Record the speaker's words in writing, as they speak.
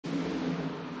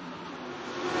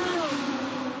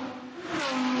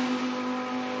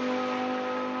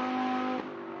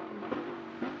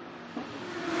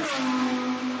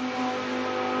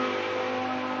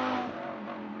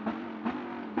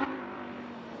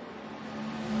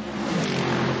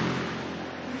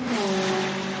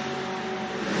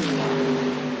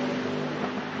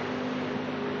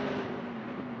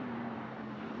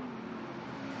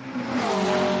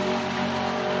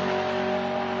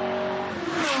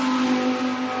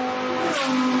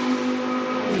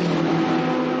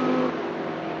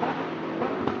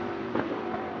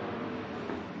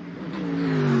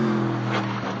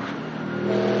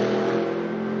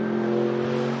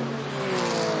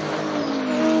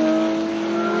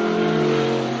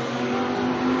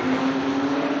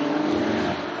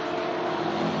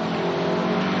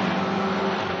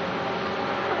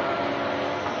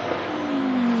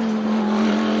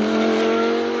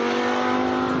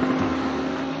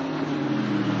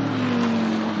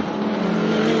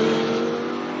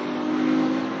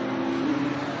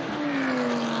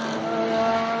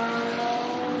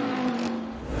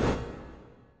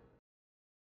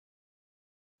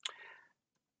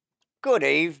Good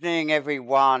evening,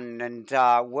 everyone, and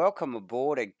welcome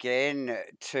aboard again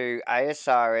to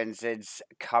ASRNZ's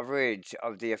coverage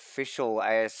of the official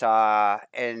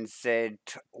ASRNZ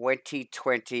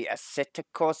 2020 Assetto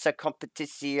Corsa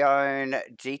Competizione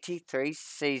GT3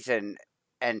 season.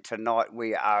 And tonight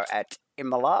we are at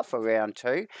Imola for round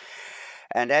two.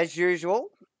 And as usual,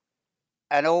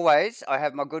 and always, I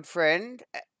have my good friend,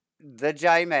 the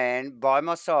J-Man, by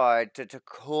my side to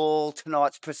call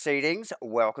tonight's proceedings.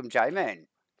 Welcome, J-Man.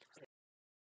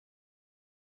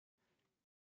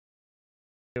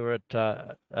 We're at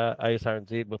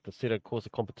ASRNZ with the Assetto Corsa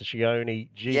Competizione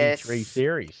GT3 Yes,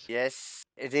 series. yes,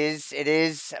 it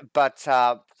is. But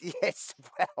yes,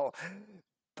 well,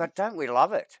 but don't we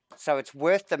love it? So it's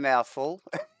worth the mouthful.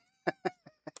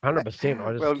 100%. I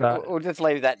just We'll just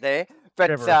leave that there. But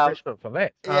have a refreshment for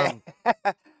that. yeah.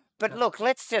 But look,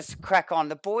 let's just crack on.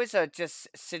 The boys are just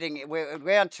sitting. We're at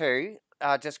round two.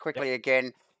 Just quickly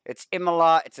again, it's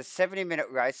Imola. It's a 70-minute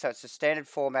race, so it's a standard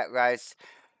format race.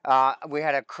 We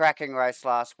had a cracking race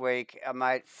last week,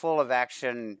 mate, full of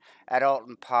action at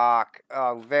Alton Park.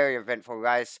 Very eventful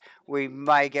race. We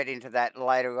may get into that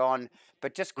later on.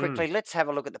 But just quickly, let's have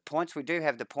a look at the points. We do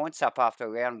have the points up after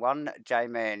round one,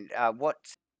 J-Man. What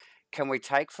can we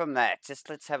take from that? Just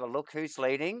let's have a look. Who's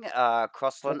leading?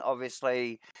 Crossland,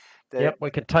 obviously. Yep,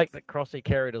 we can take that Crossy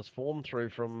carried his form through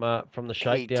from the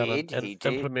shakedown He did.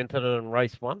 implemented it in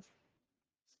race one.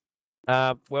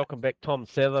 Welcome back, Tom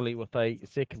Satherley with a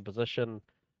second position.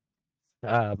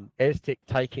 Aztec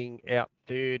taking out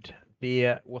third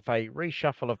there with a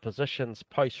reshuffle of positions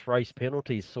post-race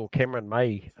penalties. Saw Cameron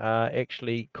May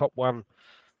actually cop one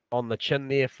on the chin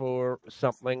there for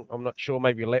something. I'm not sure,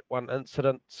 maybe a lap one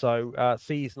incident. So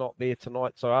C's not there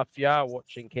tonight. So if you are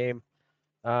watching, Cam,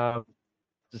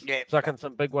 just sucking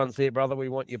some big ones there, brother. We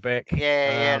want you back.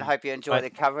 Yeah, and hope you enjoy the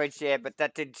coverage. Yeah, but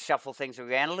that did shuffle things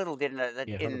around a little, didn't it?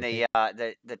 In the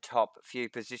top few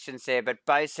positions there. But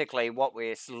basically, what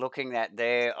we're looking at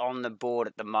there on the board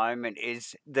at the moment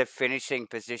is the finishing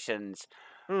positions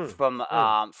from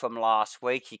last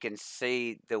week. You can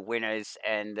see the winners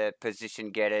and the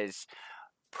position getters,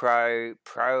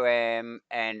 Pro-Am,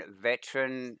 and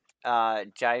Veteran.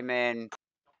 J-Man.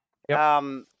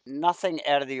 Nothing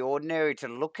out of the ordinary to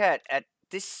look at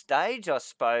this stage, I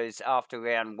suppose, after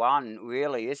round one,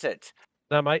 really, is it?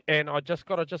 No, mate, and I just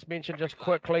got to mention just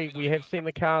quickly, we have seen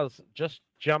the cars just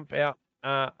jump out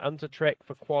into track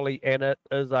for quali, and it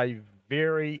is a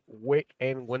very wet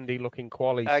and windy looking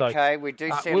quali. Okay, we do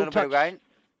see a little bit of rain.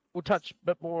 We'll touch a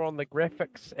bit more on the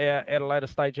graphics at a later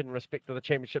stage in respect to the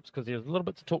championships, because there's a little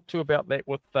bit to talk to about that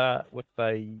with I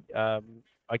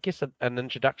guess an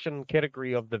introduction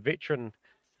category of the veteran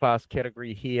class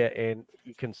category here, and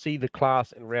you can see the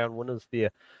class and round winners there.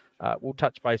 We'll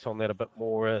touch base on that a bit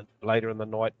more later in the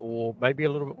night, or maybe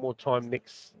a little bit more time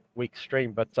next week's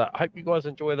stream. But I hope you guys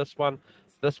enjoy this one.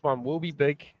 This one will be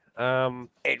big.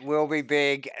 It will be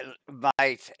big,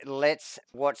 mate. Let's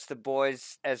watch the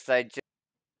boys as they just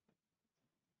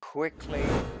quickly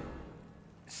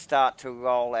start to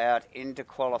roll out into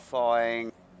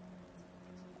qualifying.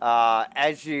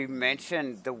 As you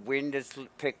mentioned, the wind has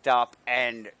picked up,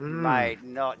 and mate,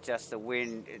 not just the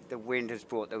wind has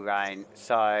brought the rain.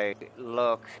 So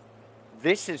look,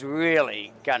 this is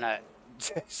really gonna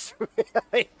just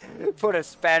really put a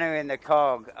spanner in the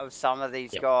cog of some of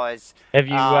these guys. Have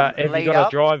you got a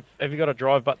drive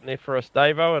button there for us,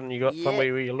 Davo? And you got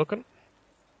somewhere where you're looking?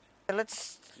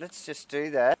 Let's just do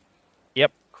that.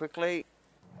 Yep. Quickly.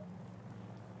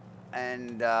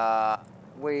 And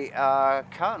we are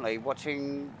currently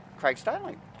watching Craig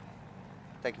Stanley.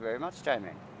 Thank you very much, Jamie.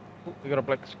 We got a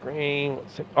black screen.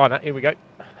 Oh no, here we go.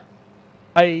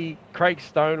 Hey, Craig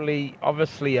Stonley,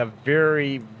 obviously a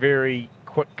very, very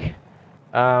quick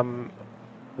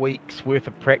week's worth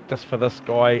of practice for this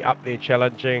guy, up there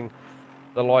challenging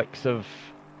the likes of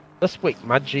this week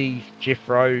Mudgee, Jeff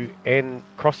Rowe, and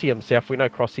Crossy himself. We know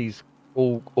Crossy's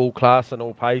all class and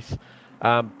all pace,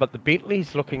 but the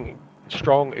Bentley's looking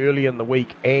strong early in the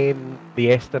week, and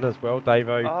the Aston as well,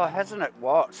 Davo. Oh, hasn't it?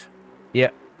 What? Yeah.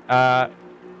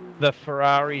 The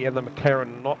Ferrari and the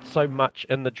McLaren not so much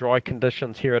in the dry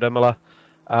conditions here at Imola.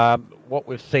 What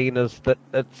we've seen is that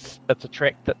it's a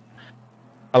track that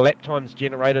a lap time's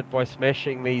generated by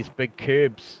smashing these big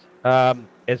curbs,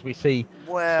 as we see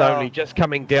slowly just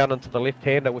coming down into the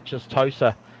left-hander, which is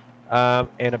Tosa,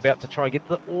 and about to try and get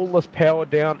all this power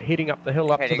down, heading up the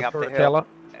hill up to the Piratella.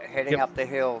 Heading up the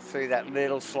hill through that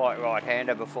little slight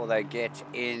right-hander before they get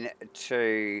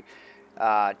into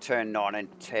turn 9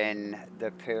 and 10,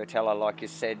 the Piratella, like you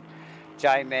said,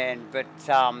 J-Man, but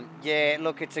yeah,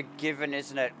 look, it's a given,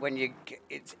 isn't it? When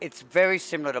it's very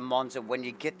similar to Monza. When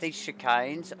you get these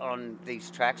chicanes on these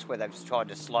tracks where they've tried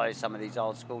to slow some of these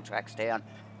old school tracks down,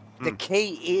 the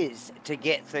key is to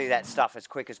get through that stuff as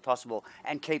quick as possible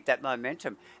and keep that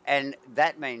momentum. And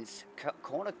that means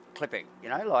corner clipping,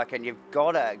 and you've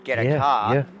got to get a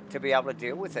car to be able to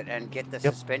deal with it and get the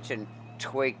suspension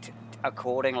tweaked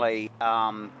accordingly.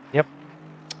 Yep.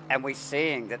 And we're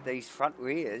seeing that these front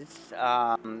rears,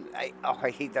 the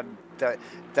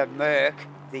Merc,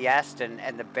 the Aston,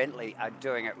 and the Bentley are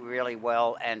doing it really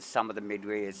well, and some of the mid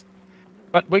rears.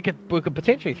 But we could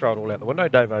potentially throw it all out the window,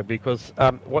 Davo, because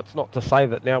what's not to say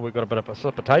that now we've got a bit of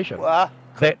precipitation. Well,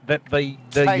 that the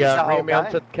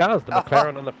rear-mounted cars, the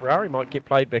McLaren and the Ferrari, might get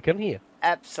played back in here.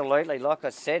 Absolutely. Like I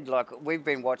said, we've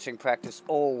been watching practice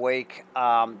all week.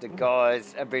 The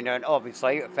guys have been doing,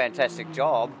 obviously, a fantastic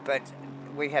job, but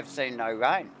we have seen no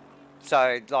rain.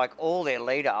 So, all their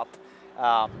lead-up,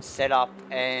 setup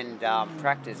and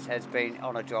practice has been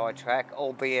on a dry track,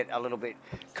 albeit a little bit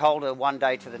colder one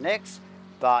day to the next,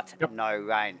 but no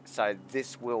rain. So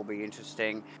this will be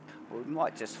interesting. We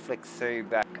might just flick through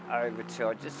back over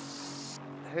to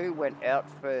who went out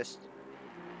first.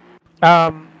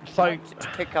 So to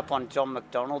pick up on John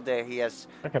McDonald there, he has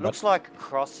looks like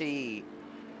Crossy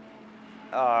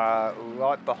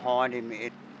right behind him.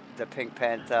 The Pink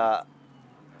Panther.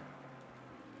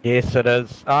 Yes, it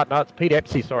is. No, it's Pete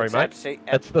Apsey, sorry, mate. Apsey.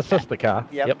 It's the sister car.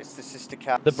 Yep, it's the sister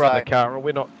car. The brother car.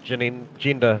 We're not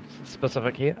gender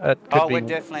specific here. We're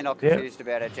definitely not confused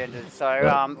about our gender. So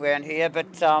around here, but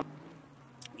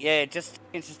yeah, just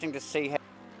interesting to see how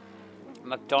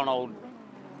McDonald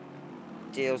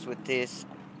deals with this.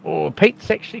 Oh,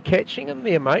 Pete's actually catching him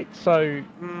there, mate. So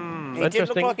he did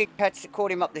look like he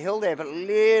caught him up the hill there, but a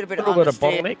little bit of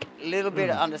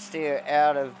understeer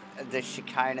out of the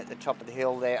chicane at the top of the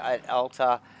hill there at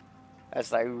Alta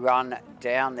as they run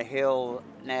down the hill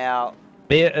now.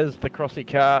 There is the Crossy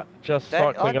car just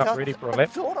cycling up ready for a lap. I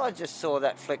thought I just saw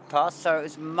that flick past. So it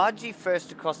was Mudgee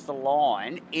first across the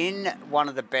line in one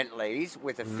of the Bentleys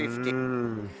with a 50.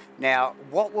 Now,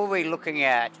 what were we looking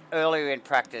at earlier in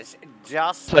practice?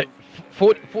 So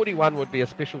 41 would be a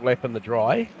special lap in the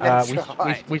dry. That's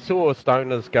right. We saw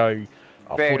Stoners go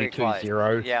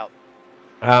 42.0. Yeah.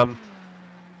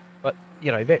 But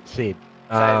that said,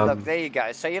 so look, there you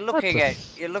go. So you're looking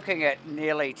at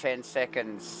nearly 10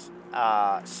 seconds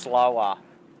slower.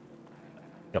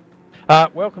 Yep.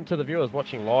 Welcome to the viewers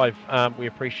watching live. We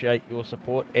appreciate your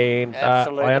support, and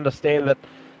I understand that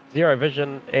Zero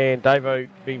Vision and Davo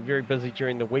been very busy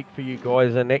during the week for you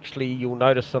guys, and actually you'll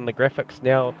notice on the graphics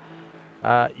now,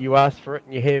 you asked for it,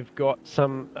 and you have got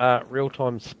some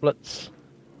real-time splits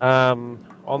on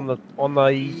the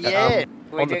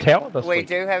tower this week. We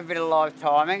do have a bit of live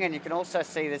timing, and you can also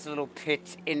see there's a little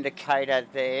pit indicator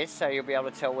there, so you'll be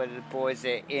able to tell whether the boys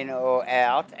are in or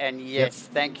out. And yes,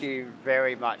 thank you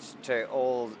very much to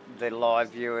all the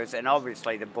live viewers, and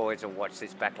obviously the boys will watch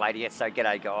this back later. Yes, so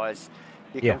g'day guys.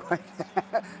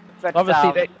 But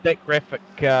obviously that graphic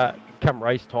come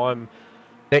race time,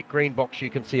 that green box you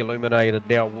can see illuminated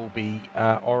now will be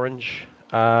orange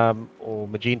or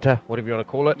magenta, whatever you want to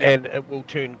call it, and it will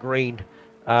turn green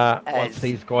once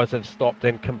these guys have stopped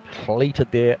and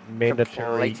completed their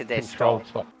mandatory controlled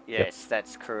stop. Yes,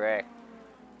 that's correct.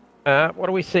 What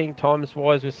are we seeing times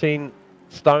wise? We're seeing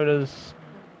Stoners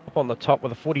up on the top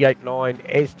with a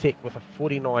 48.9, Aztec with a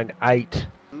 49.8.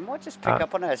 I might just pick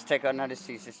up on Aztec. I noticed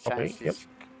he's just changed his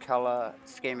colour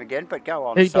scheme again, but go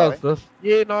on. He does this.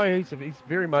 Yeah, no, he's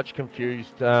very much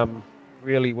confused,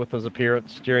 really, with his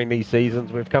appearance during these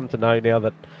seasons. We've come to know now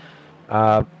that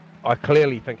I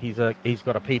clearly think he's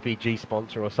got a PPG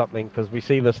sponsor or something, because we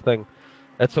see this thing.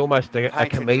 It's almost a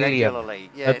chameleon.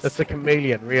 Yes. It's a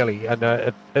chameleon, really, and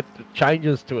it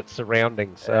changes to its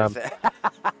surroundings. So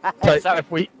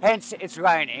hence it's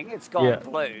raining. It's gone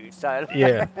blue. So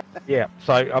yeah.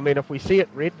 So I mean, if we see it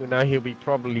red, we know he'll be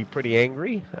probably pretty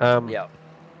angry. But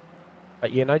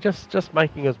just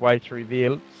making his way through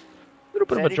there. A little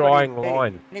bit of a drying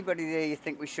line. Anybody there you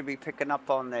think we should be picking up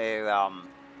on there?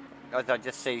 I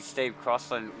just see Steve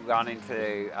Crossland run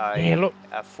into a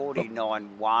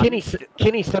 49.1.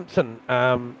 Kenny Simpson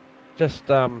just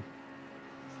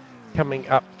coming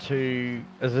up to...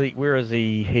 Where is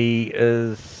he? He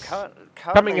is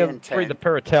coming in through the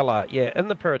Piratella. Yeah, in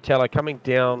the Piratella, coming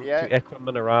down to Aqua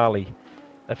Minerale.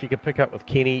 If you could pick up with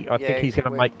Kenny, I think he's going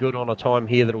to make good on a time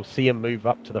here that'll see him move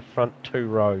up to the front 2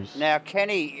 rows. Now,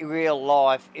 Kenny, in real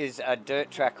life, is a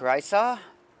dirt track racer.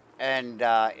 And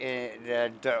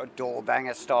door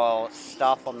banger style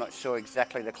stuff. I'm not sure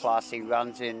exactly the class he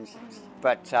runs in,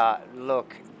 but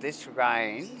look, this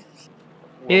rain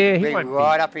will he be won't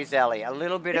right up his alley. A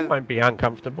little bit He of won't be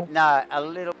uncomfortable. no, a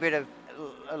little bit of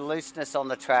looseness on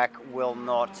the track will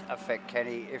not affect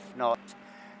Kenny.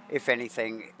 If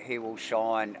anything, he will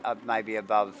shine maybe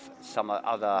above some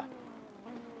other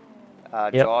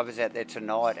drivers out there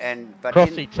tonight. But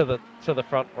Crossy to the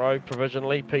front row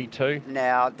provisionally, P2.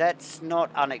 Now that's not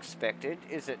unexpected,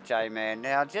 is it, J-Man?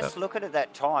 Now just looking at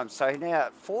that time. So now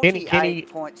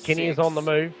 48.6. Kenny is on the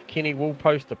move. Kenny will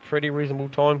post a pretty reasonable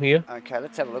time here. Okay,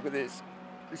 let's have a look at this.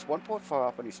 He's 1.5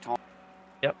 up on his time.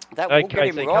 Yep. That will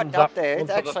get him right up there.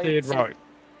 Onto Actually, the third row.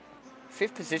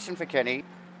 5th position for Kenny.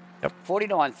 Yep.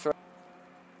 49.3.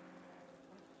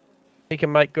 He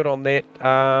can make good on that.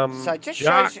 So just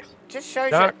shows you,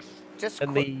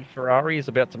 and the Ferrari is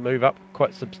about to move up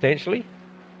quite substantially.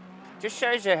 Just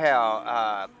shows you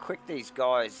how quick these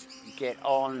guys get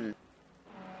on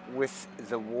with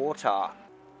the water,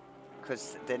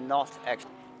 because they're not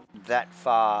actually that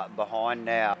far behind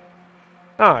now.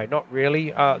 No, not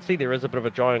really. See, there is a bit of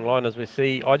a drying line as we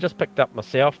see. I just picked up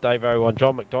myself, Davo, on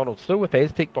John McDonald, still with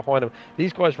Aztec behind him.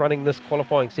 These guys running this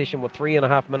qualifying session with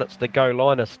 3.5 minutes to go,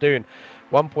 line astern.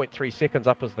 1.3 seconds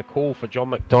up is the call for John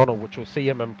McDonald, which will see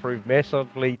him improve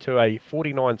massively to a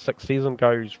 49.6 season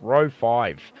goes row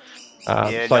 5. So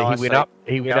he went up,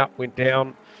 went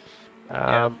down.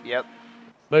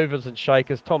 Movers and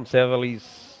shakers. Tom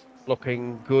Satherley's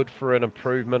looking good for an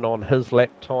improvement on his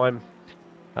lap time.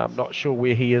 I'm not sure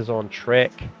where he is on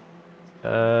track.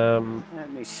 Let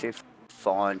me see if I can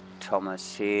find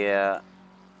Thomas here.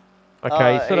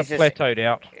 Okay, he's sort of plateaued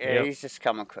out. Yeah, he's just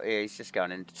coming. Yeah, he's just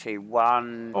going into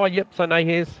T1. Oh, yep. So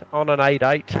Nahe's on an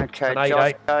 8.8. Okay,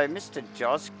 Mr.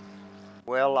 Jos,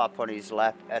 well up on his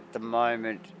lap at the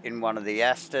moment in one of the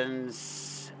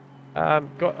Asrnz.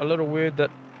 Got a little word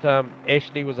that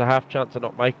Ashley was a half chance of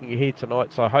not making it here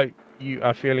tonight. So I hope you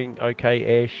are feeling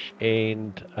okay, Ash,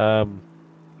 and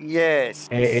yes,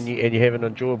 and you have an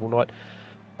enjoyable night.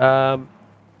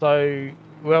 So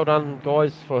well done,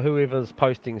 guys, for whoever's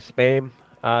posting spam.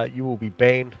 You will be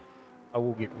banned. I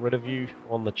will get rid of you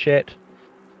on the chat.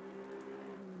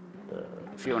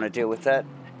 If you want to deal with that.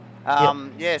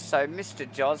 Yeah, so Mr.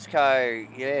 Josco,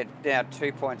 now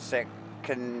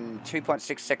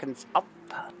 2.6 seconds up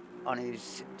on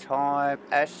his time.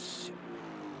 Ash,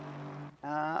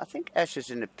 I think Ash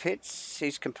is in the pits.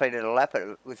 He's completed a lap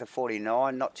with a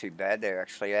 49. Not too bad there,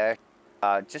 actually, Ash.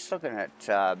 Just looking at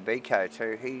Biko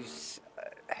too, he's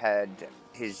had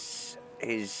his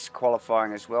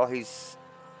qualifying as well. He's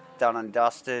done and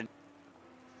dusted.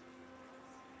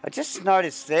 I just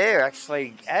noticed there,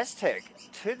 actually, Aztec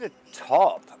to the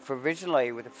top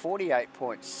provisionally with a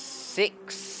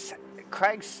 48.6.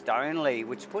 Craig Stoneley,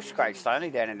 which pushed Craig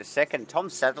Stoneley down into second. Tom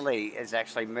Satherley has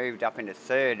actually moved up into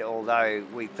third, although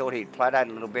we thought he'd plateaued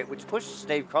a little bit, which pushed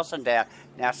Steve Crossan down.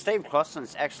 Now, Steve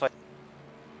Crossan's actually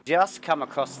just come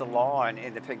across the line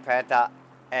in the Pink Panther,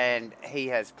 and he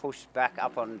has pushed back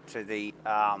up onto the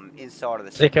inside of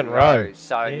the second row.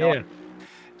 So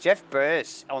Jeff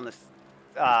Burse on the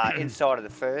inside of the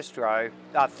third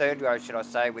row, should I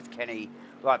say, with Kenny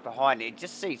right behind it.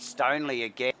 Just see Stoneley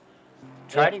again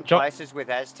trading places with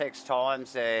Aztec's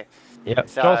times there. Yeah,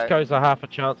 so, Josco's a half a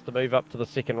chance to move up to the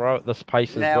second row at this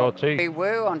pace as well too. We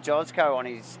were on Josco on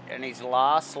his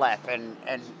last lap and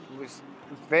was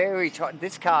very tight.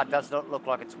 This car does not look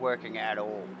like it's working at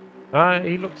all.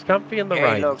 He looks comfy in the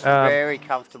rain. He looks very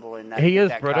comfortable in that. He is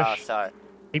that British. Car, so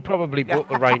he probably brought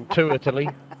the rain to Italy.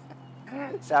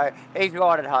 So he's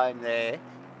right at home there.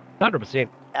 100%.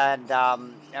 And I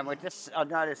noticed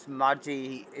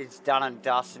Mudgy is done and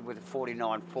dusted with a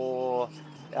 49.4.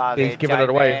 He's giving it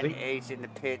away, is he? He's in the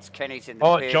pits. Kenny's in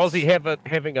the pits. Jozzy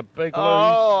having a big lose.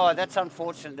 Oh, that's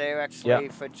unfortunate there, actually,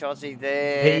 for Jozzy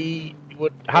there. He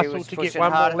would hustle to get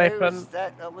one more lap in.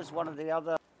 That was one of the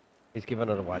other. He's giving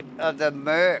it away. The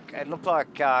Merc. It looked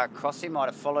like Crossy might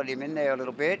have followed him in there a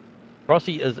little bit.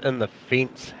 Crossy is in the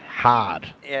fence hard.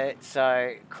 Yeah,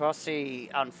 so Crossy,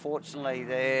 unfortunately,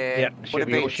 there would have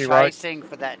been chasing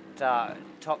for that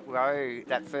top row,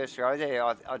 that first row there,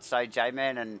 I'd say,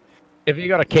 J-Man. And have you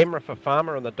got a camera for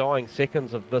Farmer in the dying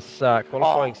seconds of this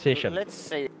qualifying session? Let's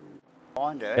see.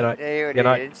 Find it. There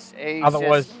it is.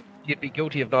 Otherwise, you'd be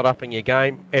guilty of not upping your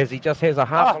game, as he just has a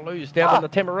half a lose down in the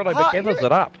Tamarillo, but gathers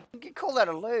it up. You call that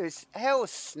a lose? How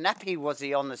snappy was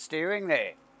he on the steering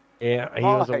there? Yeah, he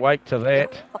was awake to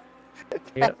that.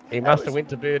 He must have went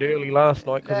to bed early last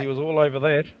night because he was all over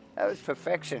that. That was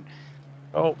perfection.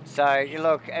 Oh. So, you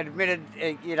look, admitted,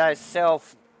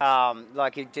 self,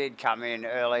 like he did come in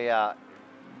earlier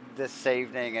this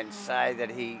evening and say that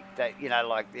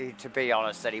to be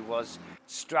honest, that he was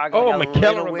struggling a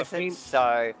little with it.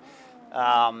 So,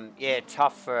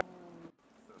 tough for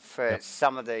for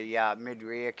some of the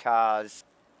mid-rear cars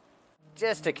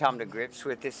just to come to grips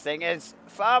with this thing. As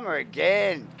Farmer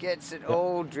again gets it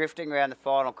all drifting around the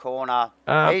final corner.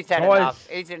 He's had enough.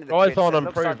 He's into the guys pits. on It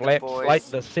looks like improved the laps late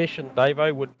boys. this session,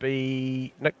 Davo, would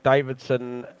be Nick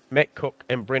Davidson, Matt Cook,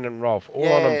 and Brendan Rolfe, all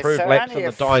on improved laps in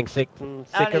the dying seconds.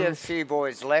 Only a few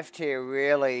boys left here,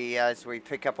 really, as we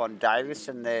pick up on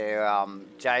Davison there.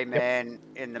 J-Man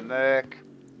in the Merc.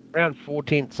 Around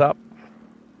 4/10 up.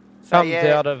 So, Comes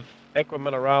out of Aqua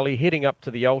Minerale, heading up to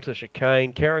the Alta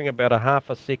chicane, carrying about a half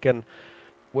a second,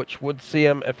 which would see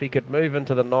him, if he could move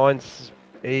into the nines,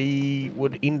 he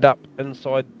would end up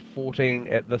inside 14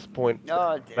 at this point.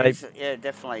 Oh, maybe, yeah,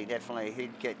 definitely.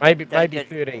 He'd get maybe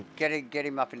 13. Get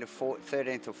him up into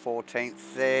 13th or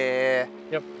 14th there.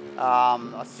 Yep.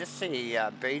 I just see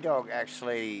B-Dog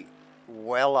actually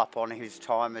well up on his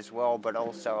time as well, but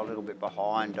also a little bit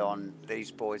behind on these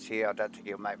boys here. I don't think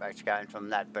he'll make much gain from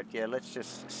that. But yeah, let's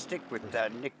just stick with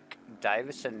Nick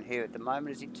Davison here at the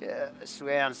moment as he just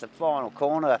rounds the final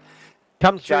corner.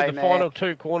 Comes through the final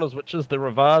two corners, which is the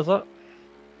Ravasa.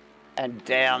 And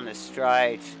down the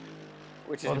straight,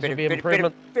 which is a bit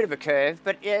of a curve.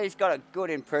 But yeah, he's got a good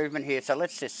improvement here. So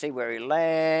let's just see where he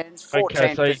lands.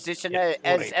 14th position,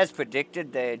 as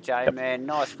predicted there, J-Man.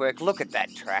 Nice work. Look at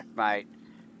that track, mate.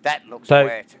 That looks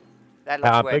wet. That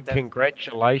looks wet. Big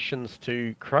congratulations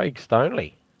to Craig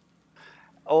Stoneley.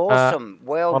 Awesome.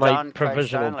 Well done, on a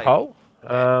provisional pole.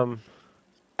 And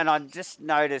I just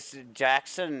noticed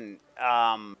Jackson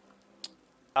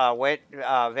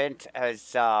Vent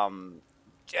has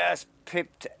just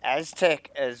pipped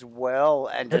Aztec as well,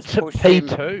 and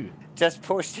just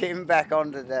pushed him back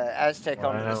onto the Aztec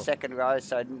onto the second row.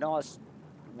 So nice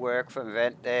work from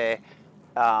Vent there.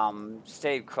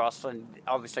 Steve Crossland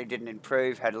obviously didn't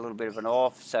improve, had a little bit of an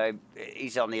off, so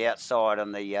he's on the outside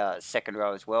on the second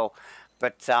row as well.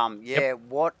 But,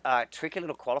 what a tricky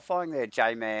little qualifying there,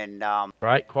 J-Man.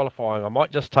 Great qualifying. I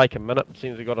might just take a minute. It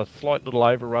seems we've got a slight little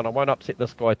overrun. I won't upset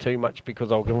this guy too much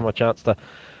because I'll give him a chance to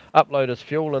upload his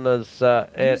fuel and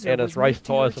his race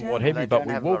tyres and what have you. But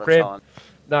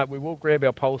we will grab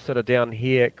our pole sitter down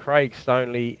here. Craig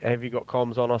Stoneley, have you got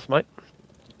comms on us, mate?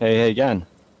 Hey, how you going?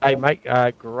 Hey, mate,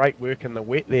 great work in the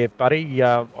wet there, buddy.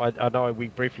 I know we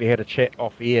briefly had a chat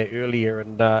off air earlier,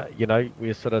 and, we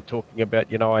were sort of talking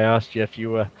about, I asked you if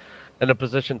you were in a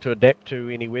position to adapt to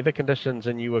any weather conditions,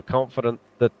 and you were confident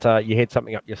that you had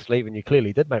something up your sleeve, and you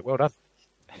clearly did, mate. Well done.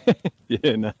 I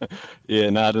didn't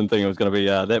think it was going to be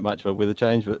that much of a weather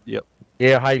change, but yep.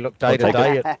 Yeah, hey, look, day to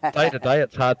day,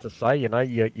 it's hard to say.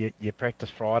 You practice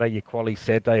Friday, you quali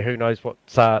Saturday. Who knows what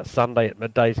Sunday at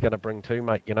midday is going to bring too,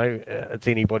 mate? It's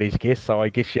anybody's guess. So I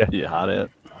guess you're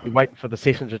waiting for the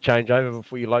sessions to change over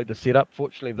before you load the setup.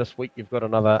 Fortunately, this week you've got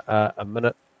another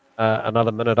minute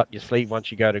up your sleeve.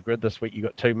 Once you go to grid this week, you've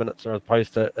got 2 minutes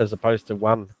as opposed to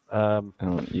one.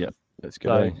 That's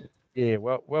good. Yeah,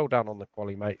 well done on the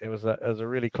quali, mate. It was a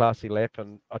really classy lap,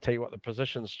 and I tell you what, the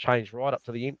positions changed right up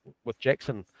to the end with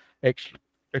Jackson actually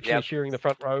sharing the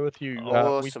front row with you.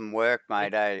 Awesome work,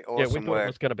 mate. Awesome we thought it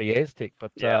was going to be Aztec,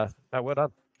 but no, well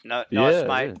done. No, nice,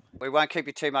 mate. Yeah. We won't keep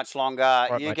you too much longer.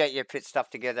 Right, you get your pit stuff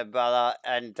together, brother,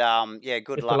 and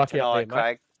good luck tonight,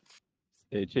 Craig.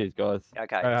 Yeah, cheers, guys.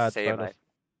 Okay, see you, mate.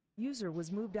 User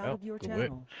was moved out of your channel.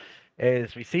 Work.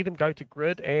 As we see them go to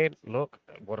grid, and look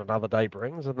what another day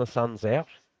brings, and the sun's out.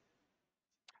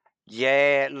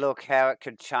 Yeah, look how it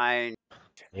could change.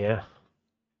 Yeah.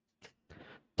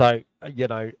 So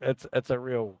it's a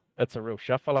real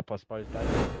shuffle up, I suppose,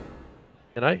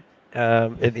 Dave.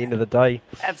 At the end of the day.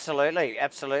 Absolutely.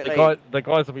 The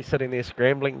guys will be sitting there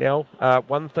scrambling now.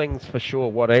 One thing's for sure,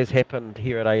 what has happened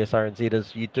here at Asrnz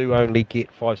is you do only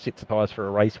get 5 sets of tyres for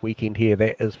a race weekend here.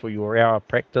 That is for your hour of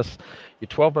practice, your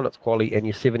 12 minutes quali, and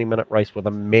your 70-minute race with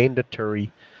a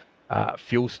mandatory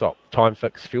fuel stop, time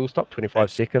fixed fuel stop, 25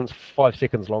 seconds, 5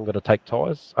 seconds longer to take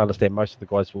tyres. I understand most of the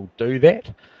guys will do that.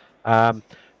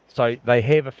 So they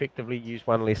have effectively used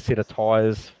one less set of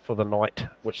tyres for the night,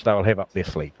 which they will have up their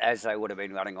sleeve. As they would have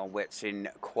been running on wets in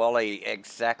quali,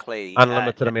 exactly.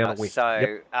 Unlimited amount of wet.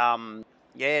 So,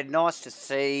 nice to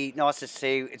see.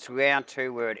 It's round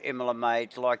 2. We're at Imola,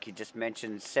 mate. Like you just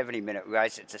mentioned, 70-minute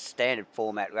race. It's a standard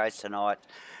format race tonight.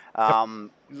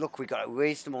 Look, we've got a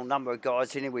reasonable number of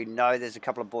guys in here. We know there's a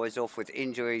couple of boys off with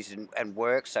injuries and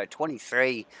work, so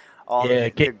 23 on the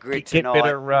grid tonight. Get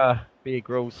better Beer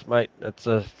Grylls, mate. It's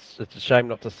a shame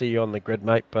not to see you on the grid,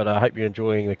 mate, but I hope you're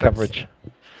enjoying the coverage.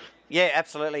 Yeah,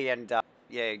 absolutely, and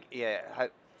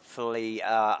hopefully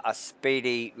a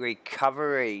speedy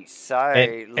recovery.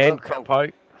 So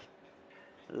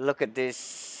look at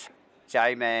this,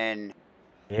 J-Man.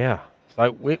 Yeah.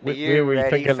 So where were you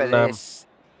thinking?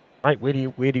 Mate, where do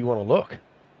you want to look?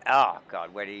 Oh,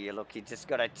 God, where do you look? You just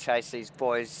got to chase these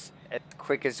boys as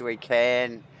quick as we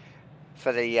can.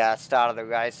 For the start of the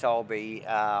race, I'll be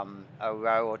a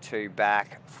row or two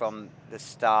back from the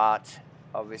start,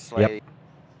 obviously.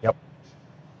 Yep.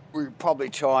 We'll probably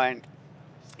try and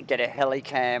get a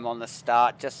helicam on the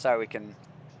start just so we can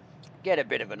get a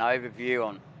bit of an overview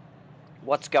on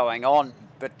what's going on.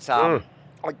 But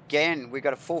again, we've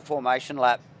got a full formation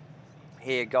lap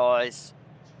here, guys.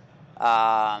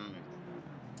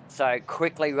 So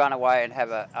quickly run away and have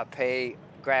a pee,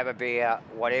 grab a beer,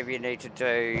 whatever you need to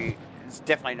do. There's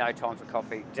definitely no time for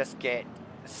coffee. Just get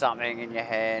something in your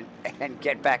hand and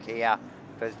get back here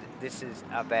because this is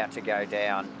about to go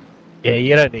down. Yeah,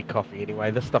 you don't need coffee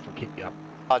anyway. This stuff will keep you up.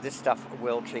 Oh, this stuff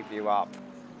will keep you up.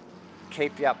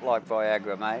 Keep you up like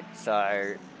Viagra, mate.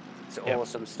 So it's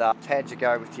awesome stuff. How'd you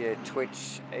go with your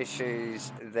Twitch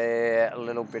issues there? A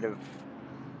little bit of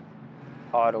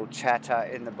idle chatter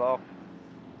in the box.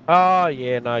 Oh,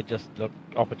 yeah, no, just look,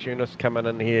 opportunists coming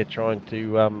in here trying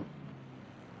to,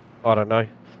 I don't know,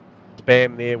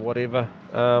 spam there, whatever.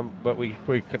 But we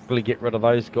quickly get rid of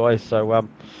those guys. So,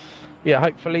 yeah,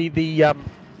 hopefully the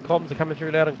comms are coming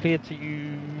through loud and clear to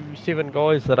you 7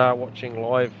 guys that are watching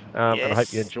live. And I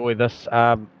hope you enjoy this.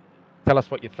 Tell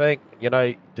us what you think. You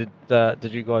know, did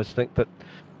you guys think that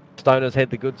Stoners had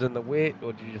the goods in the wet,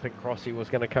 or did you think Crossy was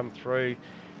going to come through?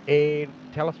 And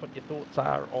tell us what your thoughts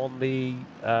are on the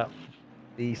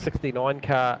 69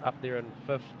 car up there in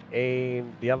 5th,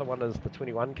 and the other one is the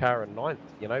 21 car in 9th.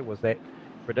 You know, was that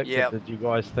predicted? Yep. Did you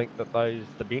guys think that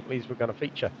the Bentleys were going to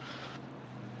feature?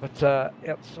 But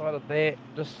outside of that,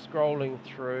 just scrolling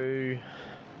through,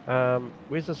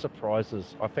 where's the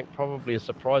surprises? I think probably a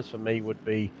surprise for me would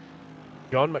be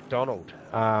John McDonald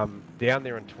down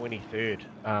there in 23rd.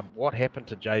 What happened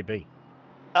to JB?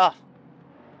 Oh,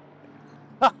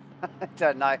 I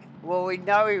don't know. Well, we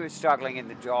know he was struggling in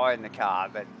the dry in the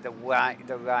car, but the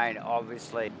rain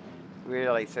obviously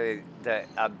really threw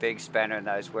a big spanner in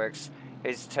those works.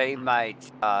 His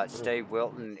teammate, Steve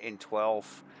Wilton, in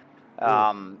 12th.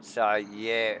 So,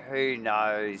 yeah, who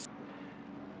knows?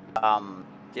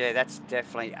 Yeah, that's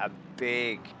definitely a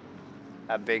big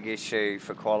issue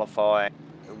for qualifying.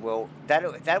 Well,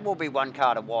 that will be one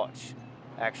car to watch,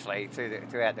 actually,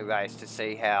 throughout the race, to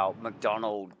see how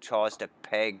McDonald tries to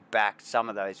peg back some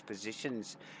of those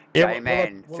positions,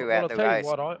 J-Man, throughout the race.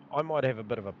 I'll tell you what, I might have a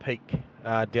bit of a peek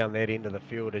down that end of the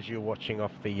field as you're watching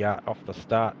off the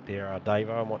start there, Dave.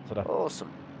 I wanted to awesome.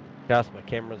 Cast my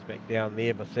cameras back down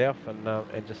there myself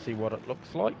and just see what it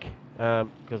looks like,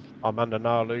 because I'm under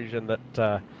no illusion that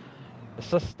the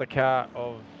sister car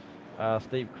of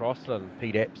Steve Crossland,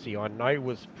 Pete Apsey, I know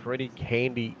was pretty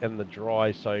handy in the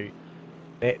dry, so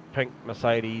that pink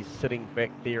Mercedes sitting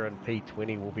back there in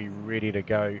P20 will be ready to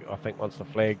go, I think, once the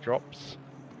flag drops.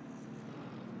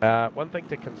 One thing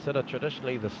to consider,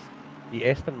 traditionally the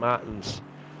Aston Martins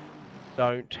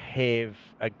don't have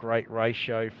a great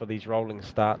ratio for these rolling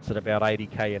starts at about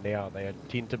 80k an hour. They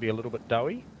tend to be a little bit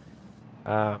doughy.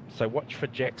 So watch for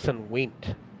Jackson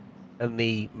Went in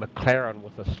the McLaren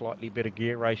with a slightly better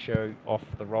gear ratio off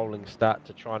the rolling start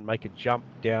to try and make a jump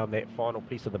down that final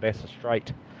piece of the Bassett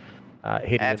Straight.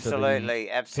 Absolutely.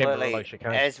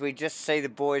 As we just see the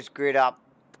boys grid up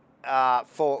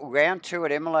for round 2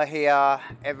 at Imola here,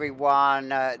 everyone.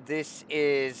 This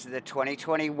is the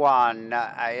 2021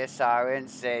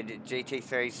 Asrnz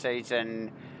GT3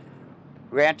 season.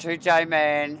 Round 2,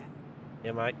 J-Man.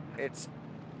 Yeah, mate. It's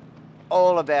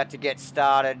all about to get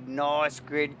started. Nice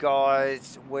grid,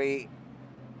 guys. We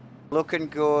looking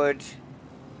good.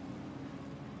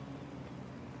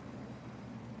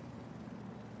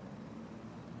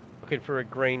 Looking for a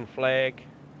green flag.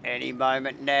 Any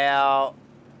moment now.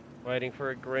 Waiting for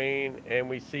a green, and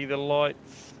we see the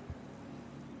lights.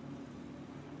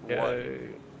 Go.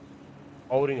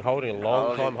 Holding a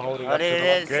long time holding. What it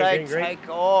is, they take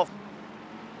off.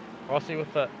 Crossy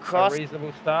with a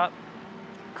reasonable start.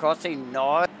 Crossy,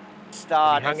 nice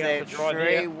start as they're 3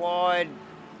 there. wide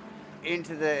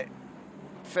into the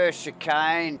first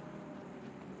chicane.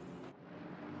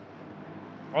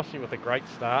 Crossy with a great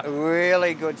start.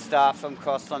 Really good start from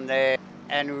Crossland there,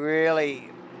 and really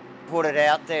put it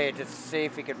out there to see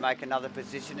if he could make another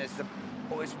position as the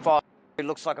boys fight. It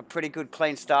looks like a pretty good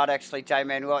clean start, actually,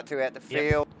 J-Man, right throughout the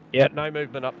field. Yeah, no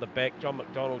movement up the back. John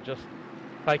McDonald just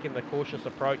taking the cautious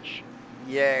approach.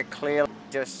 Yeah, clearly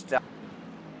just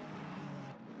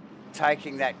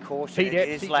taking that caution. Pete It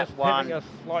is lap 1. Having a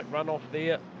slight run off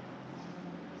there.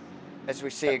 As we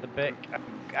see the back.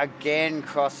 Again,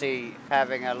 Crossy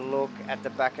having a look at the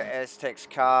back of Aztec's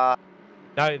car.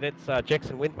 No, that's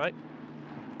Jackson Went, mate.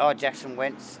 Oh, Jackson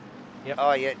Wentz. Yep.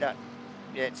 Oh, yeah, no,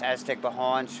 yeah, it's Aztec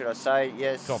behind, should I say?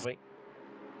 Yes. Copy.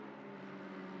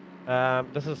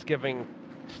 This is giving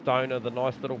Stoner the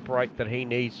nice little break that he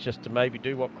needs just to maybe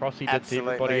do what Crossy did to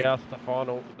everybody Absolutely.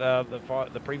 else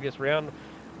the previous round,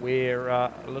 where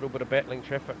a little bit of battling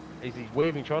traffic as he's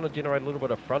weaving, trying to generate a little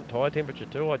bit of front tyre temperature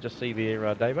too. I just see there,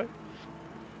 Davo.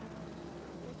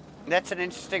 That's an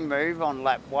interesting move on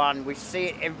lap 1. We see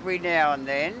it every now and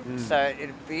then, so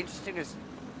it'd be interesting to,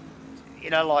 you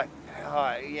know, like,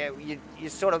 yeah, you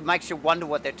sort of makes you wonder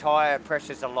what their tyre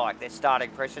pressures are like, their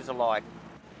starting pressures are like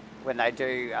when they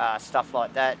do stuff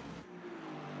like that.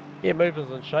 Yeah, movers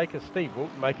and shakers. Steve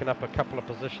Wilton making up a couple of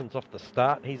positions off the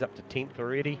start. He's up to 10th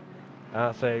already.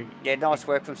 So yeah, nice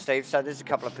work from Steve. So there's a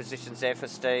couple of positions there for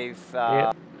Steve,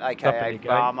 yeah, aka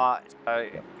Farmer. So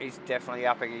he's definitely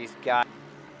upping his game.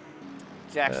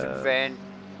 Jackson Venn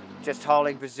just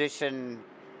holding position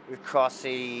with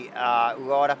Crossy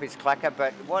right up his clacker.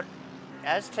 But what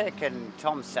Aztec and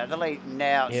Tom Satherley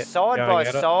now side by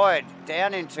side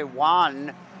down into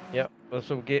one. Yep, this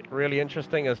will get really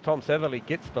interesting as Tom Satherley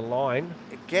gets the line.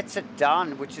 It gets it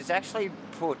done, which has actually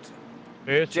put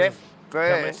Jeff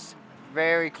Burse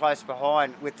very close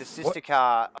behind with the sister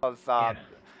car of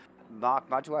Mark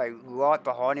Mudgeway right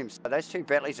behind him. So those two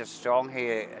Bentleys are strong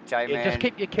here, J-Man. Yeah, just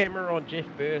keep your camera on Jeff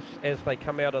Burse as they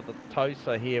come out of the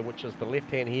Tosa here, which is the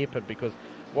left-hand hairpin, because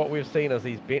what we've seen is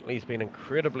these Bentleys been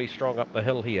incredibly strong up the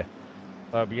hill here.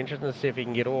 So it'll be interesting to see if he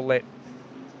can get all that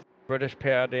British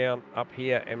power down up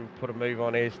here and put a move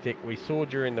on Aztec. We saw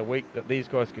during the week that these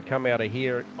guys could come out of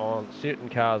here on certain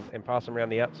cars and pass them around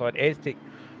the outside. Aztec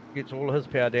gets all of his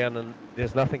power down and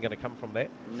there's nothing going to come from that.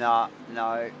 No.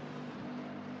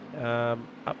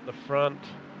 Up the front,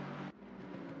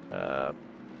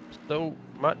 still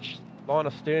much line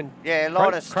of stern. Yeah,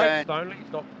 line of stern.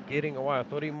 Stoneley's not getting away. I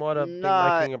thought he might have been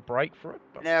making a break for it.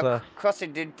 But, now,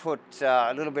 Crossy did put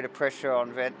a little bit of pressure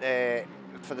on Vent there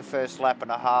for the first lap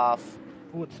and a half.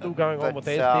 Oh, it's still going on with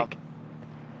Aztec.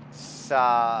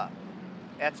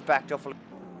 That's backed off a little.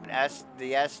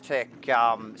 The Aztec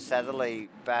Satherley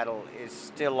battle is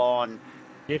still on.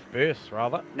 Jeff Burse,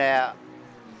 rather. Now.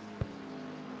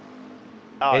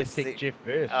 Aztec Jeff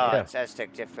Burse. It's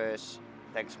Aztec Jeff Burse.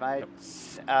 Thanks, mate.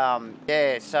 Yep.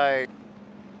 Yeah, so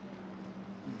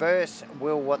Burse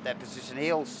will want that position.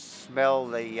 He'll smell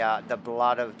the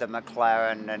blood of the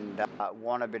McLaren and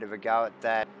want a bit of a go at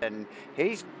that. And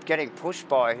he's getting pushed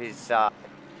by his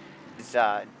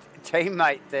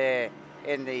teammate there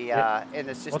in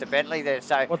the sister Bentley there.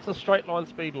 So what's the straight line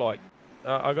speed like?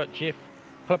 I got Jeff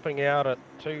clipping out at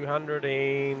 200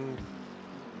 and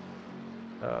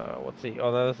what's he?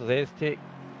 Oh no, this is Aztec.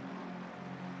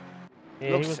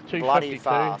 Yeah, looks he was 252. bloody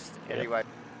fast. Anyway.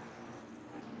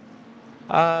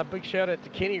 Big shout out to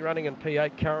Kenny running in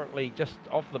P8 currently just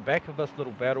off the back of this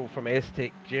little battle from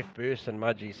Aztec, Jeff Burse and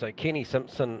Mudgee. So Kenny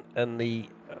Simpson in the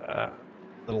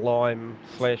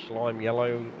lime/lime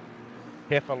yellow,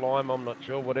 heifer lime, I'm not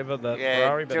sure, whatever the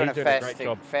Ferrari, but he's doing a great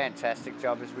job. Fantastic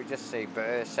job as we just see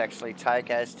Burse actually take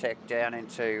Aztec down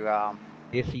into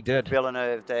yes, he did.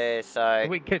 Villeneuve there. So did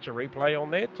we catch a replay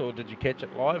on that, or did you catch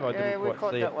it live? I didn't we quite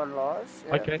caught see that it. one live.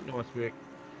 Yeah. Okay, nice work.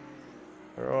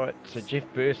 All right, so Jeff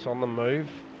Burse on the move.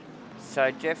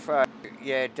 So Jeff,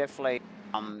 yeah, definitely.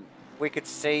 We could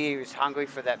see he was hungry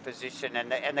for that position,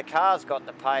 and the car's got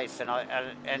the pace, and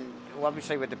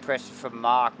obviously with the pressure from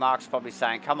Mark's probably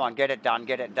saying, "Come on, get it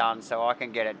done, so I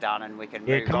can get it done, and we can move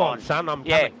on." Yeah, come on, son, I'm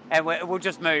coming. And we'll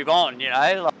just move on, you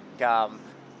know.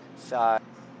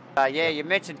 Yeah, you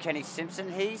mentioned Kenny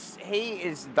Simpson. He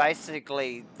is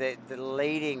basically the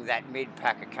leading that mid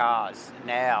pack of cars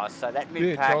now. So that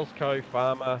mid pack. Josco,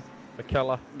 Farmer,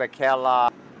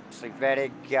 McKellar,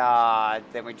 Slevetic.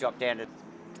 Then we drop down to a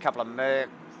couple of Merck,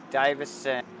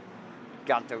 Davison,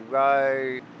 Gunther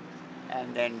Rowe,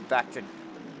 and then back to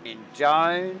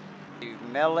Jones,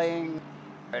 Melling,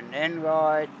 and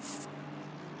Enright.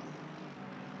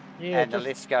 Yeah, and the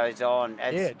list goes on.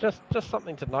 Just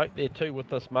something to note there too with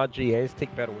this Mudgee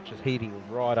Aztec battle, which is heating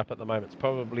right up at the moment. It's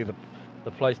probably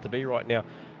the place to be right now.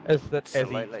 Is that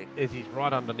as he's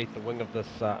right underneath the wing of this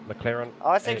McLaren?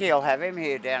 I think he'll have him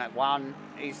here down at 1.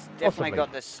 He's definitely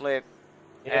got the slip.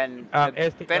 Yeah. And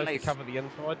Aztec Bentley's to cover the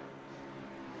inside.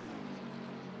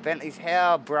 Bentley's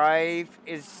how brave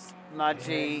is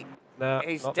Mudgee? No,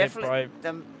 he's not definitely that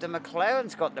brave. the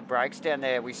McLaren's got the brakes down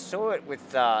there. We saw it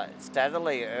with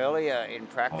Satherley earlier in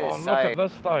practice. Oh, look at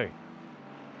this though.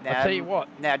 Now, I'll tell you what.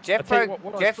 Now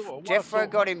Jeffro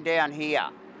got him down here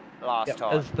last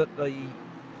time. Is that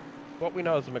what we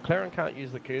know is the McLaren can't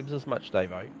use the curbs as much,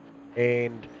 Davo.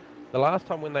 And the last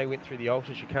time when they went through the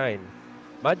Alta chicane,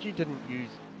 Mudgee didn't use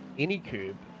any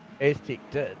curb, Aztec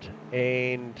did,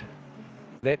 and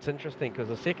that's interesting because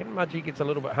the second Mudgee gets a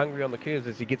little bit hungry on the curves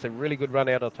as he gets a really good run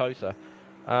out of Tosa.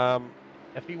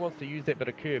 If he wants to use that bit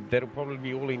of curb, that'll probably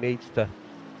be all he needs to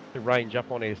range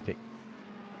up on Aztec.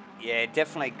 Yeah,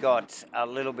 definitely got a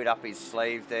little bit up his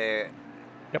sleeve there,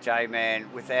 Yep.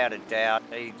 J-Man, without a doubt.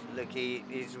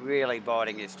 He's really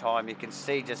biding his time. You can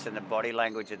see just in the body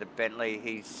language of the Bentley,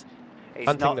 he's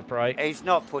Hunting not the prey. He's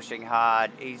not pushing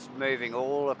hard. He's moving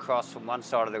all across from one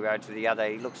side of the road to the other.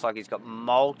 He looks like he's got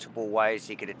multiple ways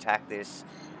he could attack this.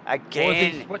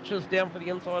 Again, he switches down for the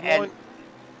inside and, line.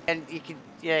 and you can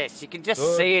you can just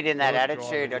Good, see it in that good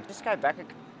attitude. driving. I'll just go back.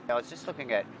 I was just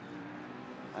looking at,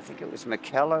 I think it was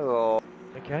McKellar or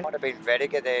Okay. might have been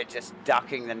Vediger there, just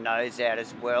ducking the nose out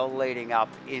as well, leading up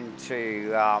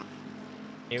into. Yeah,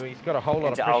 he's got a whole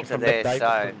lot of into pressure Alta from there, Nick Davidson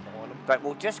so- behind him. But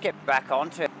we'll just get back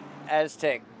onto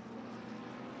Aztec.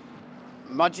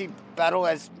 Mudgee battle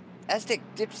as Aztec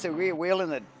dips the rear wheel in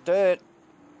the dirt.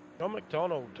 John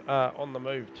McDonald on the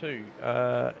move too.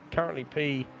 Currently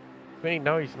P20.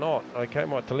 No, he's not. Okay,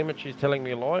 my telemetry's telling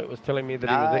me a lie. It was telling me that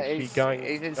he was actually going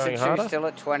he's in going situ harder. still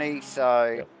at 20.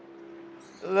 So Yep.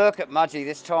 look at Mudgee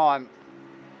this time.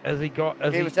 Has he got?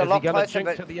 Is He he, was is a he lot going to closer, jink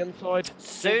but to the inside?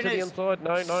 soon Jink to the as- inside?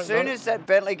 No. Soon as that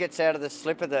Bentley gets out of the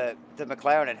slip of the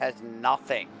McLaren, it has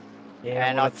nothing. Yeah,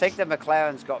 And well, I think the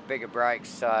McLaren's got bigger brakes,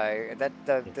 so that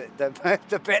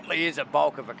the Bentley is a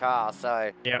bulk of a car.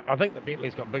 So yeah, I think the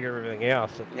Bentley's got bigger than everything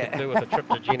else. It's Yeah. to do with the trip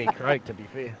to Jenny Craig, to be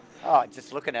fair.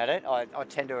 just looking at it, I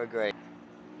tend to agree.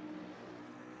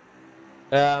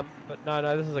 But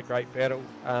no, this is a great battle.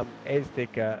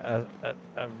 Aztec, a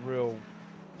real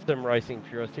sim racing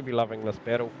purist. He'll be loving this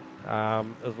battle.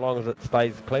 As long as it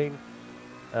stays clean,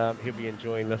 he'll be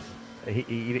enjoying this.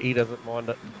 He doesn't mind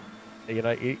it. You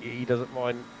know, he doesn't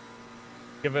mind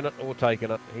giving it or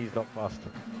taking it. He's not fussed.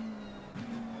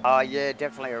 Oh yeah,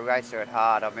 definitely a racer at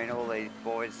heart. I mean, all these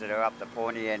boys that are up the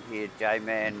pointy end here,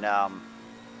 J-Man, you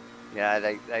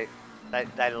know,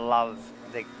 they love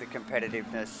the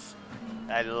competitiveness.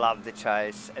 They love the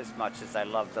chase as much as they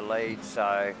love the lead.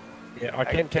 So Yeah, I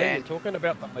can tell you, Again. talking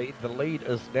about the lead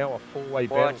is now a four-way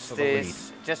battle watch for the lead.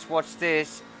 this. Just watch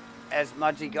this. As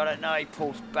Mudgee got it, no, he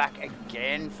pulls back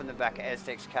again from the back of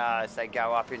Aztec's car as they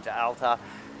go up into Alta.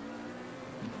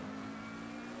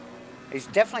 He's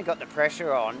definitely got the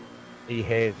pressure on. He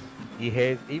has.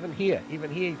 Even here, he's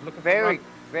looking Very, for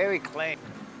very clean.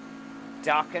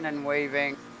 Ducking and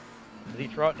weaving. Does he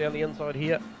throw it down the inside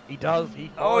here? He does. He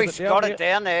Oh, fires he's down got there. it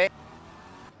down there.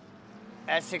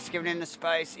 Aztec's giving him the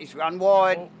space. He's run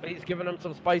wide. Oh, he's giving him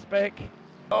some space back.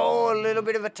 Oh, a little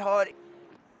bit of a tight,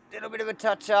 little bit of a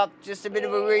touch up, just a bit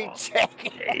of a recheck.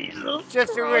 Jesus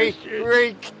Just to Christ.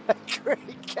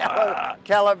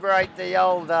 calibrate the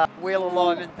old wheel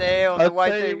alignment there on the I'll way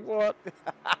tell you through. what.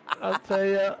 I'll tell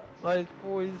you, those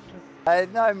boys.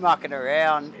 No mucking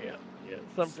around. Yeah,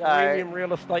 some So, premium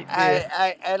real estate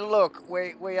there. And look,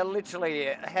 we are literally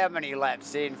how many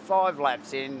laps in? 5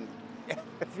 laps in,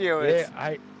 viewers.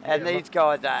 Yeah, And yeah, these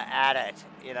guys are at it,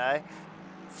 you know.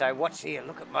 So watch here,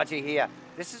 look at Mudgee here.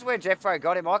 This is where Jeffro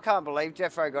got him. I can't believe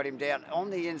Jeffro got him down on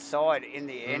the inside in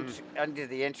the under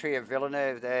the entry of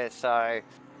Villeneuve there. So,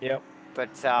 Yep.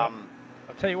 but I'll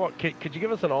tell you what. Could you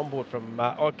give us an onboard from?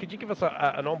 Or could you give us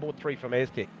an onboard 3 from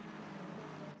Aztec?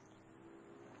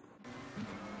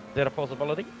 Is that a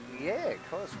possibility? yeah, of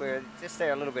course, we were just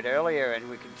there a little bit earlier, and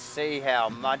we could see how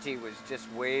Mudgee was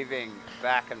just weaving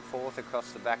back and forth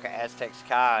across the back of Aztec's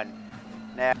car. And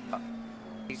now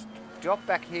he's dropped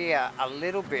back here a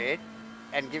little bit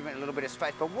and given it a little bit of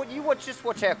space. But just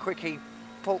watch how quick he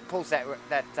pulls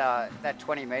that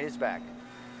 20 metres back.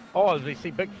 Oh, as we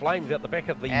see big flames out the back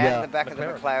of the And the back of the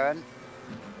McLaren. McLaren.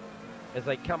 As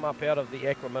they come up out of the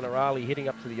Aqua Minerale, heading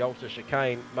up to the Alta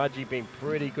chicane. Mudgee been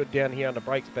pretty good down here under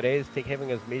brakes, but Aztec having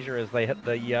his measure as they hit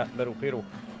the middle pedal.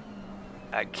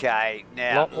 Okay,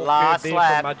 now Lot more last curve there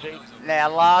lap. from Mudgee. Now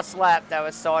last lap they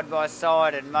were side by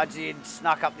side, and Mudgee had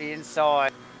snuck up the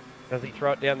inside. Does he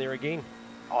throw it down there again?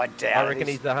 I doubt I reckon it.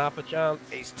 he's a half a chance.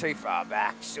 He's too far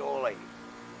back, surely.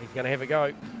 He's going to have a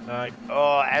go. No.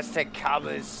 Oh, Aztec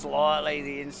covers slightly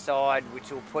the inside,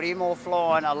 which will put him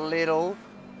offline a little.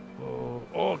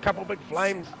 Oh, a couple of big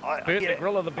flames. Burnt you the know,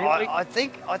 grill of the Bentley. I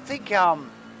think Oh,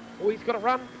 he's got to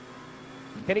run.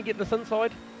 Can he get this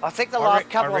inside? the I last reckon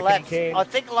couple of he laps. can. I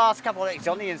think the last couple of laps. He's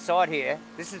on the inside here.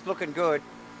 This is looking good.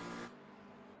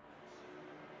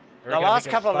 The reckon last he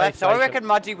can couple of stay laps, I patient.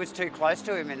 reckon Mudgee was too close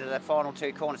to him into the final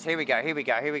 2 corners. Here we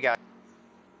go.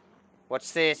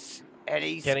 Watch this. And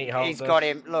Can he hold he's this? got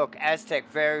him. Look, Aztec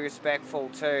very respectful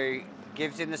too.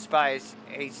 Gives him the space.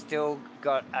 He's still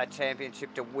got a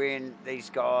championship to win. These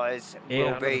guys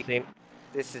Yeah, will be 100%.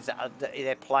 This is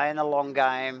they're playing a long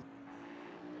game.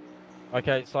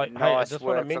 Okay, so hey, I Nice just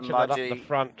want to work from mention that up the Mudgee.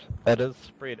 front, it is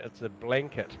spread. It's a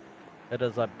blanket. It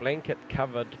is a blanket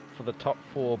covered for the top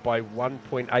 4 by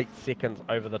 1.8 seconds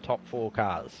over the top 4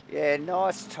 cars. Yeah,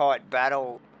 nice tight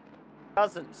battle.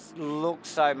 Doesn't look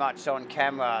so much on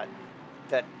camera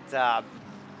that,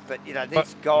 but you know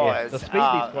these guys the speed these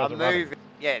guys are are running. moving.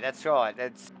 Yeah, that's right.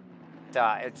 It's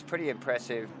pretty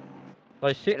impressive. So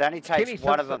It only takes Kenny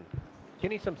one Simpson, of them.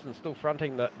 Kenny Simpson still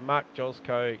fronting the Mark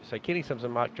Josco. So Kenny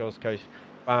Simpson, Mark Josco,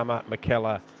 Farmer,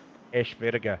 McKellar, Ash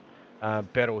Vertiger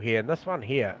battle here. And this one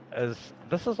here is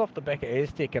off the back of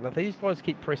Aztec. And if these guys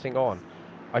keep pressing on,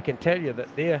 I can tell you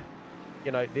that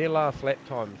their last lap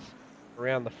times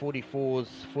around the 44s,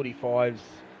 45s.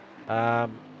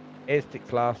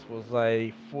 Aztec's last was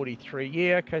a 43.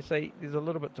 Yeah, okay, so there's a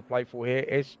little bit to play for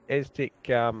here. Aztec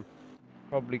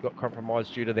probably got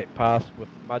compromised due to that pass with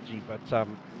Mudgee, but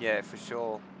Yeah, for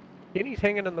sure. Kenny's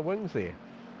hanging in the wings there.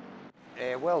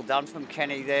 Yeah, well done from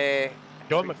Kenny there.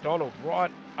 John McDonald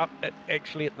right up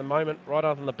actually at the moment, right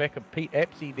up on the back of Pete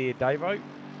Apsey there, Davo,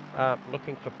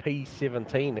 looking for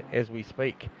P17 as we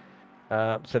speak.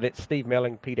 So that's Steve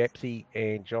Melling, Pete Apsey,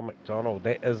 and John McDonald.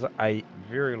 That is a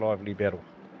very lively battle.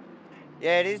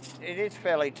 Yeah, it is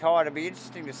fairly tight. It'll be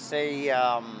interesting to see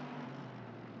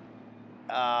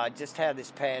just how this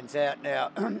pans out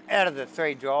now. Out of the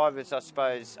 3 drivers, I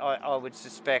suppose, I would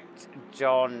suspect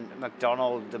John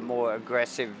McDonald, the more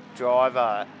aggressive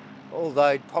driver,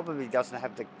 although probably doesn't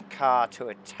have the car to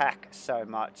attack so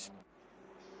much.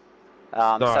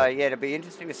 So, yeah, it'll be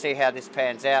interesting to see how this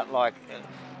pans out. Like,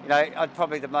 you know, I'd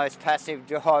probably the most passive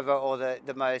driver or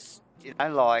the most, you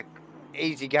know, like,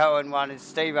 easygoing one is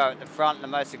Steve-O at the front and the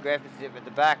most aggressive at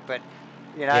the back. But,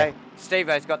 you know, yeah.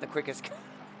 Steve-O's got the quickest car.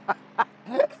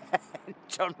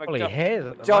 John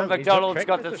McDonald's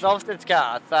got the softest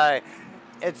car, so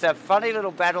it's a funny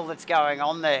little battle that's going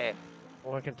on there.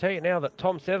 Well, I can tell you now that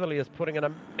Tom Satherley is putting in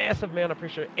a massive amount of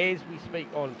pressure as we speak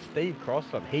on Steve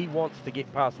Crossland. He wants to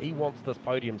get past. He wants this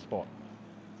podium spot.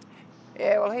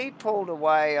 Yeah, well, he pulled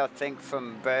away, I think,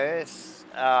 from Burse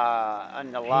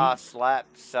in the last lap,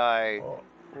 so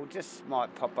we'll just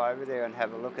might pop over there and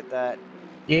have a look at that.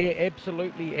 Yeah,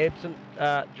 absolutely absent,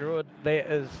 Druid.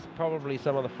 That is probably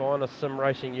some of the finest sim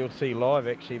racing you'll see live,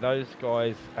 actually. Those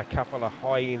guys, a couple of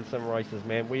high-end sim races,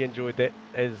 man. We enjoyed that,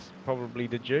 as probably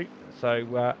did you.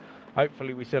 So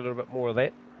hopefully we see a little bit more of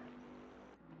that.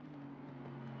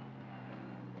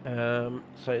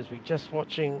 So as we just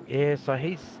watching, yeah, so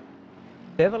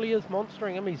Satherley is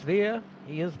monstering him. He's there.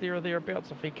 He is there or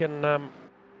thereabouts if he can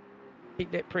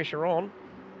keep that pressure on.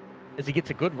 As he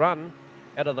gets a good run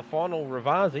out of the final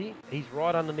Ravasi, he's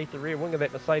right underneath the rear wing of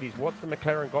that Mercedes. What's the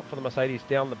McLaren got for the Mercedes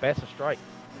down the Bassett Straight?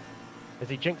 As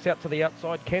he jinks out to the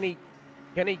outside, can he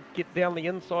get down the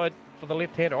inside for the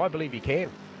left-hander? I believe he can.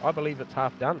 I believe it's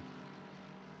half done.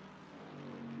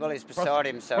 Well, he's beside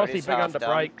him, so it is big half under done.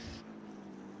 Brakes.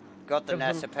 Got the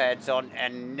NASA pads on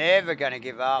and never going to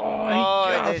give up.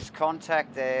 Oh, there's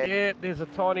contact there. Yeah, there's a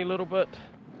tiny little bit.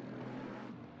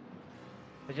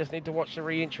 I just need to watch the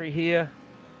re-entry here.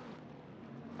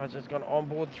 I just gone on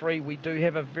board 3. We do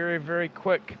have a very, very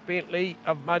quick Bentley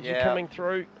of Mudgee coming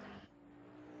through.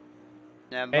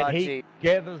 Now, and he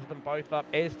gathers them both up.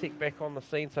 Aztec back on the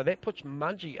scene. So that puts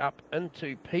Mudgee up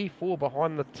into P4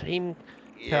 behind the team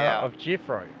car of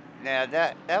Jeffro. Now,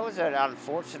 that was an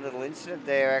unfortunate little incident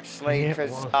there, actually,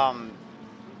 because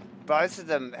both of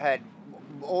them had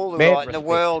all the right in the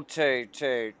world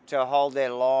to hold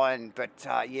their line, but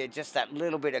yeah, just that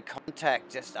little bit of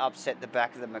contact just upset the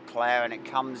back of the McLaren. It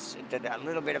comes to a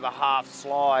little bit of a half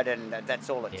slide, and that's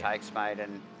all it takes, mate.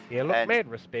 And yeah, look, mad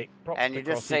respect. Props and you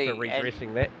just see for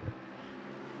redressing that.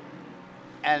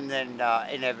 And then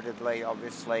inevitably,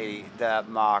 obviously, the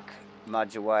Mark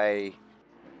Mudgee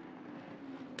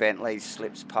Bentley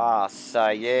slips past. So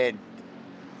yeah,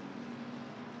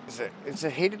 it's a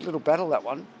heated little battle, that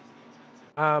one.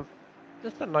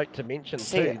 Just a note to mention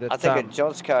too that I think at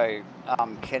Josco,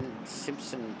 Ken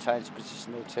Simpson tones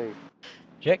position there too.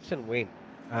 Jackson Wen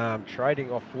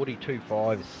trading off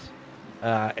 42.5s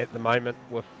at the moment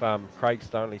with Craig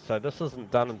Stonley. So this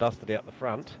isn't done and dusted out the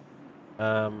front.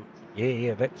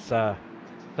 Yeah, that's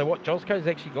so what Josco's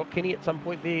actually got Kenny at some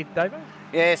point there, David?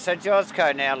 Yeah, so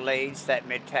Josco now leads that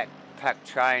mid-pack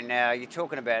train. Now you're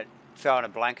talking about throwing a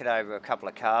blanket over a couple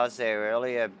of cars there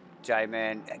earlier,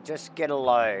 J-Man. Just get a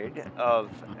load of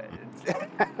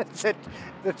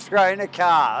the trainer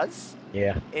cars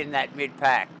in that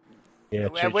mid-pack. Yeah,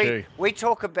 we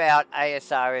talk about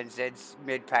Asrnz's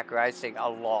mid-pack racing a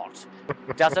lot.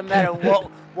 Doesn't matter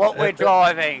what we're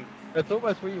driving. It's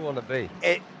almost where you want to be.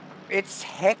 It's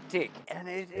hectic, and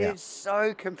it is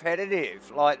so competitive.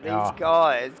 Like these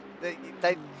guys,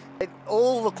 they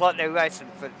all look like they're racing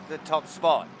for the top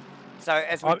spot. So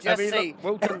as we see,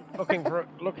 look, Wilton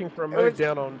looking for a move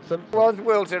down on Simpson. Was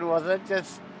Wilton, was it?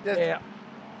 Just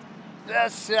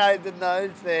showed the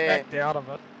nose there. Backed out of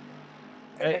it.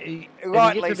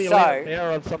 Rightly so.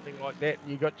 Now on something like that,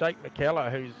 you got Jake McKellar,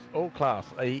 who's all class.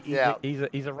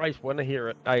 He's a race winner here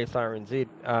at Asrnz.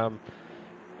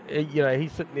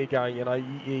 He's sitting there going,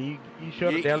 you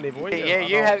shot it down there, boy.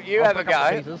 Yeah, you have a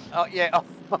go. Oh yeah,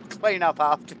 I'll clean up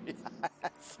after you.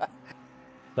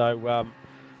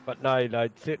 But no,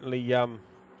 certainly.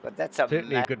 But that's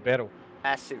certainly a good battle.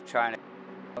 Massive training.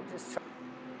 I'm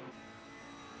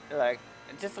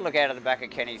just to look out of the back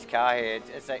of Kenny's car here.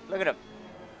 It's like, look at him.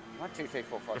 1, 2, 3,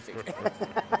 4, 5, 6.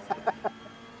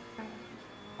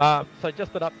 So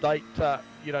just an update.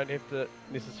 You don't have to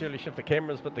necessarily shift the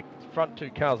cameras, but the front two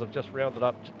cars have just rounded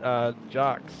up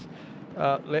Jarks,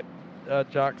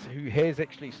 who has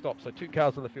actually stopped. So 2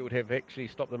 cars in the field have actually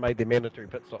stopped and made their mandatory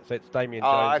pit stops. That's Damien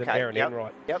Jones and Aaron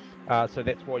Enright. Yep. So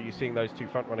that's why you're seeing those 2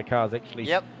 front runner cars actually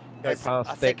go past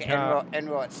I think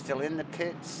Enright's still in the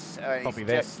pits. He's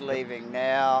just leaving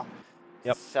now.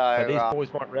 Yep. So these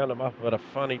boys might round them up at a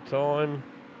funny time.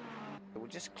 We'll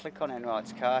just click on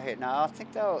Enright's car here. No, I think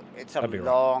it's a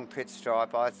long pit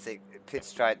stripe. I think pit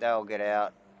straight, they'll get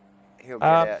out. He'll get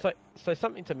out. So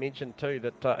something to mention too,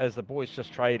 that as the boys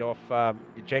just trade off,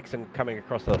 Jackson coming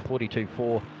across the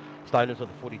 42.4, Stoners with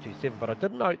the 42.7. But I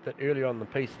did note that earlier on the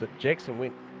piece that Jackson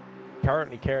went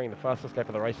currently carrying the fastest lap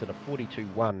of the race at a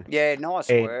 42.1. Yeah, nice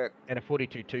work. And a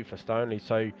 42.2 for Stoney.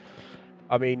 So,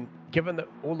 I mean, given that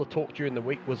all the talk during the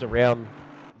week was around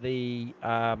the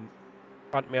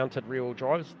front-mounted rear-wheel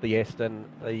drives, the Aston,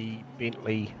 the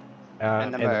Bentley,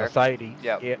 and the Mercedes.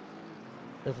 Yep. Yeah,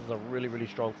 this is a really, really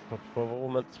strong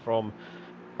performance from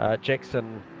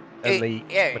Jackson and the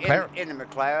McLaren. In the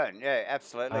McLaren, yeah,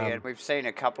 absolutely. And we've seen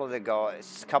a couple of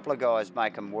guys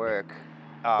make them work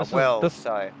This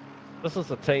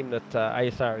is a team that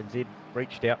Asrnz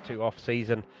reached out to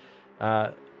off-season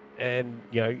and,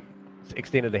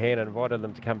 extended the hand and invited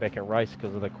them to come back and race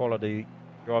because of the quality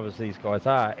drivers these guys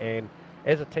are. And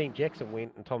as a team, Jackson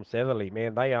went and Tom Satherley,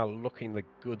 man, they are looking the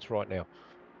goods right now.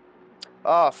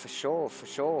 Oh, for sure.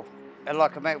 And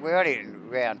we're only in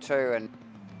round 2 and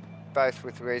both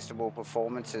with reasonable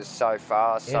performances so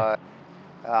far. Yeah.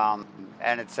 So,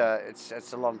 and it's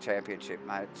a long championship,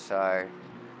 mate. So,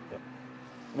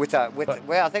 I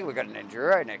think we've got an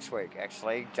enduro next week,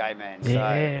 actually, J-Man.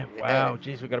 Yeah, wow,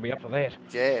 geez, we've got to be up for that.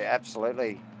 Yeah,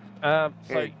 absolutely.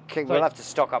 We'll have to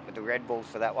stock up with the Red Bulls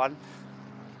for that one.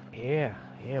 Yeah.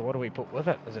 What do we put with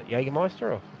it? Is it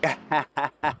Jägermeister or?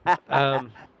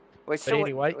 We still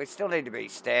need to be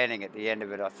standing at the end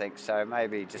of it, I think. So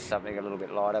maybe just something a little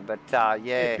bit lighter. But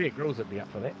Bear Grylls would be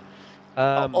up for that.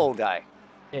 All day.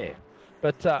 Yeah.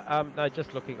 But no,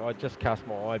 just looking, I just cast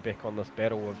my eye back on this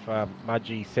battle of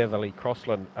Mudgee, Satherley,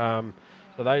 Crossland. So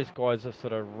those guys have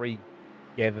sort of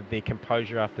regathered their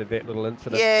composure after that little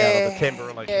incident out of the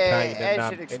Tamburello chicane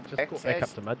and just got back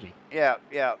up to Mudgee. Yeah.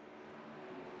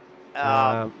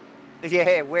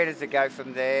 Where does it go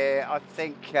from there? I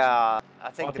think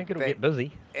it'll get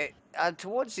busy.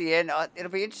 Towards the end,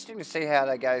 it'll be interesting to see how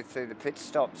they go through the pit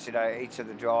stops. Each of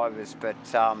the drivers. But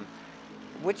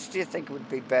which do you think would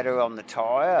be better on the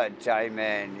tyre,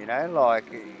 J-Man?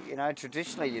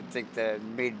 Traditionally you'd think the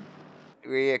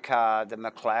mid-rear car, the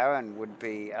McLaren, would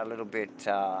be a little bit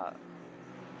nice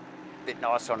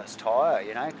on its tyre,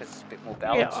 because it's a bit more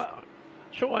balanced. Yeah,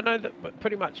 sure, I know that, but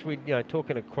pretty much we,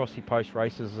 talking across the post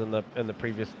races in the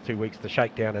previous 2 weeks, the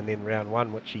shakedown and then round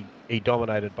 1, which he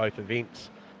dominated both events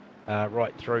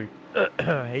right through.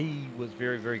 He was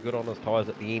very, very good on his tyres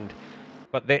at the end.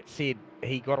 But that said,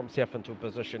 he got himself into a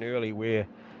position early where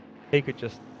he could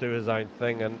just do his own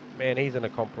thing. And man, he's an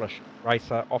accomplished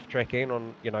racer off track and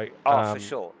on, for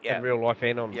sure, yeah, in real life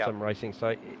and on sim racing.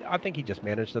 So I think he just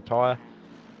managed the tyre.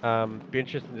 Be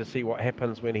interesting to see what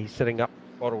happens when he's sitting up,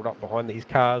 bottled up behind these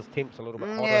cars. Temp's a little bit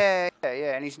hotter.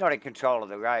 Yeah, and he's not in control of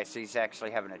the race. He's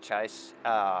actually having a chase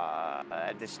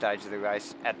at this stage of the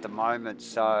race at the moment.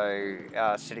 So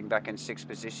sitting back in 6th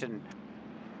position.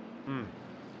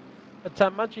 But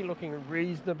Mudgee looking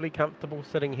reasonably comfortable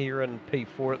sitting here in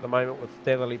P4 at the moment with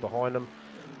Satherley behind him.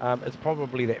 It's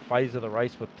probably that phase of the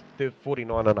race with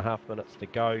 49.5 minutes to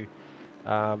go.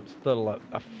 Still a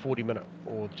 40-minute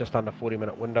or just under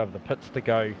 40-minute window of the pits to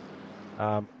go.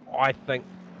 I think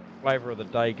flavour of the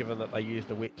day, given that they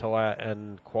used a wet tyre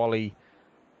in quali,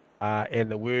 and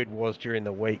the word was during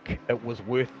the week, it was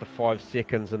worth the 5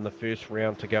 seconds in the first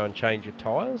round to go and change your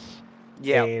tyres.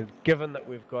 Yeah. And given that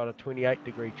we've got a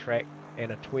 28-degree track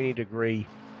and a 20-degree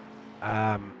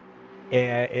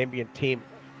ambient temp,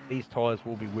 these tyres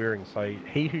will be wearing. So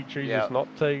he who chooses not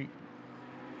to,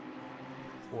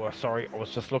 or sorry, I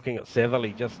was just looking at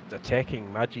Satherley just attacking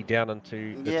Mudgee down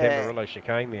into the Tamarillo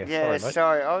chicane there. Yeah, Sorry, mate.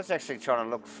 sorry. I was actually trying to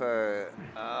look for,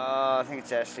 I think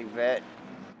it's Ashley Vet.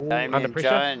 Under Damien pressure?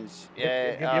 Jones.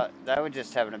 Yeah, Yep. they were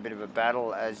just having a bit of a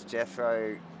battle as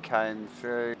Jethro came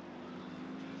through.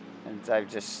 And they've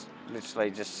just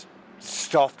literally just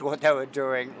stopped what they were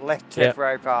doing, let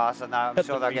Jethro pass, and I'm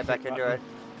sure they'll get back into it.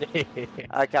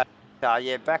 Okay,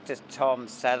 yeah, back to Tom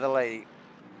Satherley.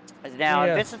 Now,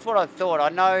 this is what I thought. I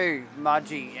know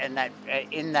Mudgee and that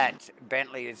in that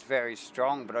Bentley is very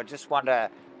strong, but I just wonder,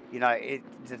 you know,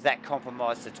 does that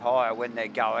compromise the tyre when they're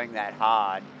going that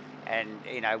hard? And,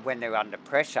 you know, when they're under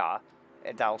pressure,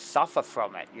 they'll suffer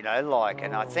from it, you know, like,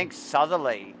 and I think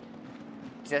Satherley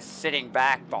just sitting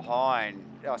back behind,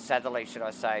 or Satherley, should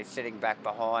I say, sitting back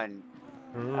behind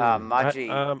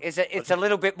Mudgee, it's a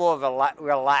little bit more of a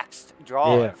relaxed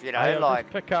drive, you know, hey,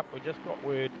 like. Just pick up, we just got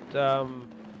word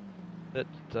that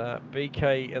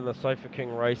BK in the Sofa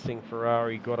King Racing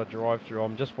Ferrari got a drive through.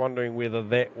 I'm just wondering whether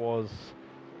that was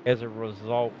as a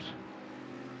result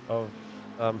of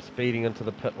speeding into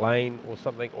the pit lane or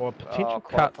something, or potential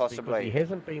cuts, possibly. because he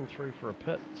hasn't been through for a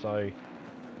pit, so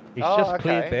he's just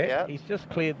cleared that. Yep. He's just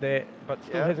cleared that, but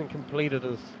still hasn't completed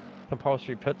his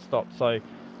compulsory pit stop. So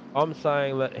I'm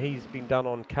saying that he's been done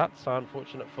on cuts. So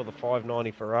unfortunate for the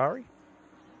 590 Ferrari,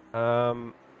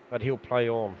 but he'll play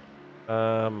on.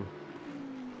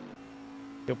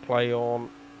 He'll play on.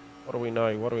 What do we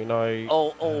know? What do we know?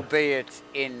 Albeit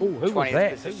in 20th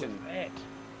position. Who was that?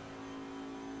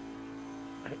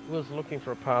 Who was looking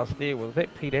for a pass there? Was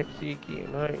that Pete Apsey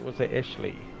again? No, was that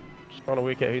Ashley? Just trying to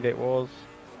work out who that was.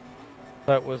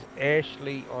 So it was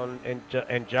Ashley on and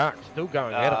Jack still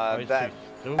going at it. Those two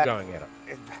still going at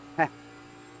it.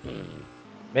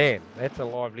 Man, that's a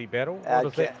lively battle. What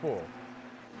is that for?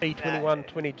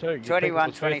 P21-22.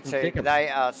 21-22. They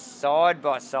are side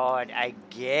by side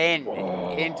again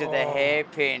into the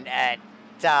hairpin at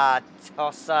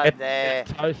Tossa there.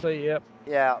 Tossa, yep.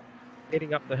 Yeah.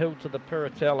 Heading up the hill to the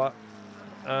Piratella.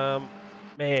 Man.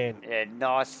 Yeah,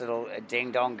 nice little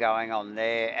ding dong going on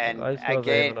there. And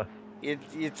again,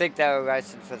 you'd think they were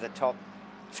racing for the top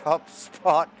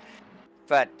spot,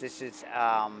 but this is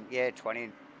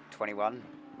 20-21.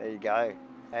 There you go.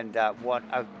 And what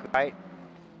a great.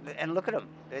 And look at them,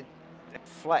 they're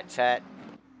flat chat.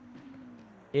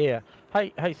 Yeah.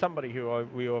 Hey, somebody who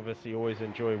we obviously always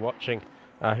enjoy watching,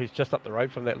 who's just up the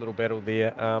road from that little battle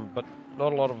there, but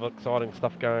not a lot of exciting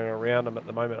stuff going around him at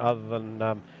the moment, other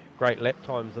than great lap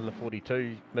times in the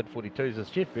 42s, mid 42s.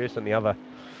 Is Jeff Burson, the other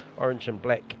orange and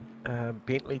black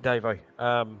Bentley, Davo.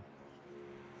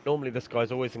 Normally this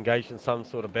guy's always engaged in some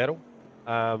sort of battle.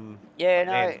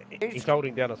 He's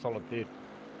holding down a solid third.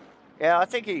 Yeah, I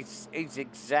think he's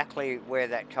exactly where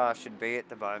that car should be at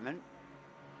the moment.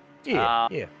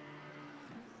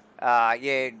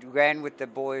 Ran with the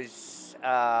boys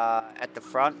at the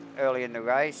front early in the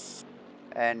race,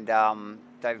 and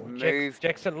they've moved.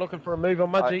 Jackson looking for a move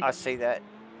on Mudgee. I see that.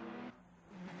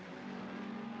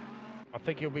 I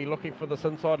think he'll be looking for this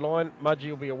inside line. Mudgee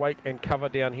will be awake and cover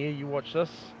down here. You watch this.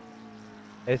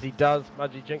 As he does,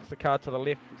 Mudgee jinks the car to the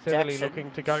left. Satherley looking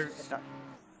to go.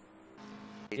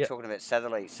 You're talking about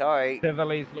Satherley, sorry.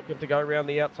 Satherley's looking to go around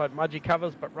the outside. Mudgee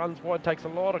covers, but runs wide, takes a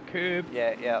lot of curb.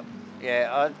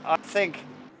 Yeah, I think...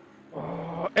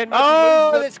 And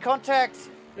there's contact!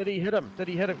 Did he hit him?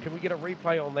 Can we get a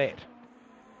replay on that?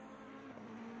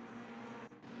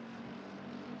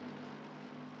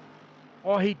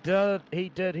 Oh, he did. He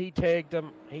tagged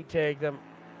him.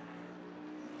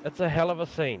 It's a hell of a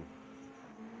scene.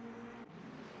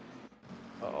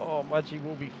 Oh, Mudgee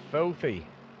will be filthy.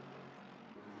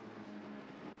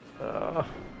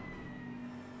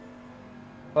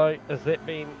 So, has that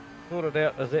been sorted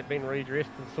out? Has that been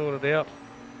redressed and sorted out?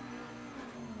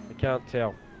 I can't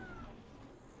tell.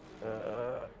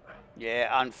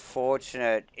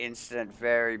 Unfortunate incident,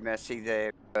 very messy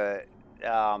there. But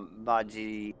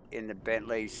Mudgee in the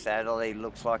Bentley Satherley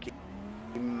looks like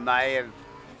he may have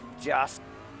just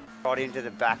got into the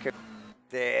back of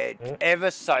there ever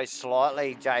so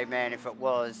slightly, J-Man, if it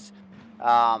was.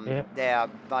 Now,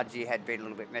 Mudgee had been a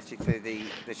little bit messy through the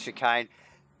chicane.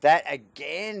 That,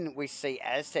 again, we see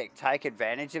Aztec take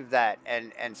advantage of that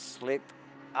and slip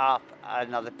up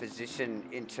another position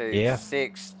into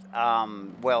sixth.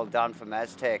 Well done from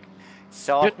Aztec.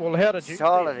 How did you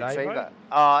solid achiever.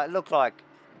 It looked like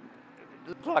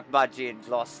Mudgee had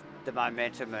lost the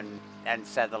momentum and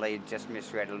Satherley had just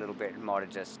misread a little bit and might have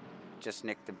just just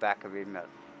nicked the back of him.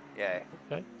 Yeah.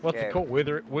 Okay. What's Yeah. the call?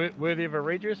 Worthy of a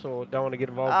redress, or don't want to get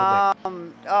involved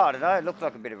in that? Oh, I don't know. It looked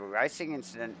like a bit of a racing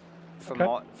incident from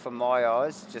Okay. my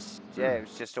eyes. Just it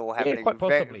was just all happening quite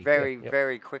possibly. very Yep.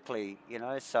 very quickly. You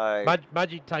know, so.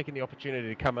 Mudgy taking the opportunity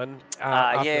to come in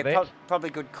after yeah, that. probably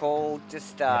good call.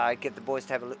 Just get the boys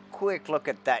to have a quick look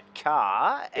at that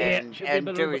car and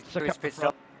do his pit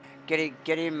stop. Get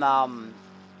him out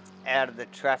of the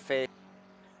traffic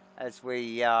as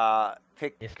we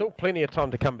pick. There's still plenty of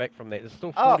time to come back from that. There's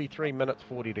still 43 minutes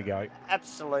 40 to go.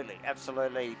 Absolutely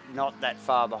not that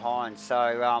far behind.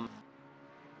 So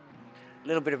a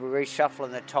little bit of a reshuffle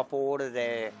in the top order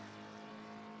there.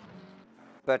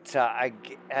 But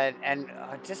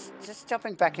just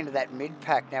jumping back into that mid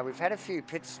pack now, we've had a few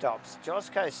pit stops.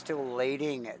 Josco's still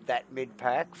leading that mid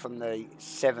pack from the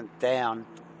 7th down.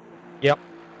 Yep.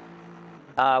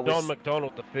 John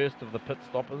McDonald, the first of the pit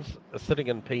stoppers, is sitting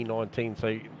in P19.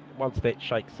 So once that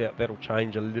shakes out, that'll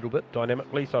change a little bit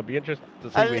dynamically. So I'd be interested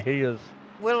to see where he is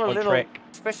on track.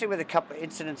 Especially with a couple of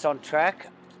incidents on track,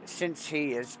 since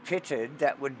he is pitted,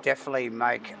 that would definitely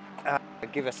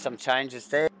give us some changes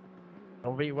there.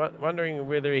 I'll be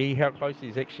wondering how close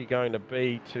he's actually going to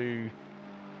be to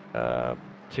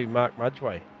Mark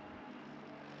Mudgway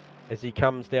as he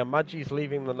comes down. Mudgey's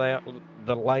leaving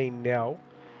the lane now,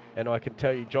 and I can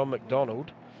tell you John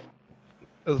McDonald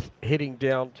is heading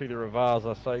down to the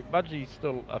Ravasa, so Mudgey's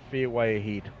still a fair way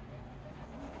ahead.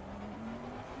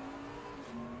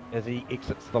 As he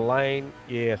exits the lane,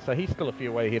 yeah, so he's still a fair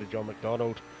way ahead of John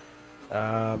McDonald.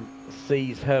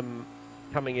 Sees him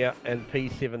coming out in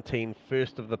P17,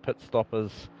 first of the pit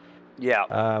stoppers.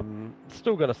 Yeah.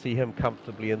 Still going to see him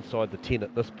comfortably inside the 10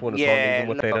 at this point in time, even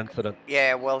with that incident.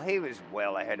 Yeah, well, he was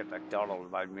well ahead of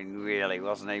McDonald. I mean, really,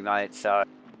 wasn't he, mate? So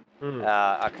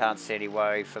I can't see any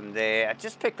worry from there. I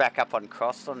just picked back up on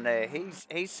Crossland there.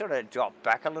 He's sort of dropped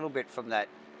back a little bit from that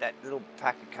little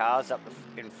pack of cars up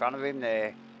in front of him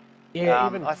there. Yeah,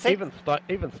 even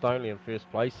Stoneley in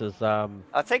first place is. I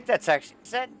think that's actually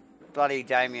bloody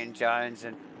Damien Jones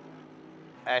and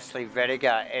Ashley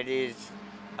Vediger. It is,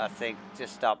 I think,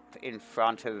 just up in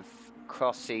front of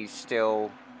Crossy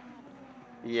still.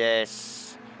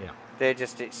 Yes. Yeah. They're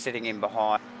just sitting in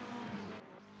behind.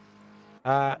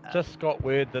 Just got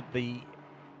word that the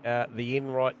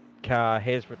Enright car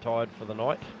has retired for the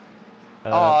night.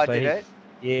 Did it?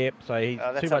 Yeah, so he's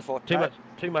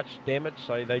too much damage,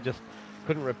 so they just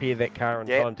couldn't repair that car in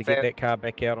time to get that car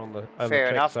back out on the fair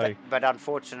track, enough, so. but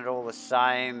unfortunate all the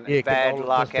same. Yeah, bad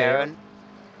luck, Aaron.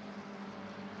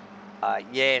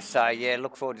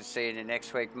 Look forward to seeing you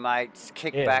next week, mate.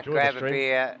 Kick back, grab a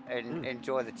beer, and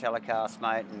enjoy the telecast,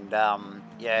 mate. And bad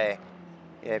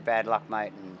luck,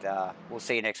 mate. And we'll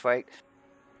see you next week.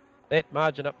 That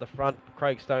margin up the front,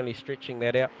 Craig Stoneley stretching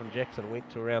that out from Jackson went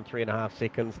to around 3.5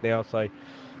 seconds now. So,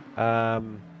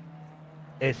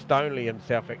 as Stoneley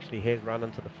himself actually has run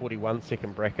into the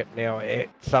 41-second bracket now at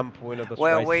some point of this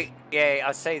race.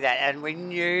 I see that, and we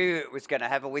knew it was going to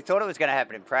happen. We thought it was going to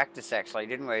happen in practice, actually,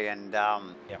 didn't we? And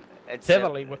it's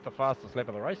Severly with the fastest lap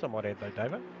of the race, I might add, though,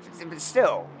 David. But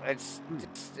still, it's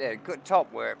good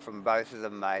top work from both of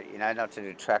them, mate. You know, not to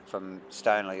detract from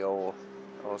Stoneley or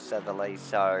Southerly.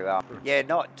 So,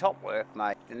 not top work,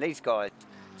 mate. And these guys,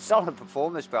 solid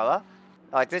performers, brother.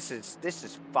 Like, this is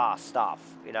fast stuff,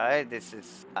 you know. This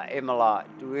is Imola,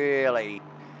 really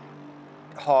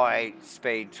high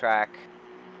speed track.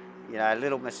 You know,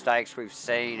 little mistakes we've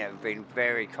seen have been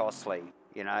very costly,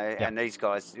 you know. Yep. And these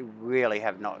guys really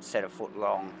have not set a foot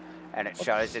wrong. And it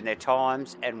shows in their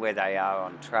times and where they are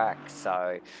on track.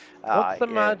 So, what's the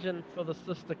margin for the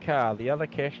sister car, the other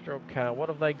Castrol car? What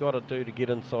have they got to do to get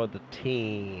inside the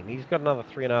 10? He's got another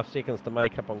 3.5 seconds to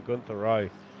make up on Gunther Rowe.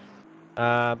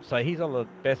 So he's on the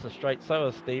Bassett Straight. So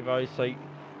is Steve-O. So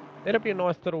that'll be a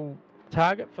nice little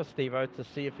target for Steve-O to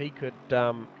see if he could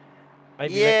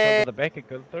maybe latch onto the back of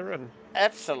Gunther. And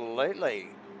absolutely.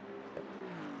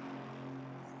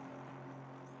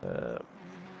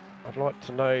 I'd like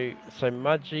to know, so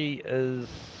Mudgey is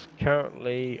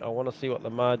currently, I want to see what the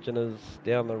margin is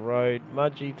down the road.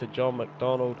 Mudgey to John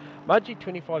McDonald. Mudgey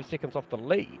 25 seconds off the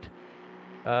lead.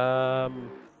 Mudgey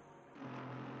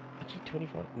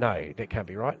 25? No, that can't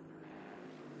be right.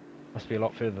 Must be a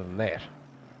lot further than that.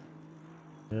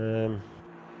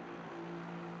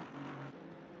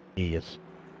 He is.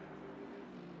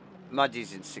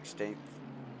 Mudgey's in 16th.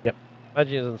 Yep,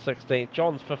 Mudgey's in 16th.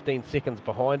 John's 15 seconds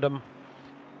behind him.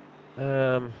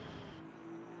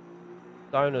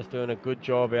 Stoner's doing a good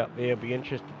job out there. Be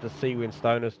interested to see when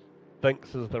Stoner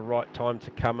thinks is the right time to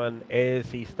come in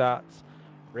as he starts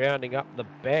rounding up the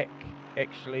back,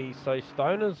 actually. So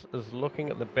Stoner's is looking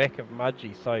at the back of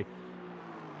Mudgey. So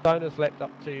Stoner's lapped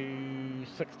up to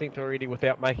 16th already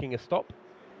without making a stop.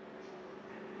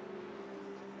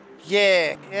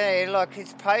 Yeah, like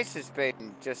his pace has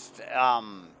been just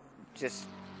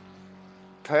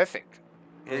perfect.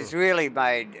 He's really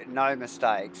made no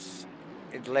mistakes.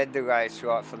 It led the race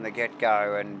right from the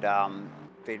get-go and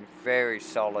been very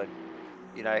solid.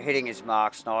 You know, hitting his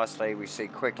marks nicely. We see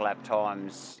quick lap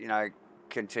times, you know,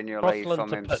 continually Crossland from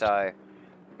to him. pit. So,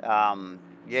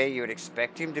 yeah, you would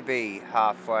expect him to be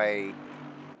halfway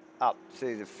up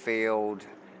through the field.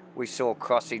 We saw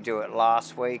Crossy do it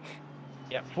last week.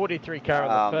 Yeah, 43 car in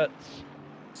the pits.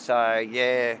 So,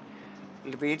 yeah,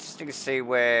 it'll be interesting to see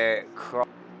where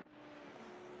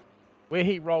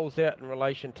he rolls out in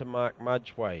relation to Mark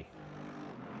Mudgeway.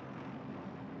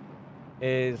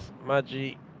 As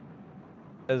Mudgy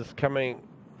is coming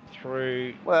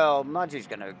through. Well, Mudgy's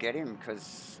going to get him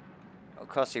because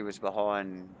Crossy was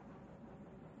behind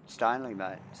Stanley,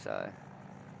 mate. So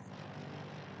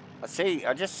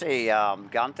I just see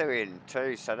Gunther in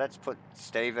too. So that's put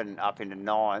Stephen up into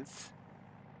 9th.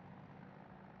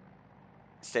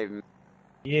 Stephen.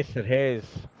 Yes, it has.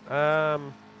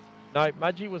 No,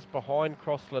 Mudgy was behind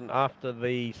Crossland after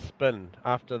the spin,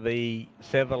 after the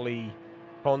southerly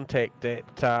contact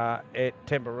at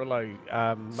Tambarillo. So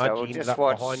Mudgy we'll ended just up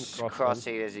watch behind Crossland.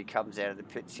 Crossy as he comes out of the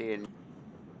pits here.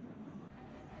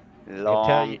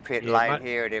 Long pit lane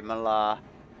here at Imola.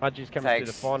 Mudgy's coming through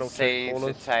the final two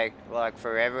corners. Seems to take like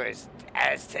forever as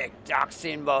Aztec ducks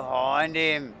in behind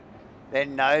him.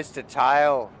 Then nose to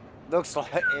tail. Looks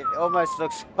like, it almost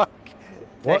looks like...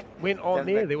 What went on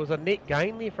there? There was a net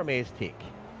gain there from Aztec.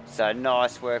 So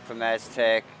nice work from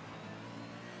Aztec.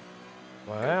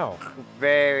 Wow.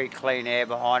 Very clean air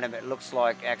behind him. It looks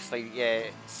like actually, yeah,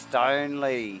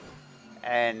 Stoneley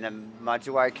and the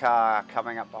Mudgeway car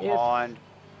coming up behind. Yes.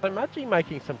 So Mudgy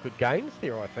making some good gains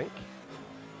there, I think.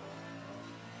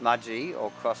 Mudgy or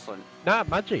Crossland? No,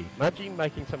 Mudgy. Mudgy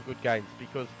making some good gains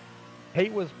because he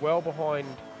was well behind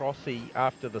Crossy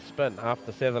after the spin,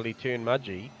 after southerly turn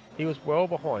Mudgy. He was well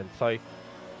behind, so I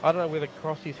don't know whether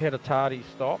Crossy's had a tardy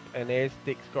stop and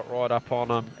Aztec's got right up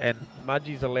on him, and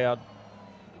Mudgy's allowed to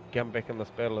come back in this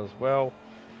battle as well.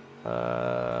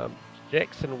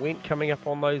 Jackson went coming up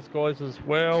on those guys as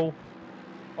well.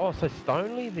 Oh, so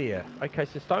Stoneley there. Okay,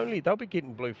 so Stoneley, they'll be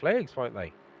getting blue flags, won't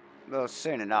they? Well,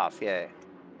 soon enough, yeah.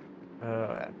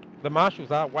 The marshals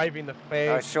are waving the flag.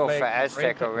 I saw for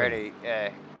Aztec frantically, already,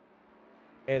 yeah.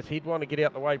 as he'd want to get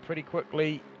out the way pretty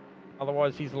quickly.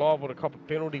 Otherwise, he's liable to cop a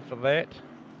penalty for that.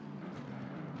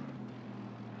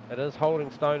 It is holding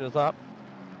Stoners up.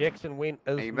 Jackson Went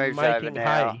is making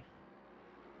hay.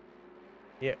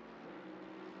 Yep.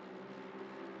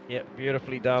 Yep,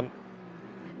 beautifully done.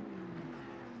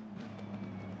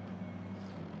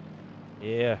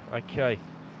 Yeah, okay.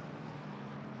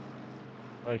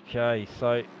 Okay,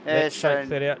 so that shakes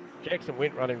that out. Jackson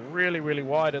Went running really, really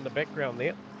wide in the background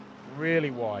there.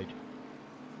 Really wide.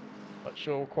 Not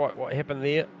sure quite what happened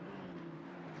there.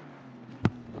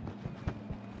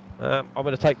 I'm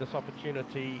going to take this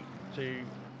opportunity to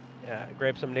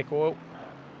grab some neck oil.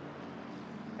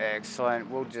 Excellent.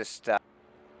 We'll just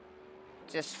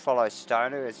follow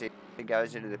Stoner as he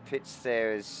goes into the pits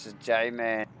there as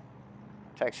J-Man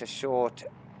takes a short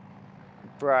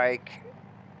break.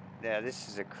 Now this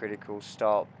is a critical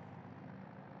stop.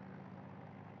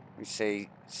 We see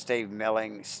Steve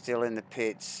Melling still in the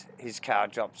pits. His car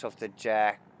drops off the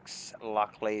jacks.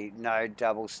 Luckily, no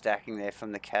double stacking there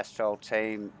from the Castrol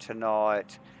team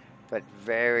tonight, but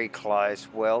very close,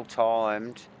 well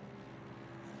timed.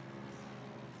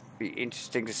 Be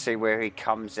interesting to see where he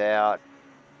comes out.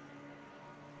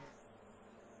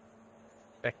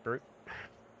 Back brute.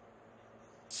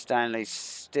 Stanley's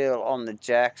still on the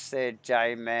jacks there.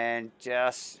 J-Man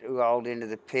just rolled into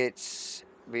the pits.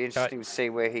 Be interesting to see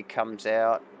where he comes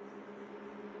out.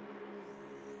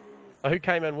 Who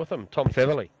came in with him? Tom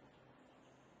Featherly.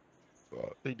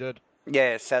 He did.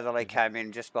 Yeah, Satherley came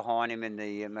in just behind him in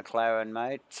the McLaren,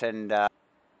 mate. And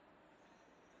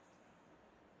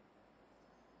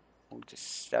we'll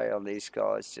just stay on these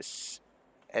guys. Just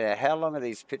how long are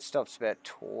these pit stops? About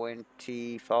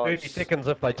 25? 30 seconds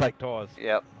if they take tyres.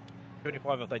 Yep.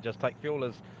 25 if they just take fuel.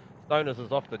 As Stoners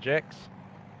is off the jacks.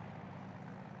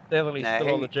 Satherley's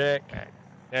still on the jack.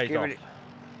 Now he's off.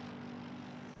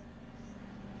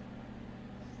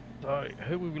 So,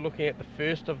 who will we be looking at? The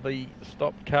first of the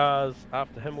stopped cars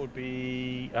after him would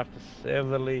be, after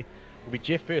Satherley, will be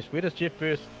Jeff Burst. Where does Jeff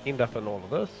Burst end up in all of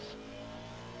this?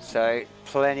 So,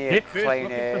 plenty of Jeff Burst clean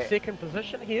looking air. for second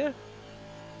position here.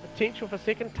 Potential for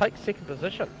second, take second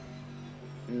position.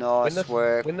 Nice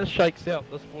work. When this shakes out,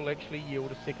 this will actually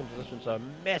yield a second position. So, a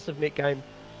massive net game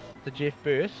to Jeff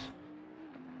Burse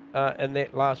in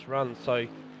that last run. So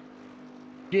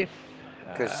Jeff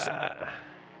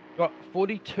got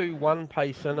 42.1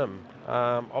 pace in him.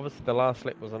 Obviously, the last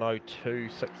lap was an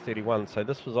 02.631, so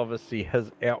this was obviously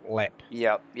his out lap.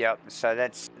 Yep. So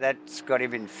that's got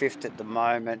him in 5th at the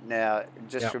moment. Now,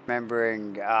 just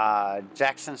remembering,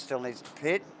 Jackson still needs to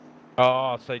pit.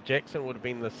 Oh, so Jackson would have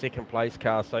been the 2nd place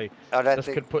car. So I don't this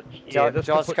think could put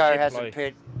Josco hasn't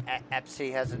pitted.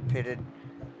 Apsy hasn't pitted.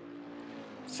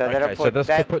 So that'll put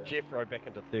could put Jeffro back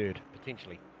into 3rd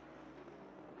potentially.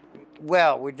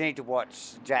 Well, we need to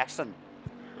watch Jackson.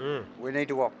 We need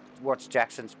to watch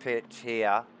Jackson's pit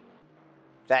here.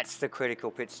 That's the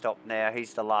critical pit stop now.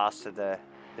 He's the last of the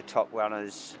top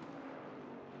runners.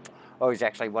 Oh, he's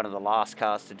actually one of the last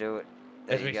cars to do it.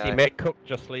 There As we you see go. Matt Cook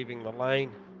just leaving the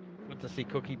lane. Good to see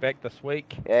Cookie back this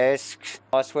week. Yes,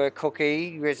 nice work,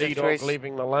 Cookie. D-Dog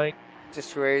leaving the lane.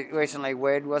 Just recently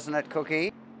wed, wasn't it,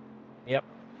 Cookie? Yep.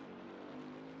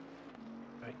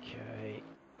 Okay.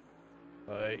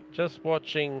 So just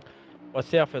watching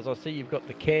myself as I see you've got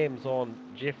the cams on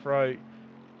Jeffro.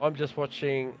 I'm just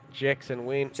watching Jackson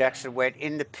went. Jackson went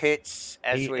in the pits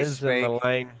as he we is speak. in the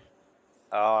lane.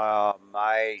 Oh,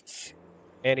 mate.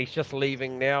 And he's just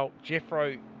leaving now.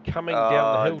 Jeffro coming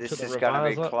down the hill to the this is going to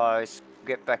be Ravasa. close.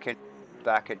 Get back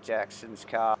at Jackson's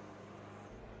car.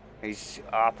 He's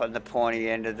up on the pointy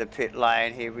end of the pit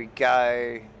lane. Here we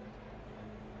go.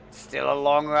 Still a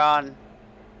long run.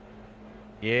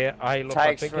 Yeah, hey, look, Takes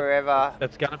I think forever.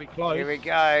 it's going to be close. Here we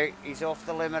go. He's off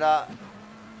the limiter.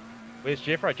 Where's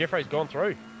Jeffro? Jeffro's gone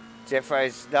through.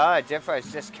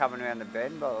 Jeffro's just coming around the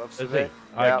bend by the looks Is of he? it.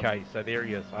 Yep. Okay, so there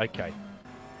he is. Okay.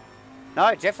 No,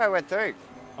 Jeffro went through.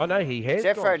 Oh, no, he has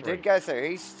Jeffro gone through. did go through.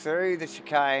 He's through the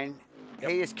chicane. Yep.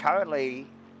 He is currently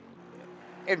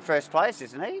in 1st place,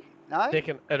 isn't he? No?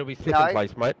 It'll be 2nd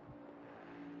place, mate.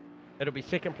 It'll be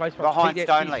 2nd place. Behind See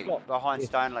that Stoneley. spot? Behind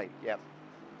Yes. Stoneley, yep.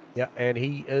 Yeah, and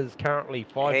he is currently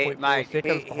 5.4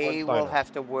 seconds behind he will Stoneley.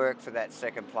 have to work for that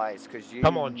 2nd place because you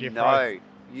Come on, Jeffro.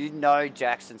 know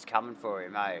Jackson's coming for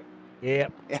him, eh?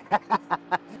 Yep.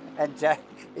 And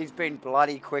he's been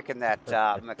bloody quick in that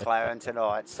McLaren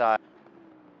tonight, so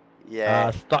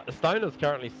yeah. Stoner's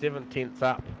currently 7 tenths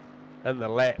up in the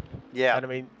lap. Yeah. And I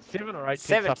mean, 7 or 8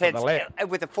 7 tenths up in the tenths lap.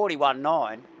 with a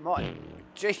 41.9. My,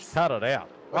 jeez. Cut it out.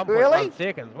 1.1 Really?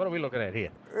 seconds. What are we looking at here?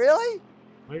 Really?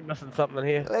 Are we missing something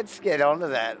here? Let's get on to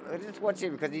that. Let's just watch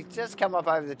him because he's just come up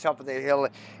over the top of the hill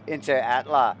into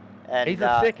Atla. And, He's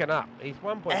a second up. He's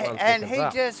 1.1 and seconds he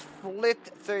up. just flipped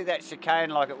through that chicane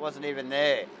like it wasn't even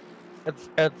there. It's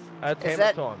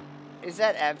hammer time. Is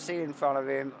that Absy in front of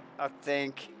him? I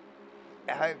think.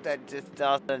 I hope that just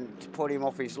doesn't put him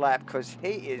off his lap because he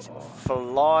is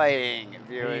flying,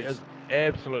 viewers. He is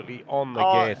absolutely on the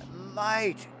gas.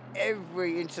 Mate,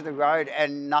 every inch of the road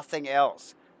and nothing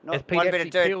else. Not As Pete one bit of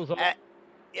Apsey dirt. peels off.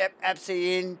 Yep,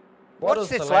 Absy in. What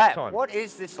What's is this the lap lap? time? What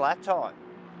is this lap time?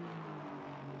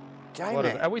 What is J-Man.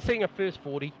 it? Are we seeing a first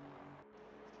 40?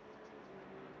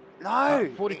 No.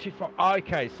 42.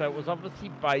 Okay, so it was obviously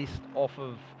based off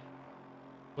of.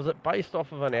 Was it based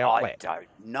off of an I outlet? don't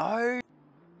know.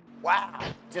 Wow.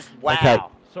 Just wow. Okay.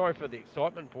 Sorry for the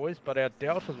excitement, boys, but our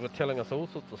Deltas were telling us all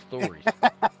sorts of stories.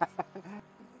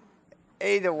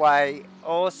 Either way,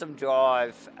 awesome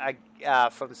drive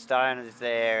from Stoners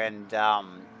there, and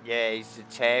yeah, he's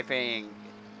championing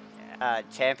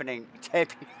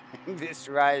this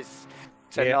race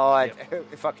tonight. Yep.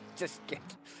 If I could just get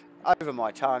over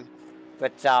my tongue,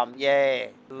 but yeah,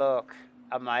 look,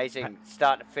 amazing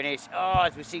start to finish. Oh,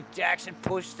 as we see Jackson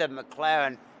push the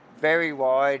McLaren very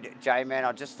wide, J-Man.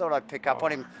 I just thought I'd pick up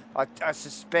on him. I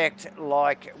suspect,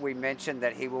 like we mentioned,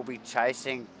 that he will be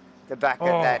chasing the back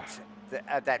of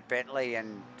that Bentley,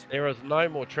 and There is no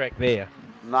more track there.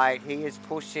 mate, he is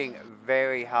pushing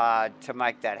very hard to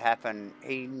make that happen.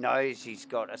 He knows he's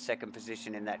got a 2nd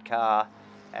position in that car,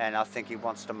 and I think he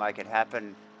wants to make it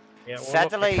happen. Yeah, well,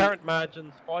 Sadly, look, the current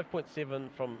margins 5.7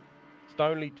 from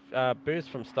Stoneley, Burse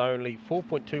from Stoneley,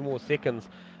 4.2 more seconds,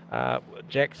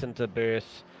 Jackson to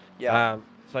Burse. yeah,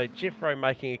 So Jeffro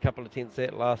making a couple of tenths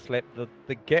that last lap.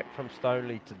 The gap from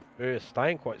Stoneley to Burse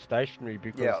staying quite stationary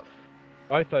because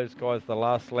both those guys the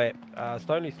last lap.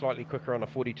 Stoneley slightly quicker on a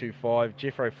 42.5,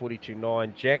 Jeffro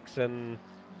 42.9, Jackson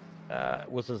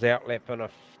was his out lap on a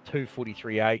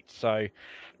 2:43.8. So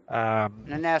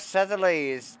and now Southerly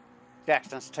is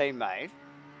Jackson's teammate.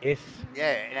 yes,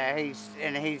 Yeah,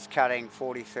 he's cutting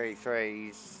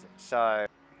 43.3s. So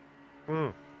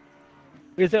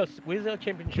where's our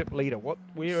championship leader?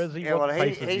 Where is he? yeah, what well,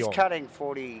 pace is he he's on? cutting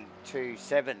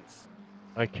 42.7s.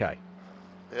 Okay.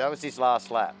 That was his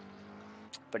last lap,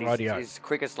 but Rightio. his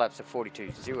quickest laps are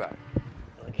 42.0.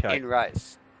 Okay. in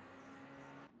race.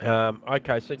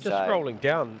 Okay, so just So- scrolling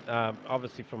down,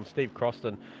 obviously from Steve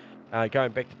Croston,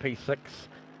 going back to P6,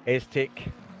 Aztec,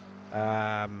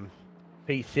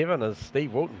 P7 is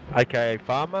Steve Walton, aka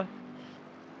Farmer.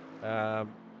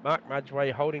 Mark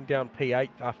Mudgeway holding down P8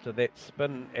 after that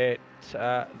spin at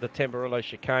the Tambarillo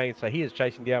chicane, so he is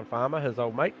chasing down Farmer, his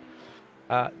old mate.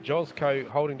 Josco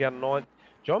holding down 9th.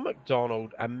 John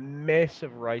McDonald, a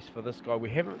massive race for this guy. We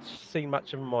haven't seen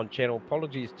much of him on channel.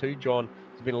 Apologies to John.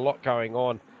 There's been a lot going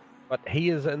on, but he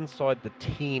is inside the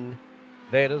 10.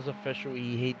 That is official.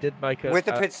 He did make With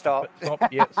the pit stop. pit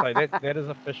stop. Yeah, so that is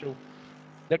official.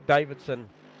 Nick Davidson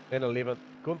in 11th.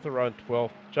 Gunther Rowan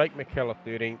 12th. Jake McKellar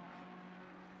 13th.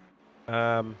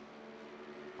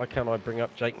 Why can't I bring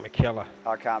up Jake McKellar?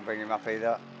 I can't bring him up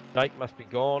either. Jake must be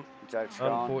gone. Jake's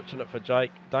gone. Unfortunate for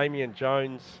Jake. Damien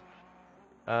Jones,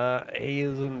 he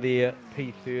is in there,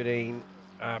 P13.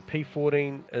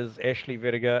 P14 is Ashley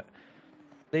Vertiger.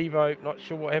 Steve-O, not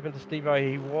sure what happened to Steve-O.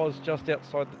 He was just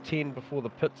outside the 10 before the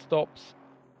pit stops.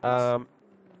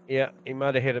 Yeah, he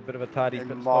might have had a bit of a tardy He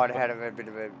pit might stop. have had a bit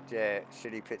of a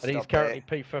shitty pit But stop he's currently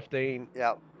there. P15.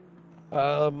 Yep.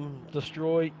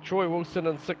 Destroy. Troy Wilson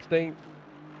in 16th.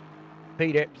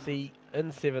 Pete Apsey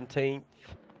in 17th.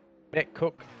 Matt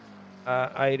Cook,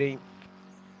 18th.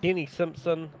 Kenny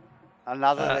Simpson.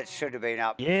 Another that should have been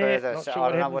up Yeah, further. not So sure I what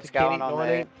don't know happened what's to Kenny, going on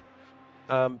there.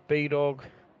 19th. B-Dog,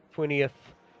 20th.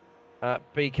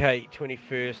 BK,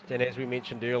 21st. And as we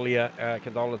mentioned earlier,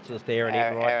 condolences to Aaron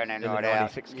Enright Aaron in the Enright out.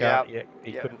 96 car. Yep. Yeah,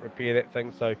 he Yep. couldn't repair that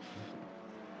thing. So,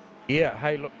 yeah,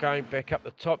 hey, look, going back up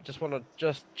the top, just want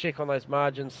to check on those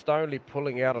margins. Stoneley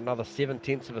pulling out another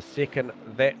 7/10 of a second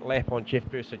that lap on Jeff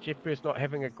Burst. So Jeff Burst not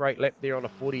having a great lap there on a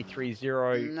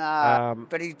 43.0. Nah,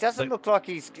 but he doesn't look like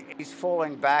he's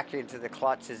falling back into the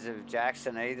clutches of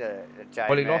Jackson either, J-Man.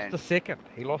 Well, he lost the second.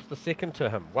 He lost the second to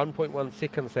him. 1.1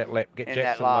 seconds that lap. Get in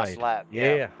Jackson that last made. lap.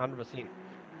 Yeah, 100%.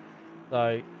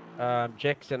 So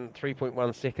Jackson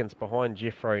 3.1 seconds behind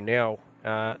Jeffro now.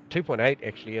 2.8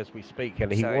 actually as we speak,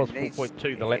 and he So was needs-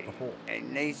 4.2 the lap before. He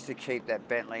needs to keep that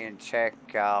Bentley in check.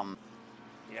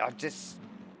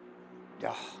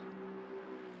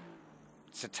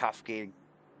 It's a tough gig.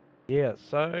 Yeah,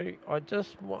 so I'm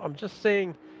just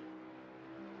seeing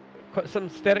quite some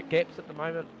static gaps at the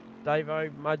moment.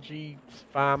 Davo, Mudgee,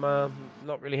 Farmer,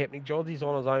 not really happening. Jozzie's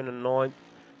on his own in 9th,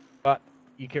 but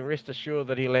you can rest assured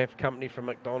that he'll have company from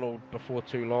McDonald before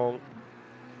too long.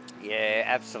 Yeah,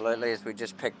 absolutely. As we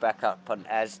just pick back up on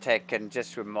Aztec and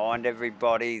just remind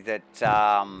everybody that,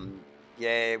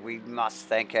 we must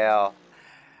thank our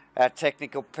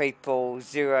technical people,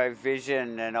 Zero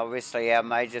Vision, and obviously our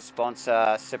major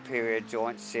sponsor, Superior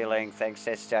Joint Sealing. Thanks,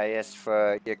 SJS,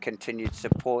 for your continued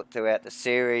support throughout the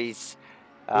series.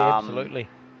 Yeah, absolutely.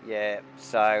 Yeah,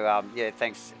 so,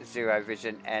 thanks, Zero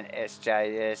Vision and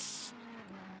SJS.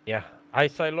 Yeah. Hey,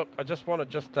 so look, I just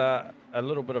wanted a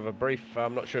little bit of a brief.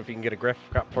 I'm not sure if you can get a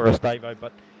graphic up for us, Davo,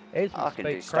 but as we I can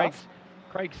do speak, stuff.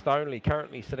 Craig Stoneley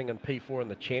currently sitting in P4 in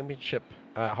the championship,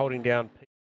 holding down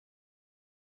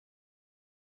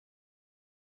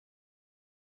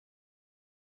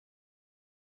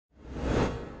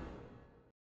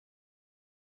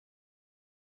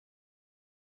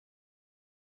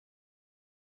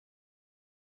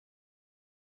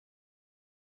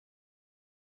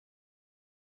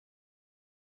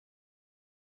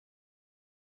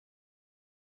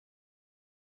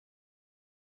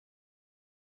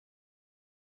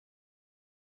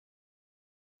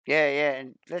Yeah,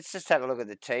 and let's just have a look at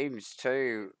the teams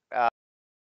too,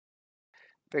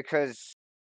 because,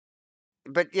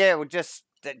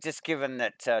 just given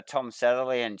that Tom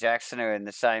Satherley and Jackson are in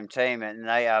the same team and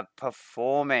they are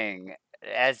performing,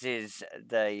 as is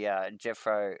the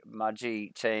Jeffro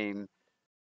Mudgee team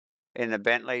in the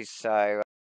Bentleys. So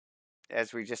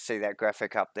as we just see that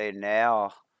graphic up there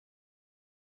now.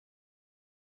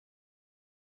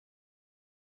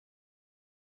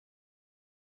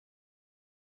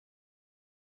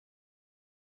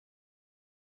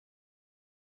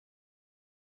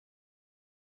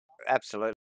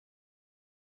 Absolutely.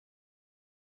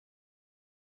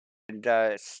 And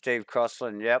Steve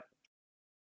Crossland, yep.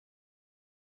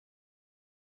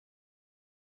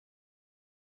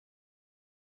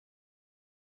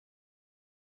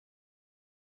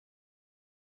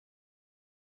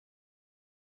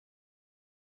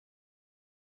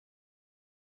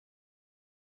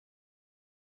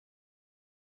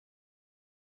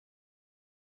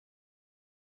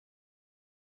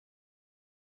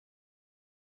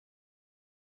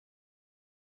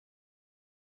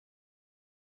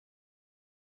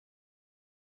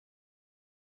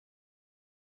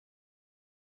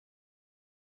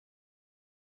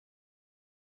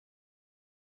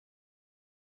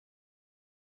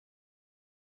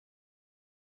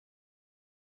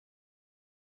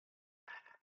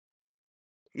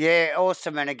 Yeah,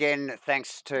 awesome. And again,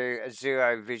 thanks to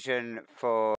Zero Vision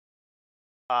for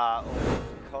all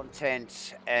the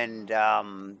content and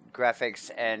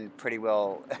graphics and pretty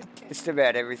well just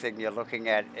about everything you're looking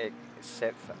at,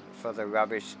 except for the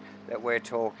rubbish that we're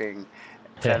talking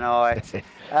tonight.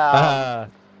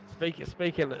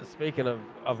 Speaking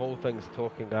of all things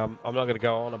talking, I'm not going to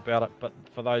go on about it, but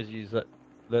for those of you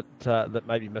that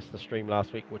maybe missed the stream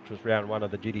last week, which was round 1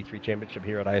 of the GT3 Championship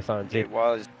here at Asrnz, It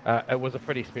was. It was a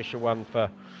pretty special one for,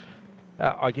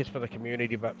 I guess, for the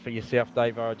community, but for yourself,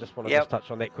 Dave. I just want to Yep. just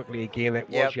touch on that quickly again. That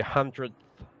Yep. was your 100th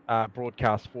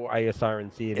broadcast for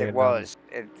ASRNZ. It was.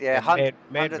 Yeah,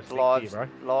 mad 100th respect to you,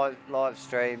 bro. live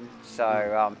stream.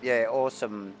 So yeah,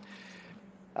 awesome.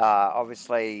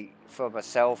 Obviously for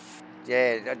myself,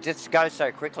 yeah, it just goes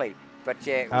so quickly. But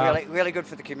yeah, really good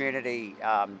for the community,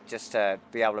 just to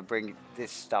be able to bring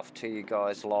this stuff to you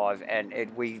guys live. And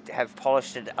we have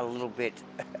polished it a little bit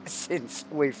since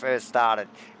we first started.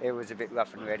 It was a bit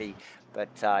rough and ready, but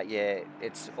yeah,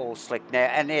 it's all slick now.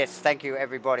 And yes, thank you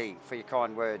everybody for your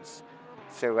kind words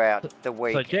throughout the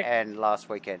week and last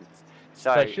weekend.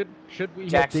 So should we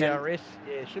Jackson, have DRS?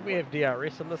 Yeah, should we have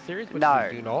DRS in this series? Which no,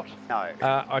 we do not. No.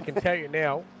 I can tell you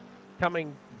now,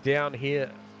 coming down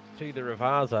here to the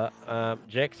Rivasa,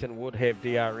 Jackson would have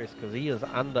DRS because he is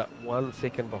under 1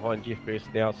 second behind Jeff Burst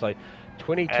now. So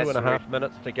 22.5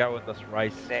 minutes to go in this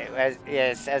race.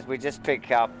 As we just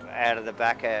pick up out of the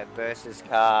back of Burst's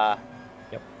car.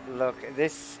 Yep. Look,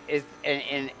 this is an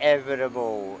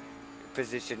inevitable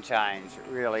position change,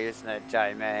 really, isn't it,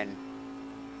 J-Man?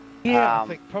 Yeah, I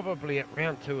think probably at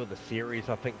round 2 of the series,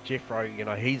 I think Jeffro, you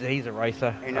know, he's a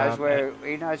racer. He knows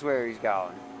where he's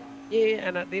going. Yeah,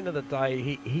 and at the end of the day,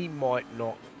 he might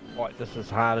not fight this as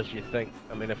hard as you think.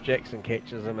 I mean, if Jackson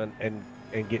catches him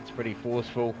and gets pretty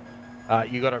forceful,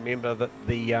 you got to remember that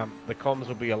the comms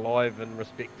will be alive in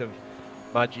respect of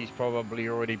Mudgie's probably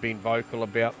already been vocal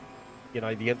about, you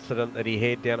know, the incident that he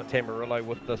had down at Tamarillo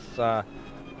with this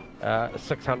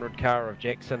 600 car of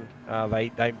Jackson.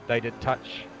 They did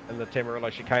touch in the Tamarillo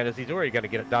chicanes. He's already going to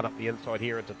get it done up the inside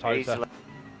here into Tosa. Easily.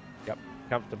 Yep,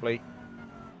 comfortably,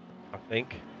 I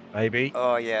think, maybe.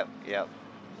 Oh, yeah.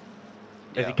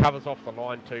 As he covers off the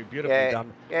line too, beautifully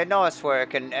done. Yeah, nice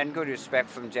work and good respect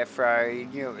from Jeffro. He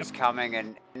knew it was coming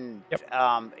and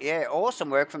yeah, awesome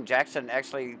work from Jackson.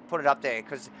 Actually put it up there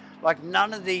because like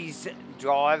none of these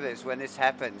drivers when this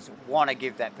happens want to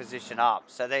give that position up.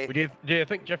 So do you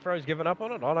think Jeffro's given up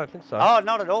on it? I don't think so. Oh,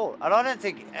 not at all. And I don't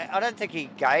think he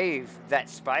gave that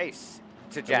space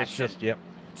to Jackson. It's just,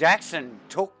 Jackson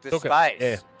took the space.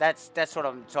 Yeah. That's what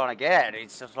I'm trying to get at.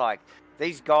 It's just like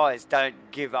these guys don't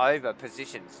give over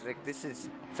positions. Like this is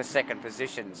for second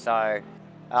position. So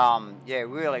yeah,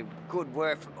 really good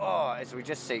work from, as we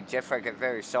just see Jeffro get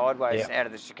very sideways out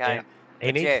of the chicane. Yeah.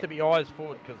 He needs to be eyes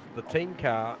forward because the team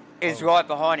car is right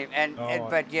behind him.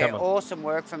 But yeah, awesome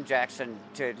work from Jackson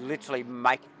to literally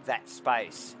make that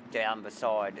space down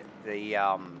beside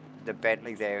the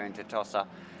Bentley there into Tosa.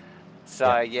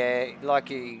 So yeah, like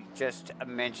you just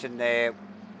mentioned there,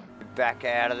 back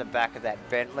out of the back of that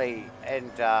Bentley,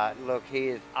 and look, he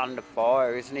is under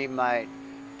fire, isn't he, mate?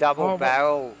 Double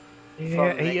barrel.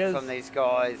 Yeah, from these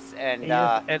guys, and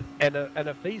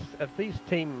if these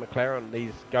Team McLaren,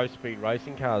 these Go Speed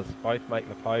racing cars, both make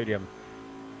the podium,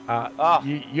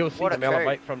 you'll see them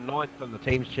elevate from 9th in the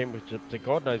teams championship to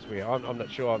God knows where. I'm not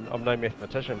sure. I'm no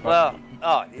mathematician. But,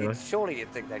 surely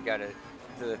you'd think they'd go to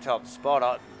the top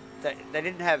spot. They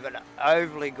didn't have an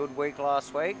overly good week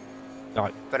last week.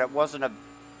 No, but it wasn't a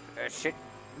shit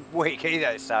week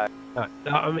either. So no,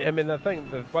 I mean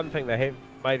the one thing they have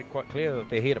made it quite clear that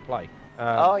they're here to play. They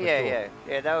were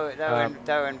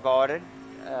invited.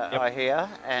 I hear,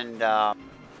 and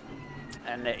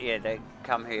they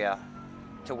come here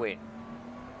to win.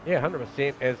 Yeah,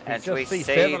 100%. As we see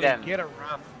them get a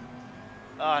run.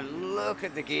 Oh, look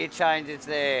at the gear changes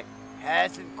there.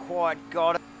 Hasn't quite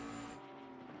got it.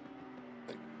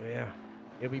 Yeah,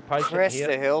 he'll be patient Crest here.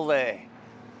 The hill there.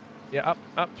 Yeah,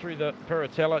 up through the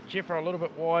Piratella. Jeffro a little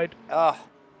bit wide.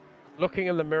 Looking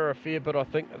in the mirror a fair bit, I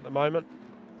think, at the moment.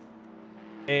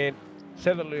 And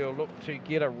Satherley will look to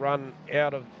get a run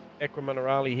out of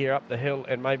Aquaminerali here up the hill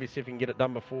and maybe see if he can get it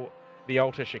done before the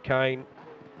Alta chicane.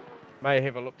 May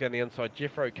have a look down the inside.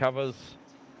 Jeffro covers,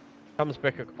 comes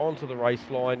back onto the race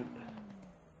line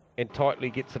and tightly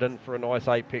gets it in for a nice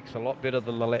apex. A lot better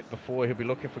than the lap before. He'll be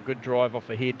looking for good drive off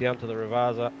ahead down to the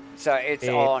Rivasa. So it's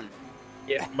on.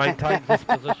 Yeah, maintains this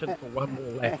position for one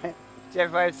more lap.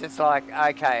 Jeffro's just like,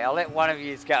 okay, I'll let one of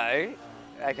yous go.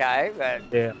 Okay, but...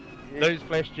 Yeah.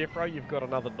 Newsflash, Jeffro, you've got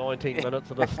another 19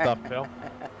 minutes of this stuff, pal.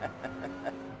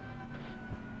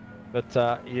 But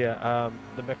the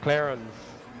McLarens,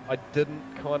 I didn't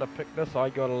kind of pick this. I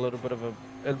got a little bit of an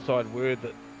inside word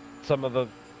that some of the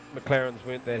McLarens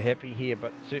weren't that happy here,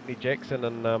 but certainly Jackson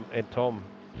and Tom,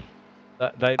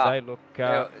 they look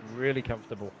really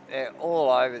comfortable. They're all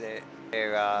over there.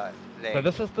 So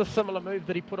this is the similar move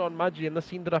that he put on Mudgee, and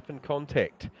this ended up in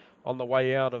contact on the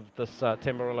way out of this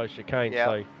Tamarillo chicane. Yep.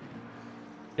 So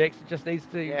Jackson just needs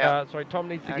to, Tom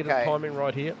needs to get his timing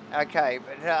right here. Okay,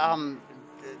 but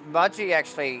Mudgee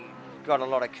actually got a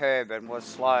lot of curb and was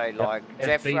slow. Like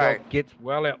Jeffro gets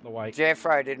well out the way.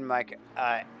 Jeffro didn't make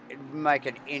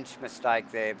an inch mistake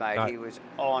there, mate. No. He was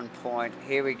on point.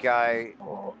 Here we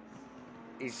go.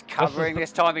 He's covering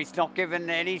this time. He's not given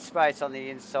any space on the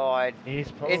inside. Is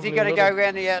he going to go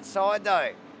around the outside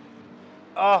though?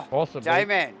 Oh, possibly.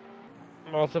 J-Man.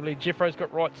 Possibly. Jeffro's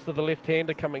got rights to the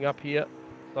left-hander coming up here.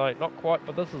 No, not quite,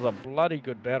 but this is a bloody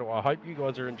good battle. I hope you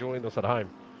guys are enjoying this at home.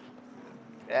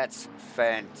 That's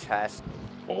fantastic.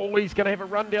 Oh, he's going to have a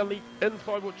run down the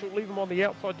inside, which will leave him on the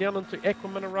outside down into Aqua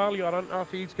Minerale. I don't know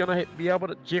if he's going to be able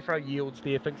to... Jeffro yields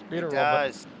there, thinks better of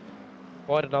it.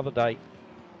 Quite another day.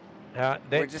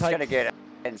 We're just going to get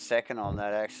a 10-second on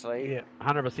that, actually. Yeah,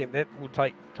 100%. That will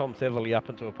take Tom Satherley up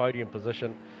into a podium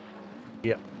position.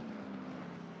 Yeah.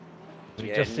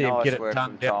 You just see him get it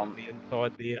done down on the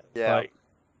inside there. Yeah.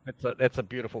 So that's a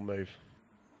beautiful move.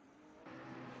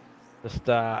 Just,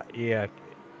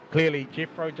 clearly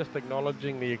Jeffro just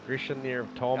acknowledging the aggression there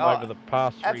of Tom over the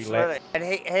past 3 laps. And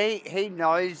he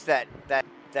knows that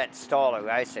style of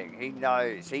racing. He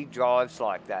knows. He drives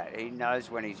like that. He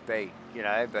knows when he's beat, you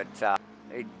know, but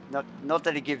not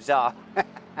that he gives up.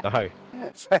 No.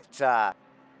 But,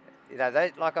 you know,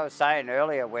 like I was saying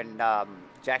earlier, when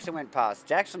Jackson went past,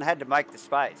 Jackson had to make the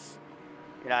space.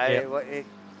 You know,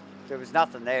 there was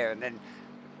nothing there. And then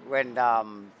when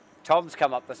Tom's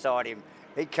come up beside him,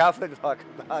 he covered like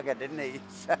a bugger, didn't he?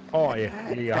 Oh, yeah,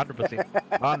 100%.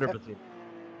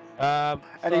 100%.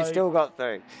 And he still got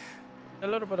through. A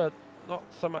little bit of not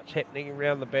so much happening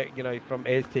around the back, you know, from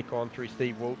Aztec on through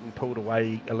Steve Walton, pulled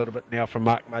away a little bit now from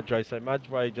Mark Mudgee. So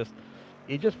Mudgee just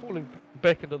falling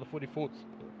back into the 44th,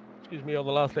 on the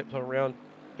last laps around.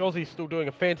 Jozzie's still doing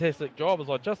a fantastic job, as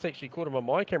I just actually caught him on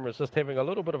my cameras, just having a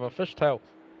little bit of a fishtail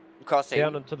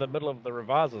down into the middle of the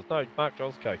revases. No, Mark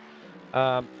Josco.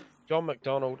 John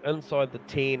McDonald inside the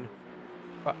 10,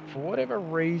 but for whatever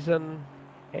reason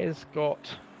why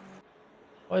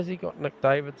has he got Nick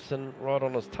Davidson right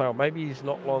on his tail? Maybe he's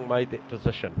not long made that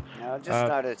position. I just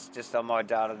noticed just on my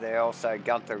data there also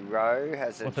Gunther Rowe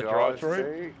has a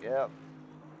drive-through. Yep.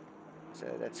 So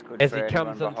that's good as for he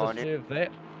comes in behind to serve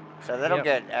that. So that'll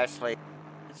get Ashley.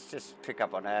 Let's just pick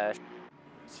up on Ash.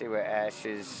 See where Ash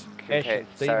is compared.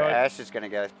 So Ash is going to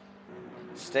go.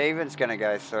 Stephen's going to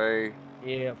go through.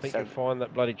 Yeah, I think you'll find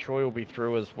that bloody Troy will be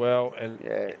through as well. And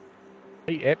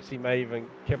he may even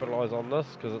capitalise on this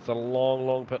because it's a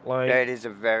long pit lane. Yeah, it is a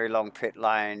very long pit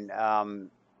lane.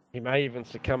 He may even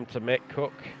succumb to Matt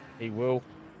Cook. He will.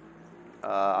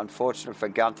 Unfortunate for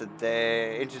Gunther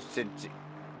there. Interested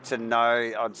to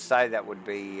know, I'd say that would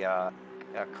be a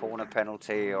corner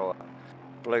penalty or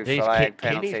blue flag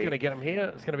penalty. Kenny's going to get him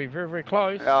here. It's going to be very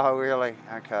close. Oh, really?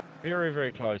 Okay.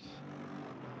 Very close.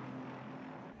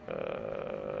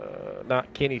 Nah,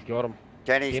 Kenny's got him.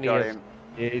 Kenny's got him.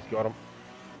 Yeah, he's got him.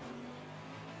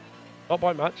 Not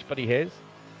by much, but he has.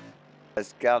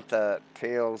 As Gunther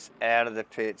peels out of the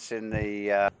pits in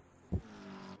the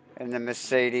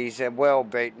Mercedes, a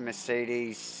well-beaten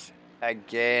Mercedes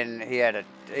again. He had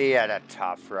a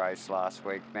tough race last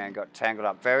week, man. Got tangled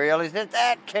up very early. Is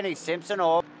that Kenny Simpson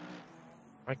or?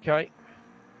 Okay.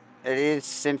 It is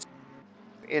Simpson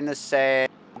in the sand.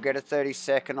 We'll get a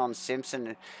 30-second on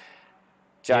Simpson.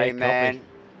 J-Man.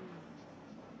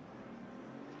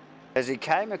 As he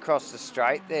came across the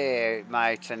straight there,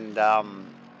 mate, and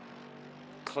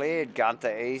cleared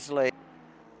Gunther easily.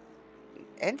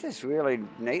 Enters really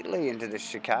neatly into the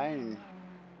chicane.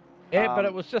 Yeah, but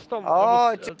it was just on.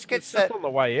 Just on the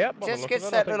way out. Just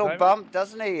gets that little bump,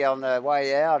 doesn't he, on the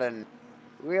way out, and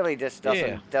really just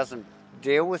doesn't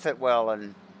deal with it well.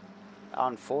 And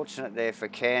unfortunate there for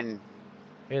Ken.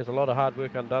 There's a lot of hard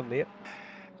work undone there.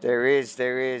 There is.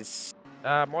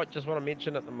 Might just want to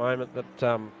mention at the moment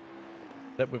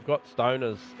that we've got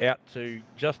Stoners out to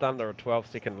just under a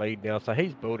 12-second lead now, so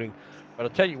he's building. But I'll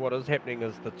tell you what is happening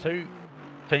is the two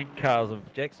team cars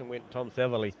of Jackson Went and Tom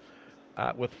Satherley,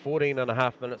 with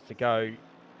 14.5 minutes to go,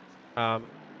 are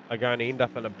going to end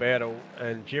up in a battle,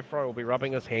 and Jeffro will be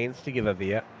rubbing his hands together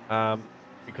there,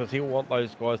 because he'll want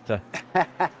those guys to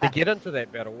get into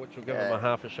that battle, which will give him a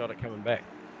half a shot at coming back.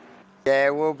 Yeah,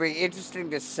 it will be interesting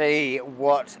to see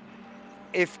what,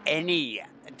 if any,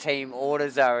 team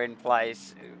orders are in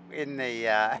place in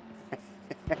the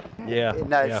Yeah, in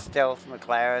those yeah. stealth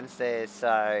McLarens there,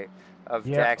 so of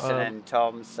Yeah, Jackson and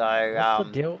Tom. So what's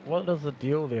the deal? What is the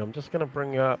deal there? I'm just going to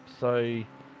bring up. So, yeah,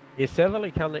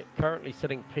 Satherley currently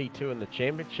sitting P2 in the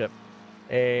championship,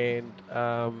 and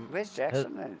where's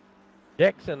Jackson then?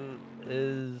 Jackson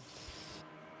is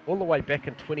all the way back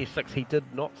in 26. He did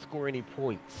not score any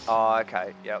points. Oh,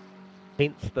 okay, yep.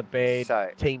 Hence the bad So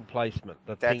team placement.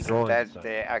 that's line.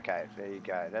 there. Okay, there you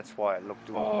go. That's why it looked.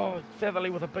 Oh, Satherley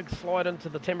with a big slide into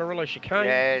the Tamarillo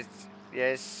chicane.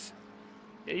 Yes.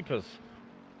 Jeepers.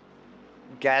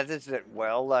 Gathers it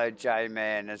well though,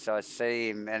 J-Man, as I see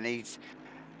him, and he's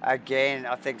again.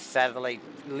 I think Satherley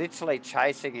literally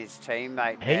chasing his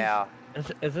teammate now.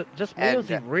 Is it just me, or is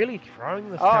he really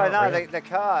throwing this Oh car no, around? the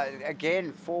car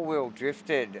again four-wheel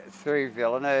drifted through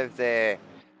Villeneuve there.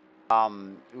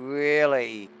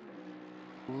 Really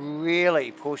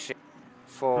pushing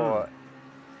for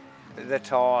the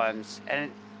times.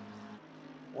 And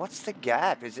what's the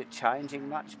gap? Is it changing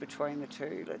much between the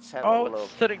two? Let's have a look.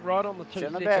 It's sitting right on the 2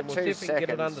 in second. about We'll 2 see if we can get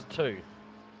it under 2.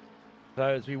 So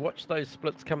as we watch those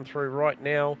splits come through right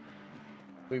now,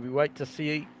 we wait to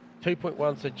see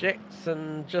 2.1. So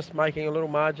Jackson just making a little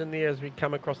margin there as we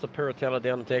come across the Piratella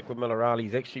down to Aqua Minerale.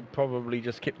 He's actually probably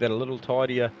just kept that a little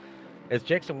tidier. As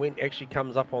Jackson actually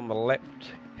comes up on the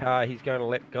lapped car, he's going to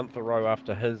lap Gunther Rowe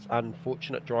after his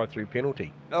unfortunate drive-through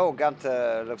penalty. Oh,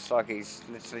 Gunther looks like he's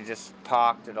literally just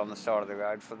parked it on the side of the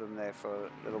road for them there for a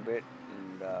little bit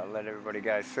and let everybody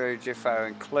go through, Jiffo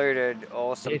included.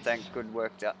 Awesome, Yes. good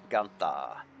work,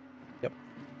 Gunther. Yep,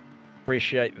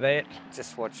 appreciate that.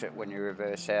 Just watch it when you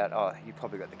reverse out. Oh, you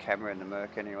probably got the camera in the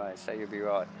Merc anyway, so you'll be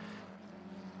right.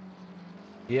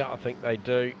 Yeah, I think they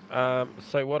do.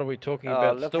 So what are we talking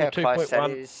about? Look Still how close that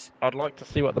 2.1. is. I'd like to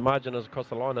see what the margin is across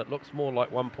the line. It looks more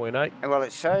like 1.8. Well,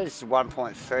 it shows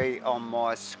 1.3 on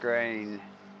my screen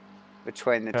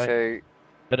between the two.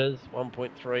 It is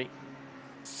 1.3.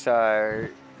 So,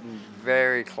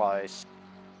 very close.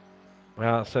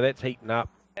 So that's heating up.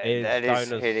 That is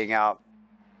heating up.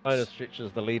 Stoner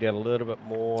stretches the lead out a little bit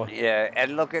more. Yeah,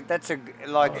 and look, that's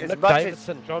like as Nick much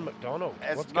Davidson, John McDonald.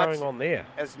 What's much, going on there?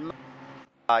 As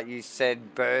you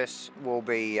said, Burse will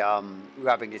be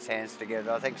rubbing his hands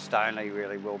together. I think Stoney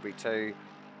really will be too.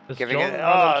 Giving it.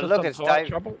 Oh, look at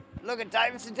Look at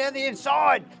Davidson down the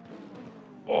inside.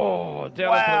 Oh,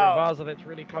 down into the Ravaza. That's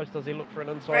really close. Does he look for an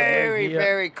inside Very, move here?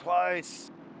 very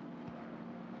close.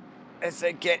 As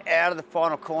they get out of the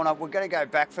final corner, we're going to go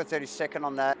back for a 30-second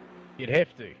on that. You'd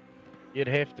have to. You'd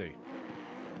have to.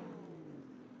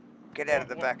 Get out of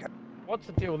the back. What's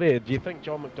the deal there? Do you think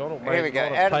John McDonald may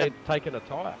not have taken a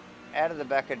tyre? Out of the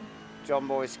back of John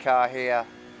Boy's car here.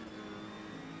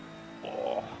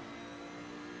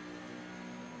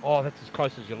 Oh, that's as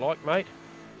close as you like, mate.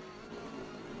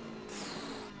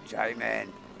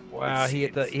 J-Man. Wow, he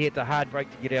had the hard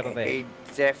brake to get out of that. He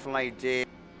definitely did.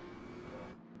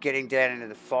 Getting down into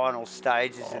the final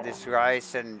stages of this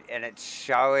race, and it's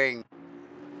showing.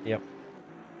 Yep.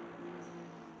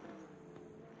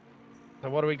 So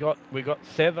what do we got? We got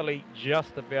Satherley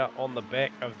just about on the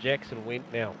back of Jackson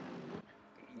Went now.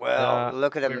 Well,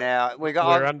 look at him now. We're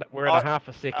at a half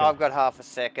a second. I've got half a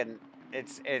second.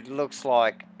 It looks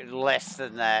like less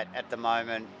than that at the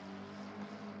moment.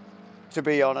 To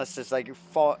be honest, as they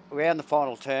round the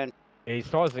final turn. He's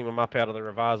sizing them up out of the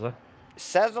Ravaza.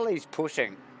 Satherley's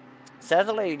pushing.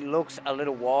 Satherley looks a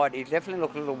little wide. He definitely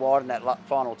looked a little wide in that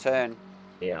final turn.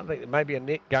 Yeah, I think maybe a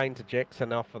net gain to Jackson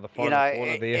now for the final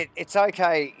corner there. It's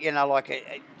okay,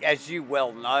 like as you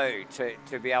well know,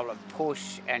 to be able to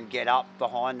push and get up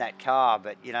behind that car,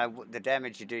 but the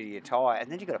damage you do to your tyre,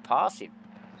 and then you've got to pass him.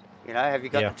 Have you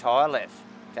got the tyre left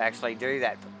to actually do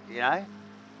that?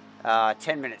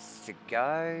 10 minutes to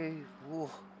go. Ooh,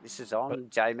 this is on,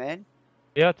 J-Man.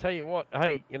 Yeah, I'll tell you what.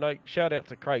 Hey, shout out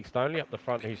to Craig Stoney up the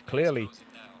front, who's clearly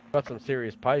got some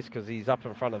serious pace because he's up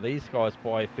in front of these guys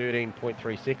by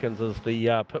 13.3 seconds as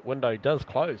the pit window does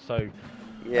close. So,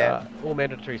 all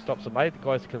mandatory stops are made. The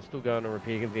guys can still go in and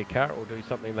repair their car or do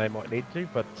something they might need to.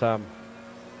 But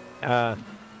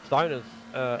Stoner's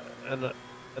in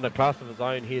a class of his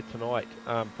own here tonight.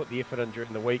 Put the effort in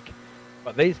during the week.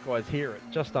 But these guys here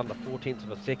at just under 0.4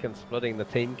 of a second splitting the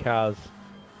team cars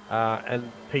and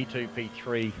P2,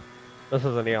 P3. This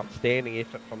is an outstanding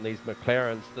effort from these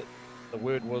McLarens. That the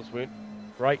word weren't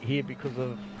great here because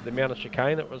of the amount of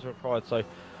chicane that was required. So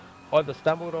either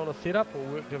stumbled on a setup or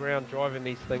worked around driving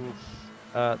these things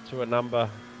to a number.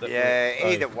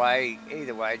 Either way,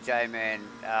 J-Man,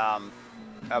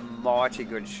 a mighty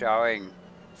good showing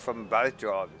from both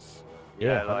drivers.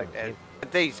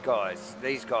 But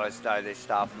these guys know their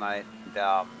stuff, mate.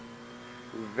 And,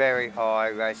 very high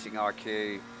racing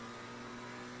IQ.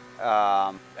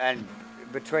 And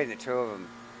between the two of them,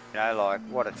 you know, like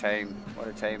what a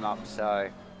team up. So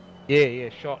Yeah,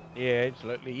 shot. Yeah,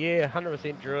 absolutely. Yeah,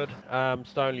 100% Druid.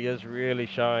 Stonely is really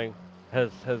showing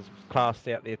his class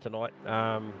out there tonight.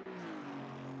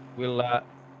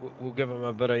 We'll give him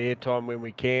a bit of airtime when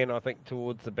we can. I think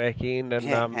towards the back end,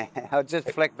 and I'll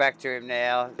just flick back to him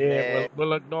now. yeah,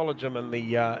 we'll acknowledge him in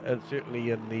the and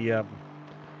certainly in the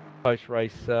post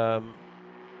race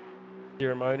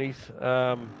ceremonies.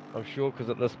 I'm sure because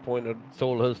at this point it's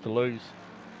all his to lose.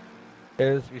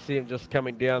 As we see him just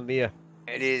coming down there.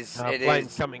 It is.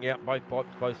 Flames coming out both pipes,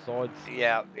 both sides.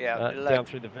 Yeah. Down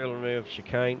through the Villeneuve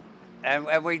chicane. And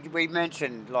we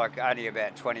mentioned like only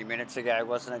about 20 minutes ago,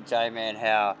 wasn't it, J-Man,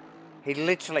 how he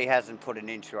literally hasn't put an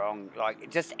inch wrong, like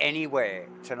just anywhere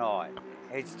tonight.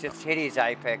 He's just hit his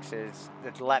apexes.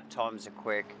 The lap times are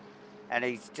quick, and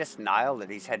he's just nailed it.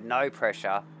 He's had no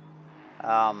pressure,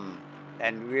 and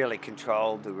really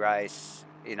controlled the race,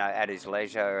 you know, at his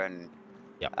leisure, and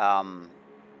yeah,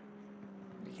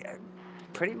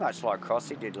 pretty much like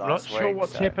Crossy did last week. Not sure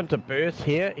what's happened to Burst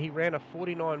here. He ran a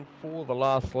 49.4 the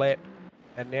last lap,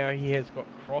 and now he has got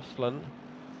Crossland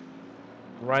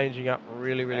ranging up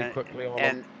really quickly on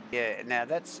him. Yeah, now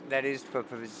that is for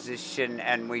position,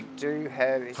 and we do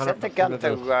have, is that the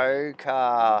Gunther Rowe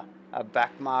car, a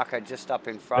back marker just up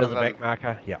in front of him? There's a back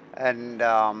marker, yeah. And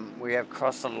we have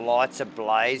Crossland lights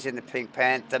ablaze in the Pink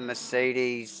Panther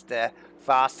Mercedes, the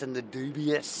Fast and the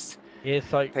Dubious. Yeah,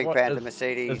 so Pink Panther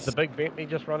Mercedes. Is the big Bentley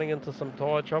just running into some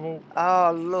tyre trouble?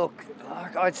 Oh, look,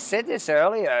 like I said this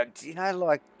earlier, you know,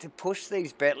 like to push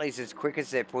these Bentleys as quick as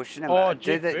they're pushing them. Oh,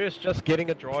 Jeff Burst just getting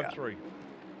a drive-through.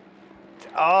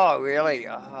 Oh, really?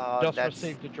 Oh, just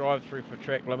received a drive-through for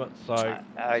track limits, so...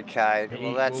 Okay,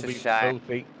 well, that's a shame.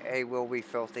 Filthy. He will be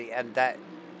filthy, and that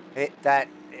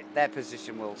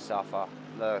position will suffer.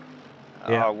 Look,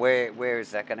 yeah. Oh, where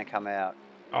is that going to come out?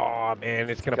 Oh, man,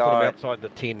 it's going to put him outside the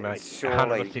 10, mate.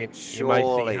 Surely, 100%. You may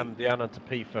see him down into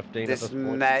P15 at this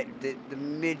point. The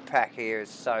mid-pack here is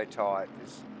so tight.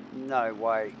 There's no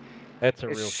way. That's a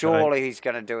real Surely shame. he's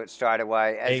going to do it straight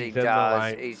away. As he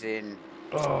does, he's in.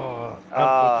 Oh,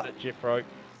 unfortunate Jeff Rowe.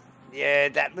 Yeah,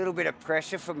 that little bit of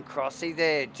pressure from Crossy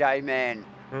there, J-Man.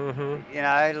 Mm-hmm. You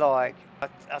know, like,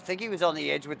 I think he was on the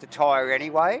edge with the tyre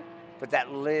anyway, but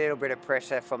that little bit of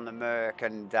pressure from the Merc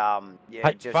and,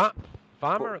 hey, just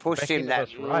Farmer pushed him that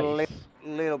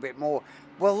little bit more.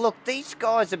 Well, look, these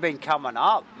guys have been coming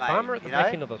up, mate. Farmer at the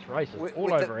back end of this race is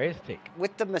all over Aztec.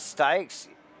 With the mistakes.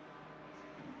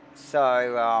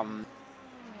 So,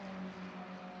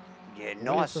 yeah,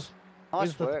 nice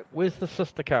work. Where's the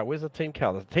sister car? Where's the team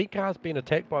car? The team car's been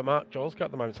attacked by Mark Jolska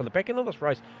at the moment. So the back end of this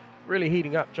race really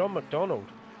heating up. John McDonald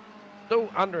still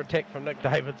under attack from Nick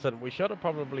Davidson. We should have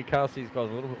probably cast these guys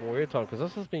a little bit more airtime because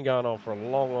this has been going on for a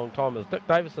long time. As Nick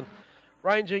Davidson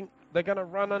ranging, they're going to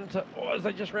run into, as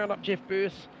they just round up Jeff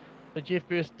Burst. So Jeff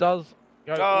Burst does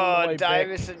go all the way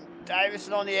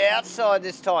Davison on the outside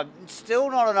this time. Still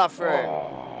not enough room.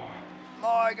 Oh,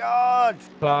 my God.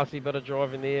 Classy bit of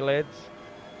driving there, lads.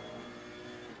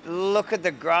 Look at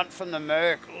the grunt from the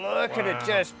Merc. Look at it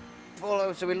just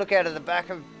full. So we look out of the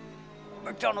back of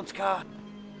McDonald's car.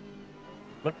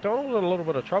 McDonald in a little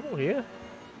bit of trouble here.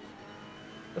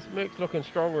 This Merc's looking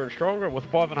stronger and stronger with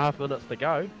 5.5 minutes to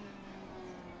go.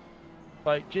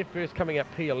 So Jeff Burst coming up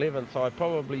P11, so I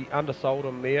probably undersold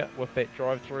him there with that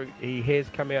drive-through. He has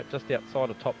come out just outside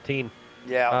of top 10.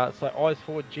 Yeah. So eyes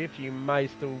forward, Jeff. You may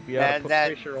still be able to put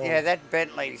pressure on. Yeah, that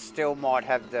Bentley still might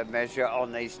have the measure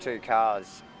on these two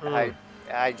cars. Hey,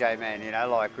 AJ, man, you know,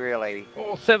 like really.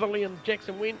 Oh, Satherley and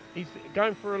Jackson went. He's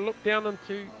going for a look down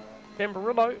into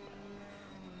Tamburillo.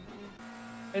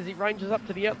 As he ranges up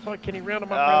to the outside, can he round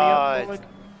him up around the outside?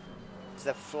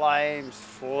 The flames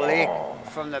flick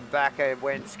from the back of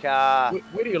Went's car.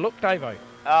 Where do you look, Davo?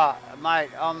 Mate,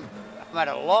 I'm at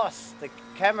a loss. The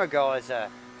camera guys are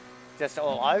just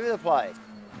all over the place.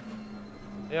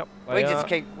 Yep.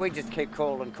 We just keep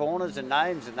calling corners and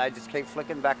names, and they just keep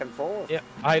flicking back and forth. Yep.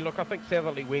 Hey, look, I think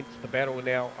Satherley wins the battle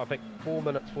now. I think 4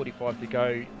 minutes 45 to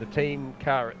go. The team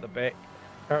car at the back,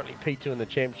 currently P2 in the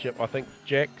championship. I think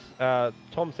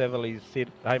Tom Satherley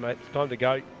said, "Hey mate, it's time to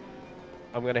go.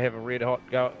 I'm going to have a red hot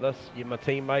go at this. You're my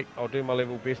teammate. I'll do my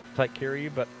level best to take care of you,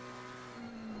 but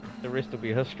the rest will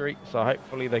be history." So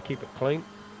hopefully they keep it clean.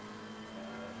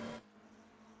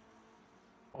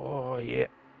 Oh yeah.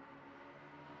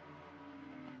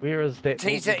 Where is that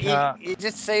car? You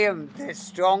just see them. They're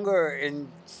stronger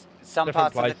in some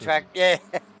Different parts places. of the track. Yeah.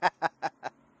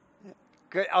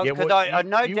 Because I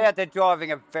no doubt they're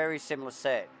driving a very similar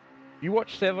set. You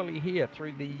watch Satherley here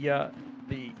through the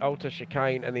Alta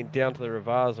chicane and then down to the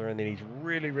Ravasa, and then he's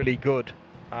really, really good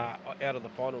out of the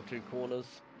final two corners.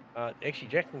 Actually,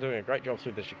 Jackson's doing a great job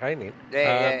through the chicane then.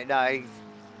 Yeah, no,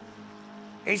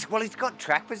 he's got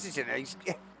track position. He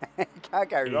can't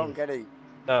go wrong, can he?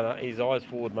 No, he's eyes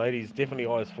forward, mate. He's definitely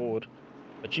eyes forward.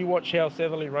 But you watch how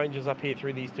Satherley ranges up here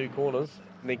through these two corners,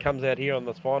 and then comes out here on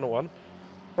this final one.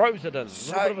 Throws it in.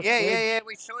 So, yeah.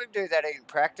 We saw him do that in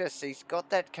practice. He's got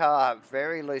that car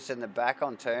very loose in the back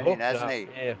on turning, hasn't he?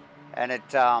 Yeah. And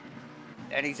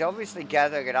and he's obviously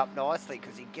gathering it up nicely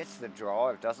because he gets the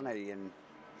drive, doesn't he? And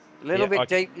a little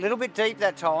bit deep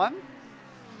that time.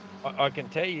 I can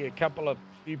tell you a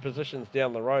few positions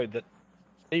down the road that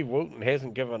Steve Wilton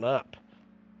hasn't given up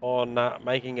on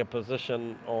making a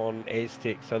position on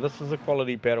Aztec. So this is a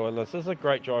quality battle, and this is a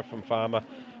great drive from Farmer.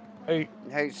 A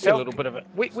little bit of it.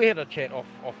 We had a chat off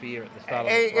here at the start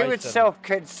of the race. He would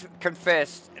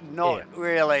self-confess not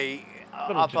really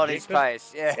up on his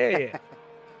pace. Yeah.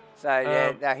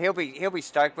 So no, he'll be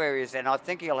stoked where he is, and I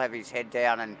think he'll have his head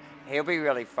down and he'll be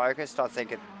really focused. I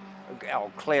think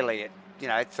clearly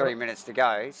 3 minutes to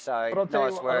go. So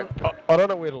nice work. I don't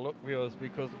know where to look, viewers,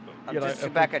 because I'm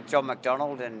just back at John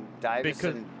McDonald and Davis,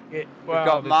 and we've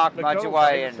got Mark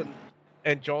Mudgeway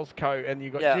and Josco, and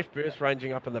you've got Jeff Burst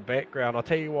ranging up in the background. I'll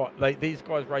tell you what, these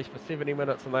guys race for 70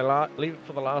 minutes and they leave it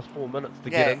for the last 4 minutes to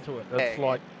get into it. It's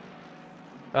like...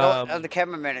 the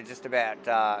cameramen are just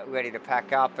about ready to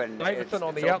pack up. And Davison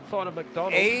on the outside of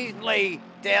McDonald. Easily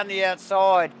down the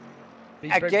outside.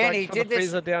 Again, he did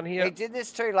this down here. He did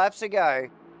this 2 laps ago.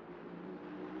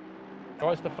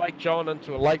 Tries to fake John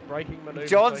into a late braking manoeuvre.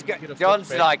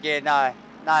 John's like, no,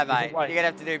 mate. You're going to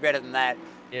have to do better than that.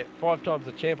 Yeah, 5 times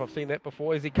the champ. I've seen that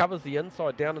before. As he covers the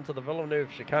inside down into the Villeneuve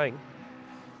chicane.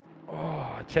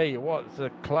 Oh, I tell you what, it's a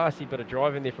classy bit of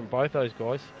driving there from both those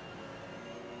guys.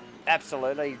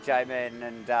 Absolutely, J-Man.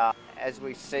 And as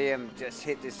we see him just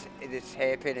hit this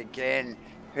hairpin again,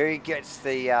 who gets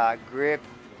the grip,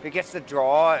 who gets the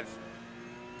drive?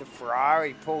 The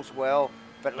Ferrari pulls well.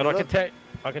 But I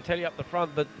can tell you up the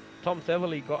front that Tom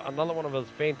Satherley got another one of his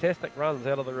fantastic runs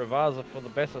out of the Ravasa for the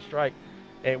Bassett Straight,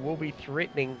 and will be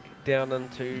threatening down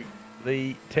into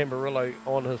the Tamburillo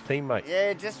on his teammate.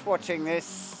 Yeah, just watching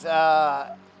this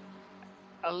a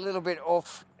little bit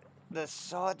off the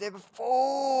side there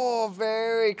before,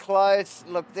 very close.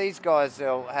 Look, these guys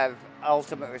will have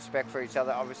ultimate respect for each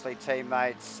other, obviously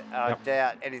teammates. I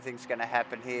doubt anything's going to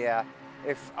happen here.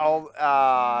 If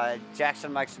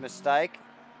Jackson makes a mistake,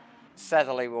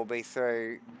 Satherley will be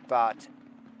through, but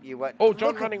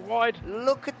John running wide.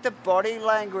 Look at the body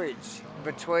language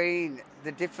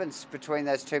the difference between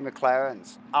those two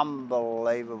McLarens.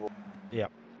 Unbelievable. Yeah,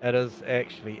 it is.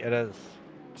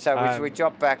 So we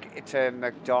drop back to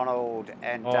McDonald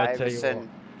and Davison.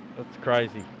 That's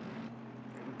crazy.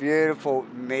 Beautiful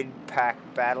mid-pack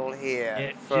battle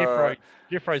here. Yeah,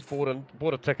 Jeffrey's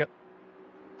bought a ticket.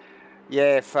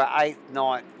 Yeah, for 8th,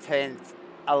 9th, 10th,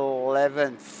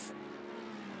 11th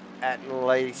at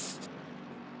least.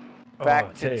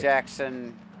 Back to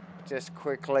Jackson just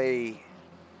quickly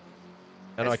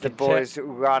as the boys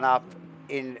run up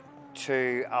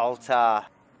into Alta.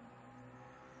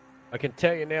 I can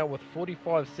tell you now, with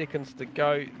 45 seconds to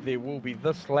go, there will be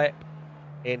this lap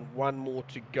and one more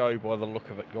to go by the look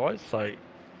of it, guys. So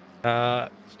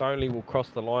Stoneley will cross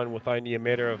the line with only a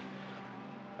matter of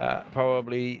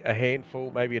probably a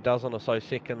handful, maybe a dozen or so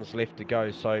seconds left to go.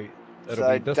 So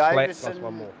it'll be this lap plus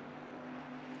one more.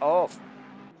 Off.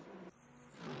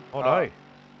 Oh no.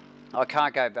 I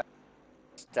can't go back.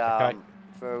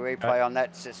 For a replay on that,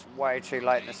 it's just way too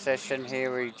late in the session here.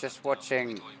 We're just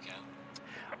watching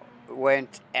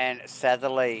Went and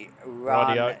Satherley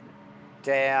run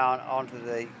down onto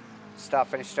the start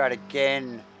finish straight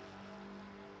again.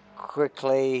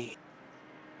 Quickly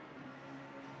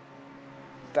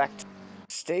back to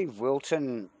Steve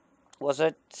Wilton, was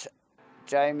it?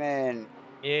 J-Man.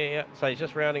 Yeah, so he's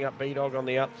just rounding up B-Dog on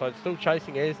the outside, still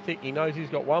chasing Aztec. He knows he's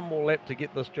got one more lap to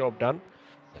get this job done.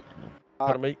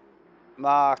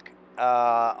 Mark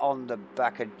on the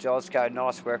back of Josco.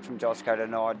 Nice work from Josco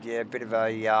tonight. Yeah, a bit of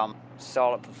a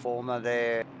solid performer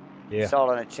there. Yeah.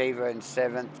 Solid achiever in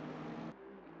 7th.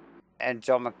 And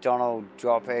John McDonald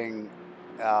dropping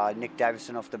Nick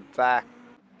Davison off the back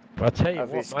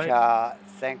of his car.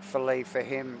 Thankfully for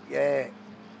him, yeah.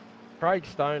 Craig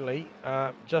Stoneley,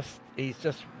 he's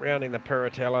just rounding the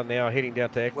Piratella now, heading down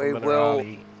to Aqua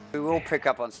Minerale. We will pick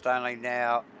up on Stoneley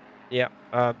now. Yeah,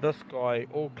 this guy,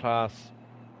 all class,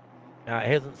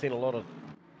 hasn't seen a lot of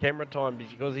camera time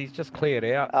because he's just cleared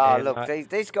out. Oh, and, look,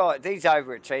 these guys, these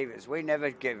overachievers, we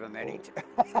never give them any.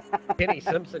 Kenny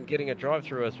Simpson getting a drive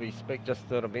through as we speak. Just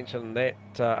thought I'd mention that.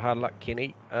 Hard luck,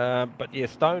 Kenny. But yeah,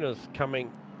 Stoner's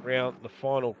coming round the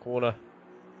final corner.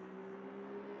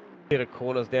 Set of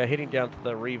corners now, heading down to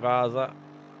the Revaza.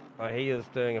 He is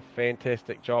doing a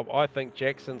fantastic job. I think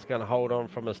Jackson's going to hold on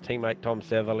from his teammate Tom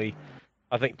Satherley.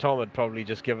 I think Tom would probably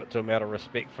just give it to him out of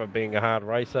respect for being a hard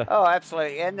racer. Oh,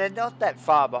 absolutely, and they're not that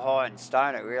far behind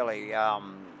Stoner, really. Nah,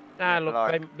 look,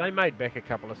 like, they made back a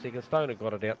couple of seconds. Stoner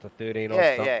got it out to 13 Yeah,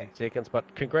 or something seconds.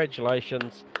 But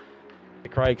congratulations to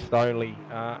Craig Stoneley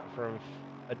from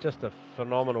just a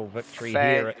phenomenal victory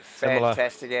here at Imola.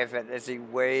 fantastic effort as he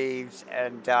weaves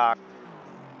and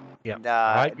Yeah, and,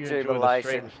 I hope you enjoy the jubilation.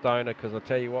 stream, Stoner, because I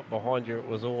tell you what, behind you it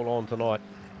was all on tonight.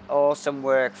 Awesome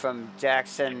work from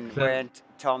Jackson, Went,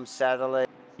 Tom Satherley.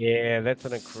 Yeah, that's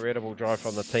an incredible drive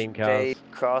from the team cars.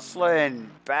 Steve Crossland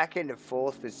back into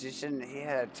 4th position. He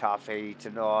had a toughie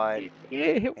tonight.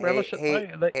 Yeah, he'll relish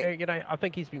it though. You know, I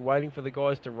think he's been waiting for the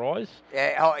guys to rise.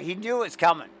 Yeah, oh, he knew it was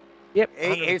coming. Yep,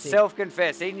 he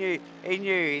self-confessed. He knew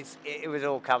it was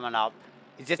all coming up.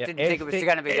 He just didn't think it was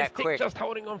going to be that quick. Just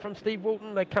holding on from Steve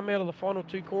Wilton. They come out of the final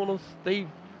 2 corners. Steve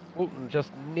Wilton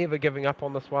just never giving up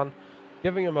on this one,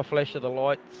 giving him a flash of the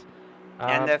lights.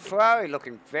 And the Ferrari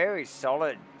looking very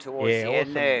solid towards the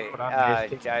end there,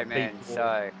 J-Man.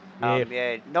 So,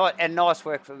 nice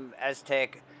work from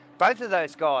Aztec. Both of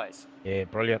those guys. Yeah,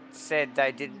 brilliant. Said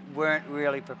they weren't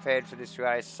really prepared for this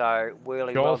race, so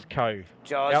really Josco.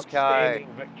 Outstanding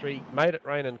victory. Made it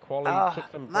rain in quali.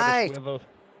 Took some British weather.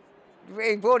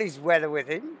 He brought his weather with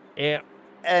him. Yeah.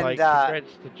 And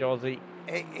congrats to Jossie.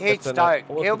 He's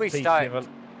stoked. He'll be stoked.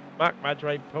 Mark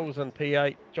Mudray pulls in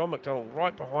P8. John McDonald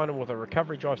right behind him with a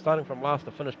recovery drive starting from last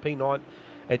to finish P9.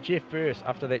 And Jeff Burse,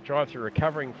 after that drive-through,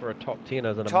 recovering for a top 10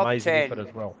 is an amazing effort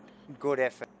as well. Good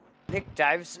effort. Nick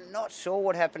Davison, not sure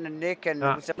what happened to Nick, and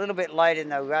it was a little bit late in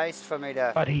the race for me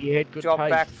to he had good drop pace.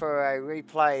 Back for a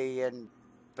replay,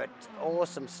 but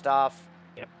awesome stuff.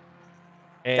 Yep.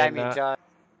 And, Damien Jones,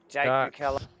 Jake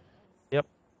McKellar. Yep.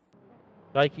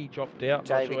 Jakey dropped out.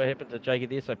 Not sure what happened to Jakey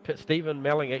there. So Stephen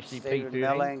Melling actually P30. Stephen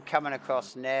Melling coming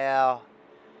across now.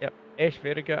 Yep. Ash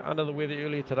Vertiger under the weather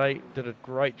earlier today. Did a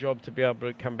great job to be able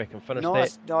to come back and finish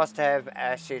that. Nice to have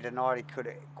Ash here tonight. He could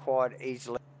have quite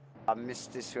easily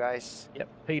missed this race. Yep.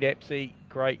 Pete Apsey,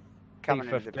 great. Coming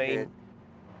P15. into the pit.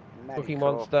 Cookie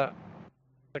Monster,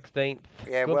 16th.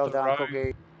 Yeah, Good well done, row.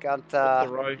 Cookie. Gunther.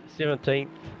 The row, 17th.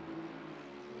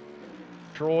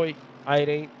 Troy,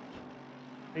 18th.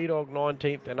 P-Dog,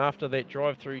 19th. And after that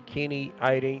drive-through, Kenny,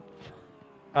 18th.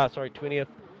 20th.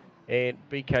 And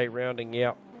BK rounding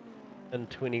out in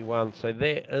 21. So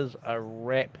there is a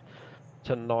wrap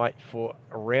tonight for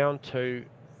round 2,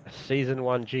 season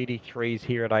 1 GT3s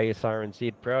here at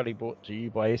Asrnz. Proudly brought to you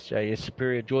by SJS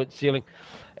Superior Joint Sealing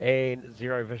and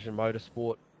Zero Vision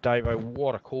Motorsport. Davo,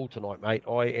 what a call tonight, mate.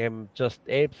 I am just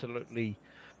absolutely...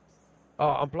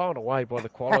 I'm blown away by the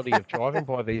quality of driving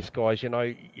by these guys. You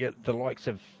know, the likes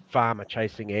of Farmer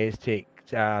chasing Aztec,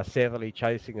 Satherley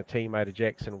chasing a teammate of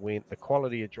Jackson Went, the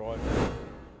quality of driving.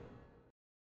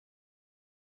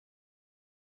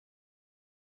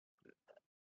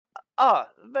 Oh,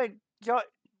 but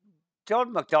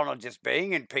John McDonald just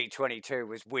being in P22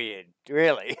 was weird,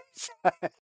 really.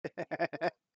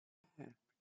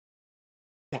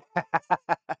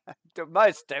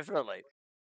 Most definitely.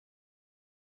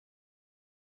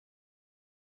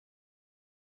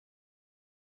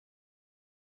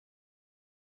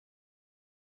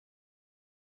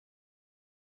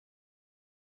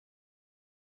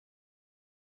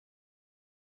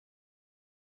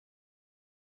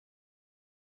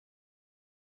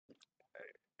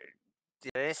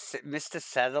 Yes, Mr.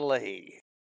 Satherley.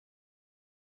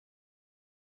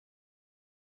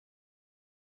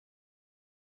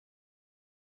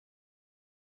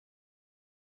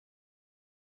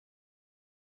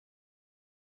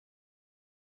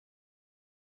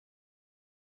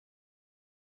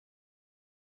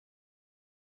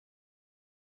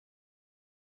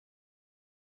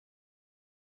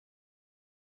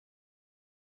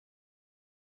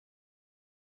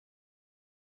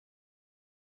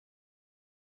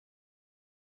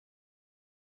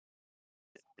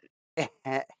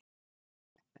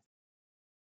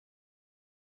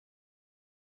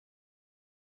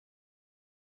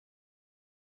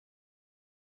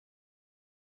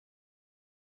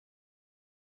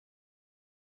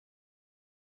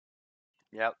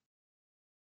 Yep.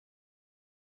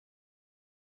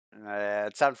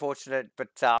 It's unfortunate, but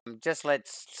just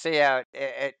let's see how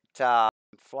it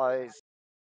flows.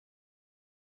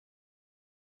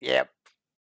 Yep.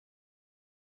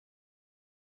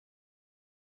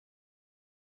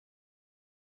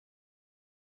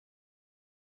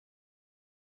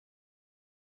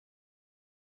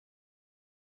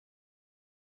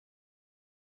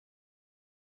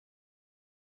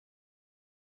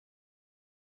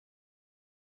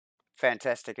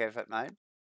 fantastic effort, mate.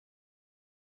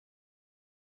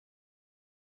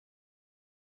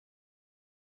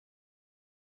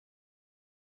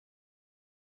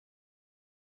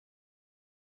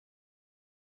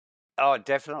 Oh,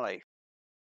 definitely.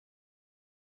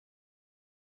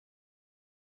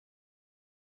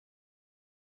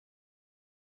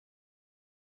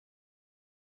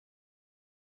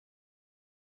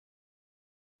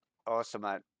 Awesome,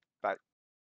 mate. But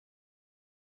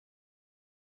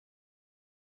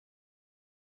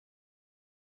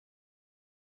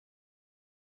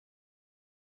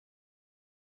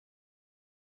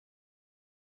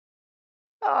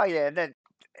oh yeah, no,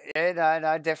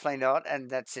 definitely not, and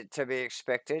that's it to be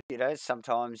expected.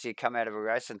 Sometimes you come out of a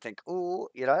race and think, oh,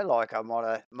 like I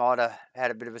might have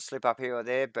had a bit of a slip up here or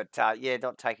there, but yeah,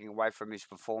 not taking away from his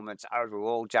performance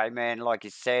overall, J-Man, like you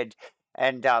said,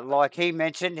 and like he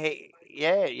mentioned,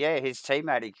 his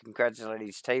teammate, he congratulated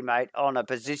his teammate on a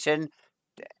position.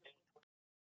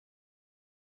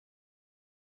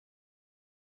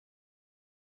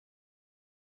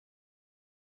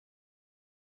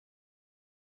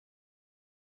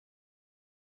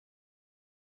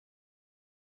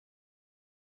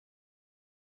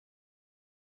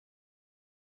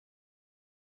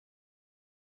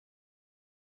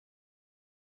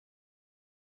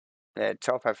 Yeah,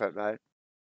 top effort, mate.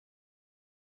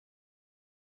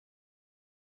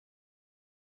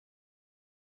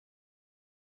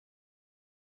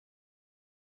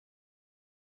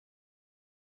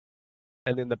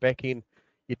 And then the back end,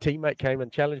 your teammate came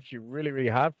and challenged you really, really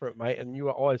hard for it, mate, and you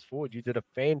were eyes forward. You did a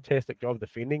fantastic job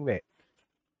defending that.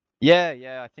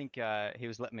 Yeah, I think he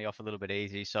was letting me off a little bit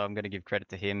easy, so I'm going to give credit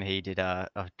to him. He did a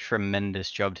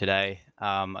tremendous job today.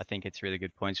 I think it's really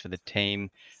good points for the team.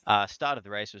 Start of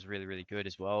the race was really, really good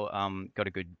as well. Got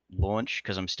a good launch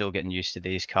because I'm still getting used to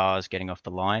these cars getting off the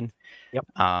line. Yep.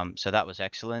 So that was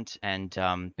excellent, and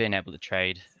being able to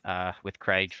trade with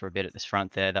Craig for a bit at this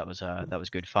front there, that was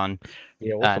good fun.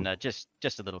 Yeah, awesome. And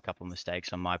just a little couple of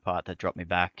mistakes on my part that dropped me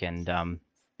back, and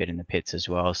bit in the pits as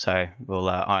well. So we'll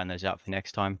iron those out for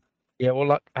next time. Yeah, well,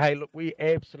 look, we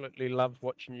absolutely loved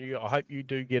watching you. I hope you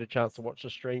do get a chance to watch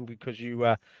the stream because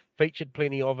you featured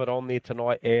plenty of it on there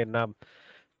tonight, and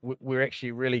we're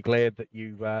actually really glad that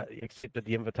you accepted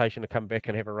the invitation to come back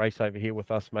and have a race over here with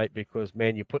us, mate. Because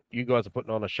man, you guys are putting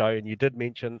on a show, and you did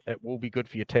mention it will be good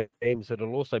for your teams.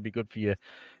 It'll also be good for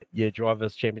your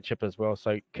drivers' championship as well.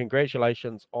 So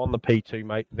congratulations on the P2,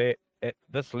 mate. That at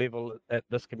this level, at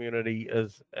this community,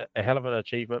 is a hell of an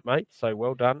achievement, mate. So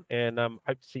well done, and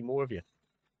hope to see more of you.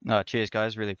 Oh, cheers,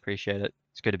 guys. Really appreciate it.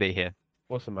 It's good to be here.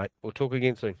 Awesome, mate. We'll talk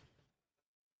again soon.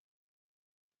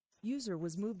 User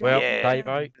was moved Well, out. Yeah.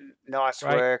 Dave-o, Nice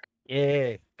great. work.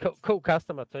 Yeah, cool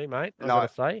customer too, mate. I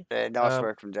gotta say. Yeah, nice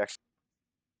work from Jackson.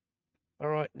 All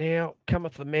right, now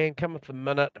cometh the man, cometh the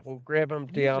minute. We'll grab him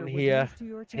down User was here. moved to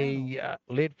your channel. He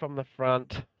led from the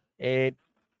front, and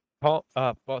Tom.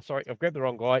 Sorry, I've grabbed the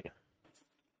wrong guy.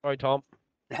 Sorry, Tom.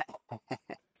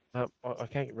 I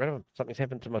can't get rid of him. Something's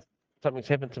happened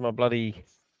to my bloody.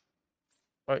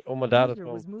 Oh, all my data's User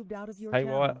gone was moved out of your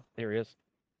haywire. channel. There he is.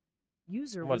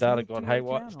 User All my was data moved gone to your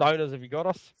haywire. channel. Stoners, have you got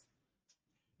us?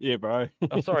 Yeah, bro.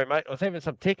 Oh, sorry, mate. I was having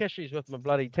some tech issues with my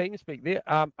bloody TeamSpeak there.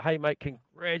 Hey, mate,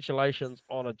 congratulations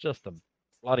on just a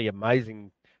bloody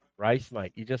amazing race,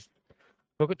 mate. You just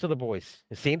took it to the boys.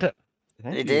 You sent it.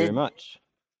 Thank You you very did? much.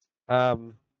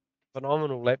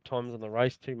 Phenomenal lap times in the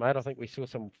race too, mate. I think we saw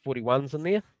some 41s in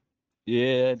there.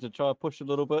 Yeah, to try to push a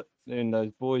little bit. And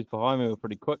those boys behind me were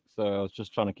pretty quick, so I was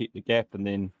just trying to keep the gap. And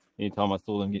then anytime I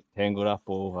saw them get tangled up,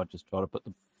 or I just try to put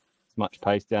as much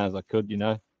pace down as I could,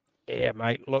 Yeah,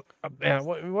 mate. Look, now,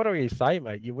 what do you say,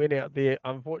 mate? You went out there.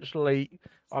 Unfortunately,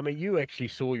 I mean, you actually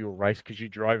saw your race because you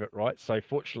drove it, right? So,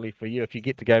 fortunately for you, if you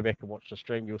get to go back and watch the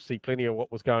stream, you'll see plenty of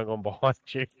what was going on behind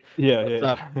you.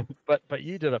 Yeah. But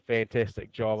you did a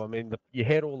fantastic job. I mean, you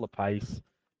had all the pace,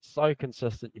 so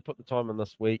consistent. You put the time in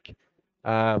this week.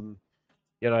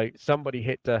 Somebody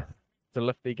had to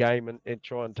lift their game and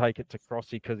try and take it to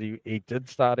Crossy because he did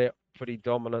start out pretty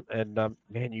dominant. And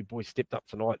man, you boys stepped up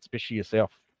tonight, especially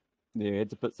yourself. Yeah, had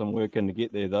to put some work in to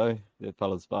get there, though. That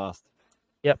fella's fast.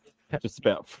 Yep. Just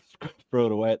about threw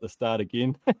it away at the start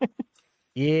again.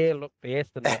 Yeah, look, the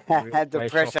Aston The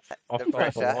pressure. off the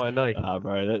pressure. the line, eh?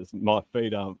 Bro, that's my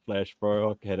feet aren't flash,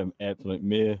 bro. I had an absolute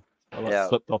mare. I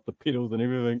slipped off the pedals and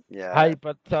everything. Yeah. Hey,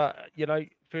 but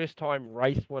first time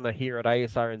race winner here at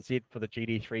Asrnz for the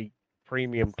GT3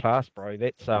 premium class, bro.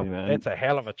 That's that's a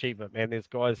hell of an achievement, man. There's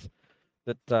guys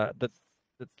that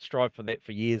strive for that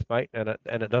for years, mate, and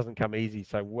it doesn't come easy.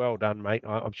 So well done, mate.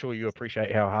 I'm sure you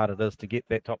appreciate how hard it is to get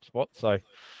that top spot. So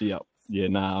Yep. Yeah,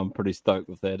 I'm pretty stoked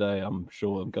with that. I'm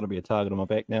sure I'm going to be a target on my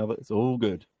back now, but it's all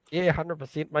good. Yeah,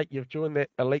 100%, mate. You've joined that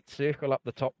elite circle up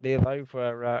the top there, though,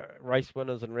 for race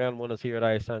winners and round winners here at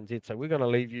Asrnz. So we're going to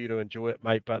leave you to enjoy it,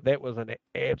 mate. But that was an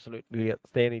absolutely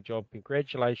outstanding job.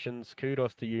 Congratulations,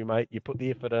 kudos to you, mate. You put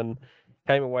the effort in,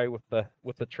 came away with the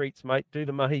treats, mate. Do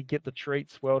the mahi, get the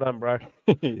treats. Well done, bro.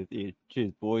 Yeah,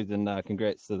 cheers, boys, and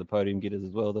congrats to the podium getters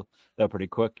as well. They're pretty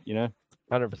quick, 100%.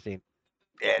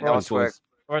 Yeah, Right, nice work.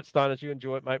 All right, Stoners, you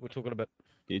enjoy it, mate. We're talking a bit.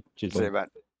 Yeah, cheers, See boys. you, mate.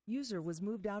 User was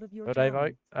moved out of your Well, channel.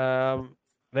 Davo,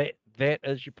 that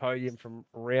is your podium from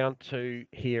round 2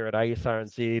 here at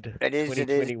Asrnz It is.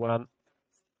 2021.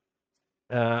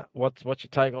 What's your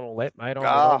take on all that, mate?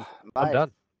 Oh, I'm mate,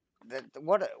 done.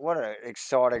 what an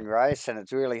exciting race, and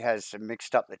it really has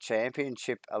mixed up the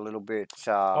championship a little bit.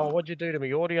 What'd you do to me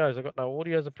audios? I got no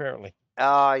audios apparently.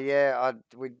 Yeah,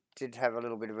 we did have a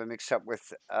little bit of a mix up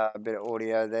with a bit of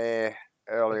audio there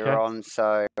earlier Okay. on.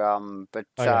 So, but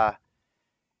Okay.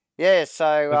 yeah,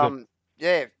 so We're good.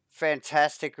 yeah,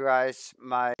 fantastic race,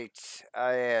 mate.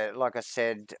 Yeah, like I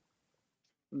said,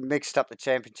 mixed up the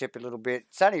championship a little bit.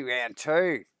 It's only round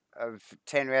 2 of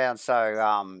 10 rounds,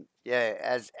 so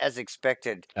yeah, as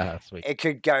expected, Sweet. it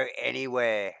could go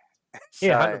anywhere.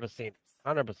 Yeah, So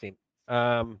 100%.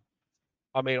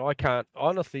 I mean, I can't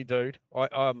honestly, dude.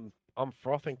 I'm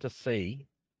frothing to see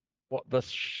what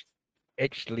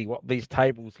what these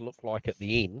tables look like at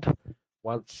the end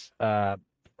once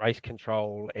race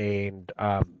control and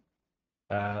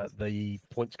the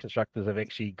points constructors have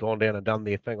actually gone down and done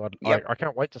their thing. Yep. I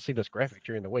can't wait to see this graphic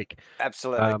during the week.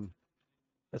 absolutely,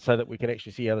 So that we can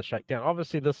actually see how they shake down.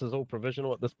 Obviously, this is all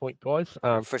provisional at this point, guys.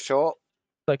 for sure.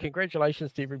 So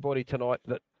congratulations to everybody tonight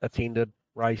that attended,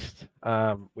 raced.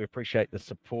 We appreciate the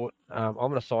support. I'm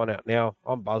going to sign out now.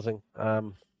 I'm buzzing.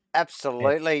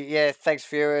 Absolutely. Yeah, thanks,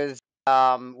 viewers.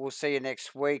 We'll see you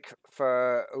next week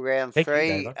for round Thank you,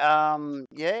 3. Davo.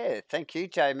 Yeah, thank you,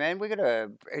 Jay, man. We're gonna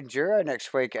enduro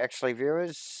next week, actually,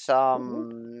 viewers. Where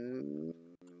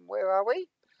are we?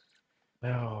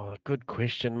 Oh, good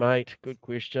question, mate. Good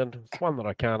question. It's one that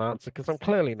I can't answer because I'm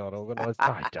clearly not organised.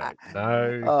 I don't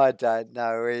know. I don't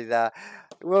know either.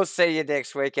 We'll see you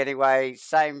next week anyway.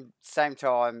 Same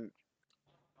time.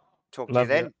 Talk to you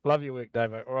then. Love your work,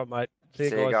 Davo. All right, mate. See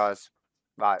See you guys.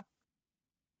 Bye.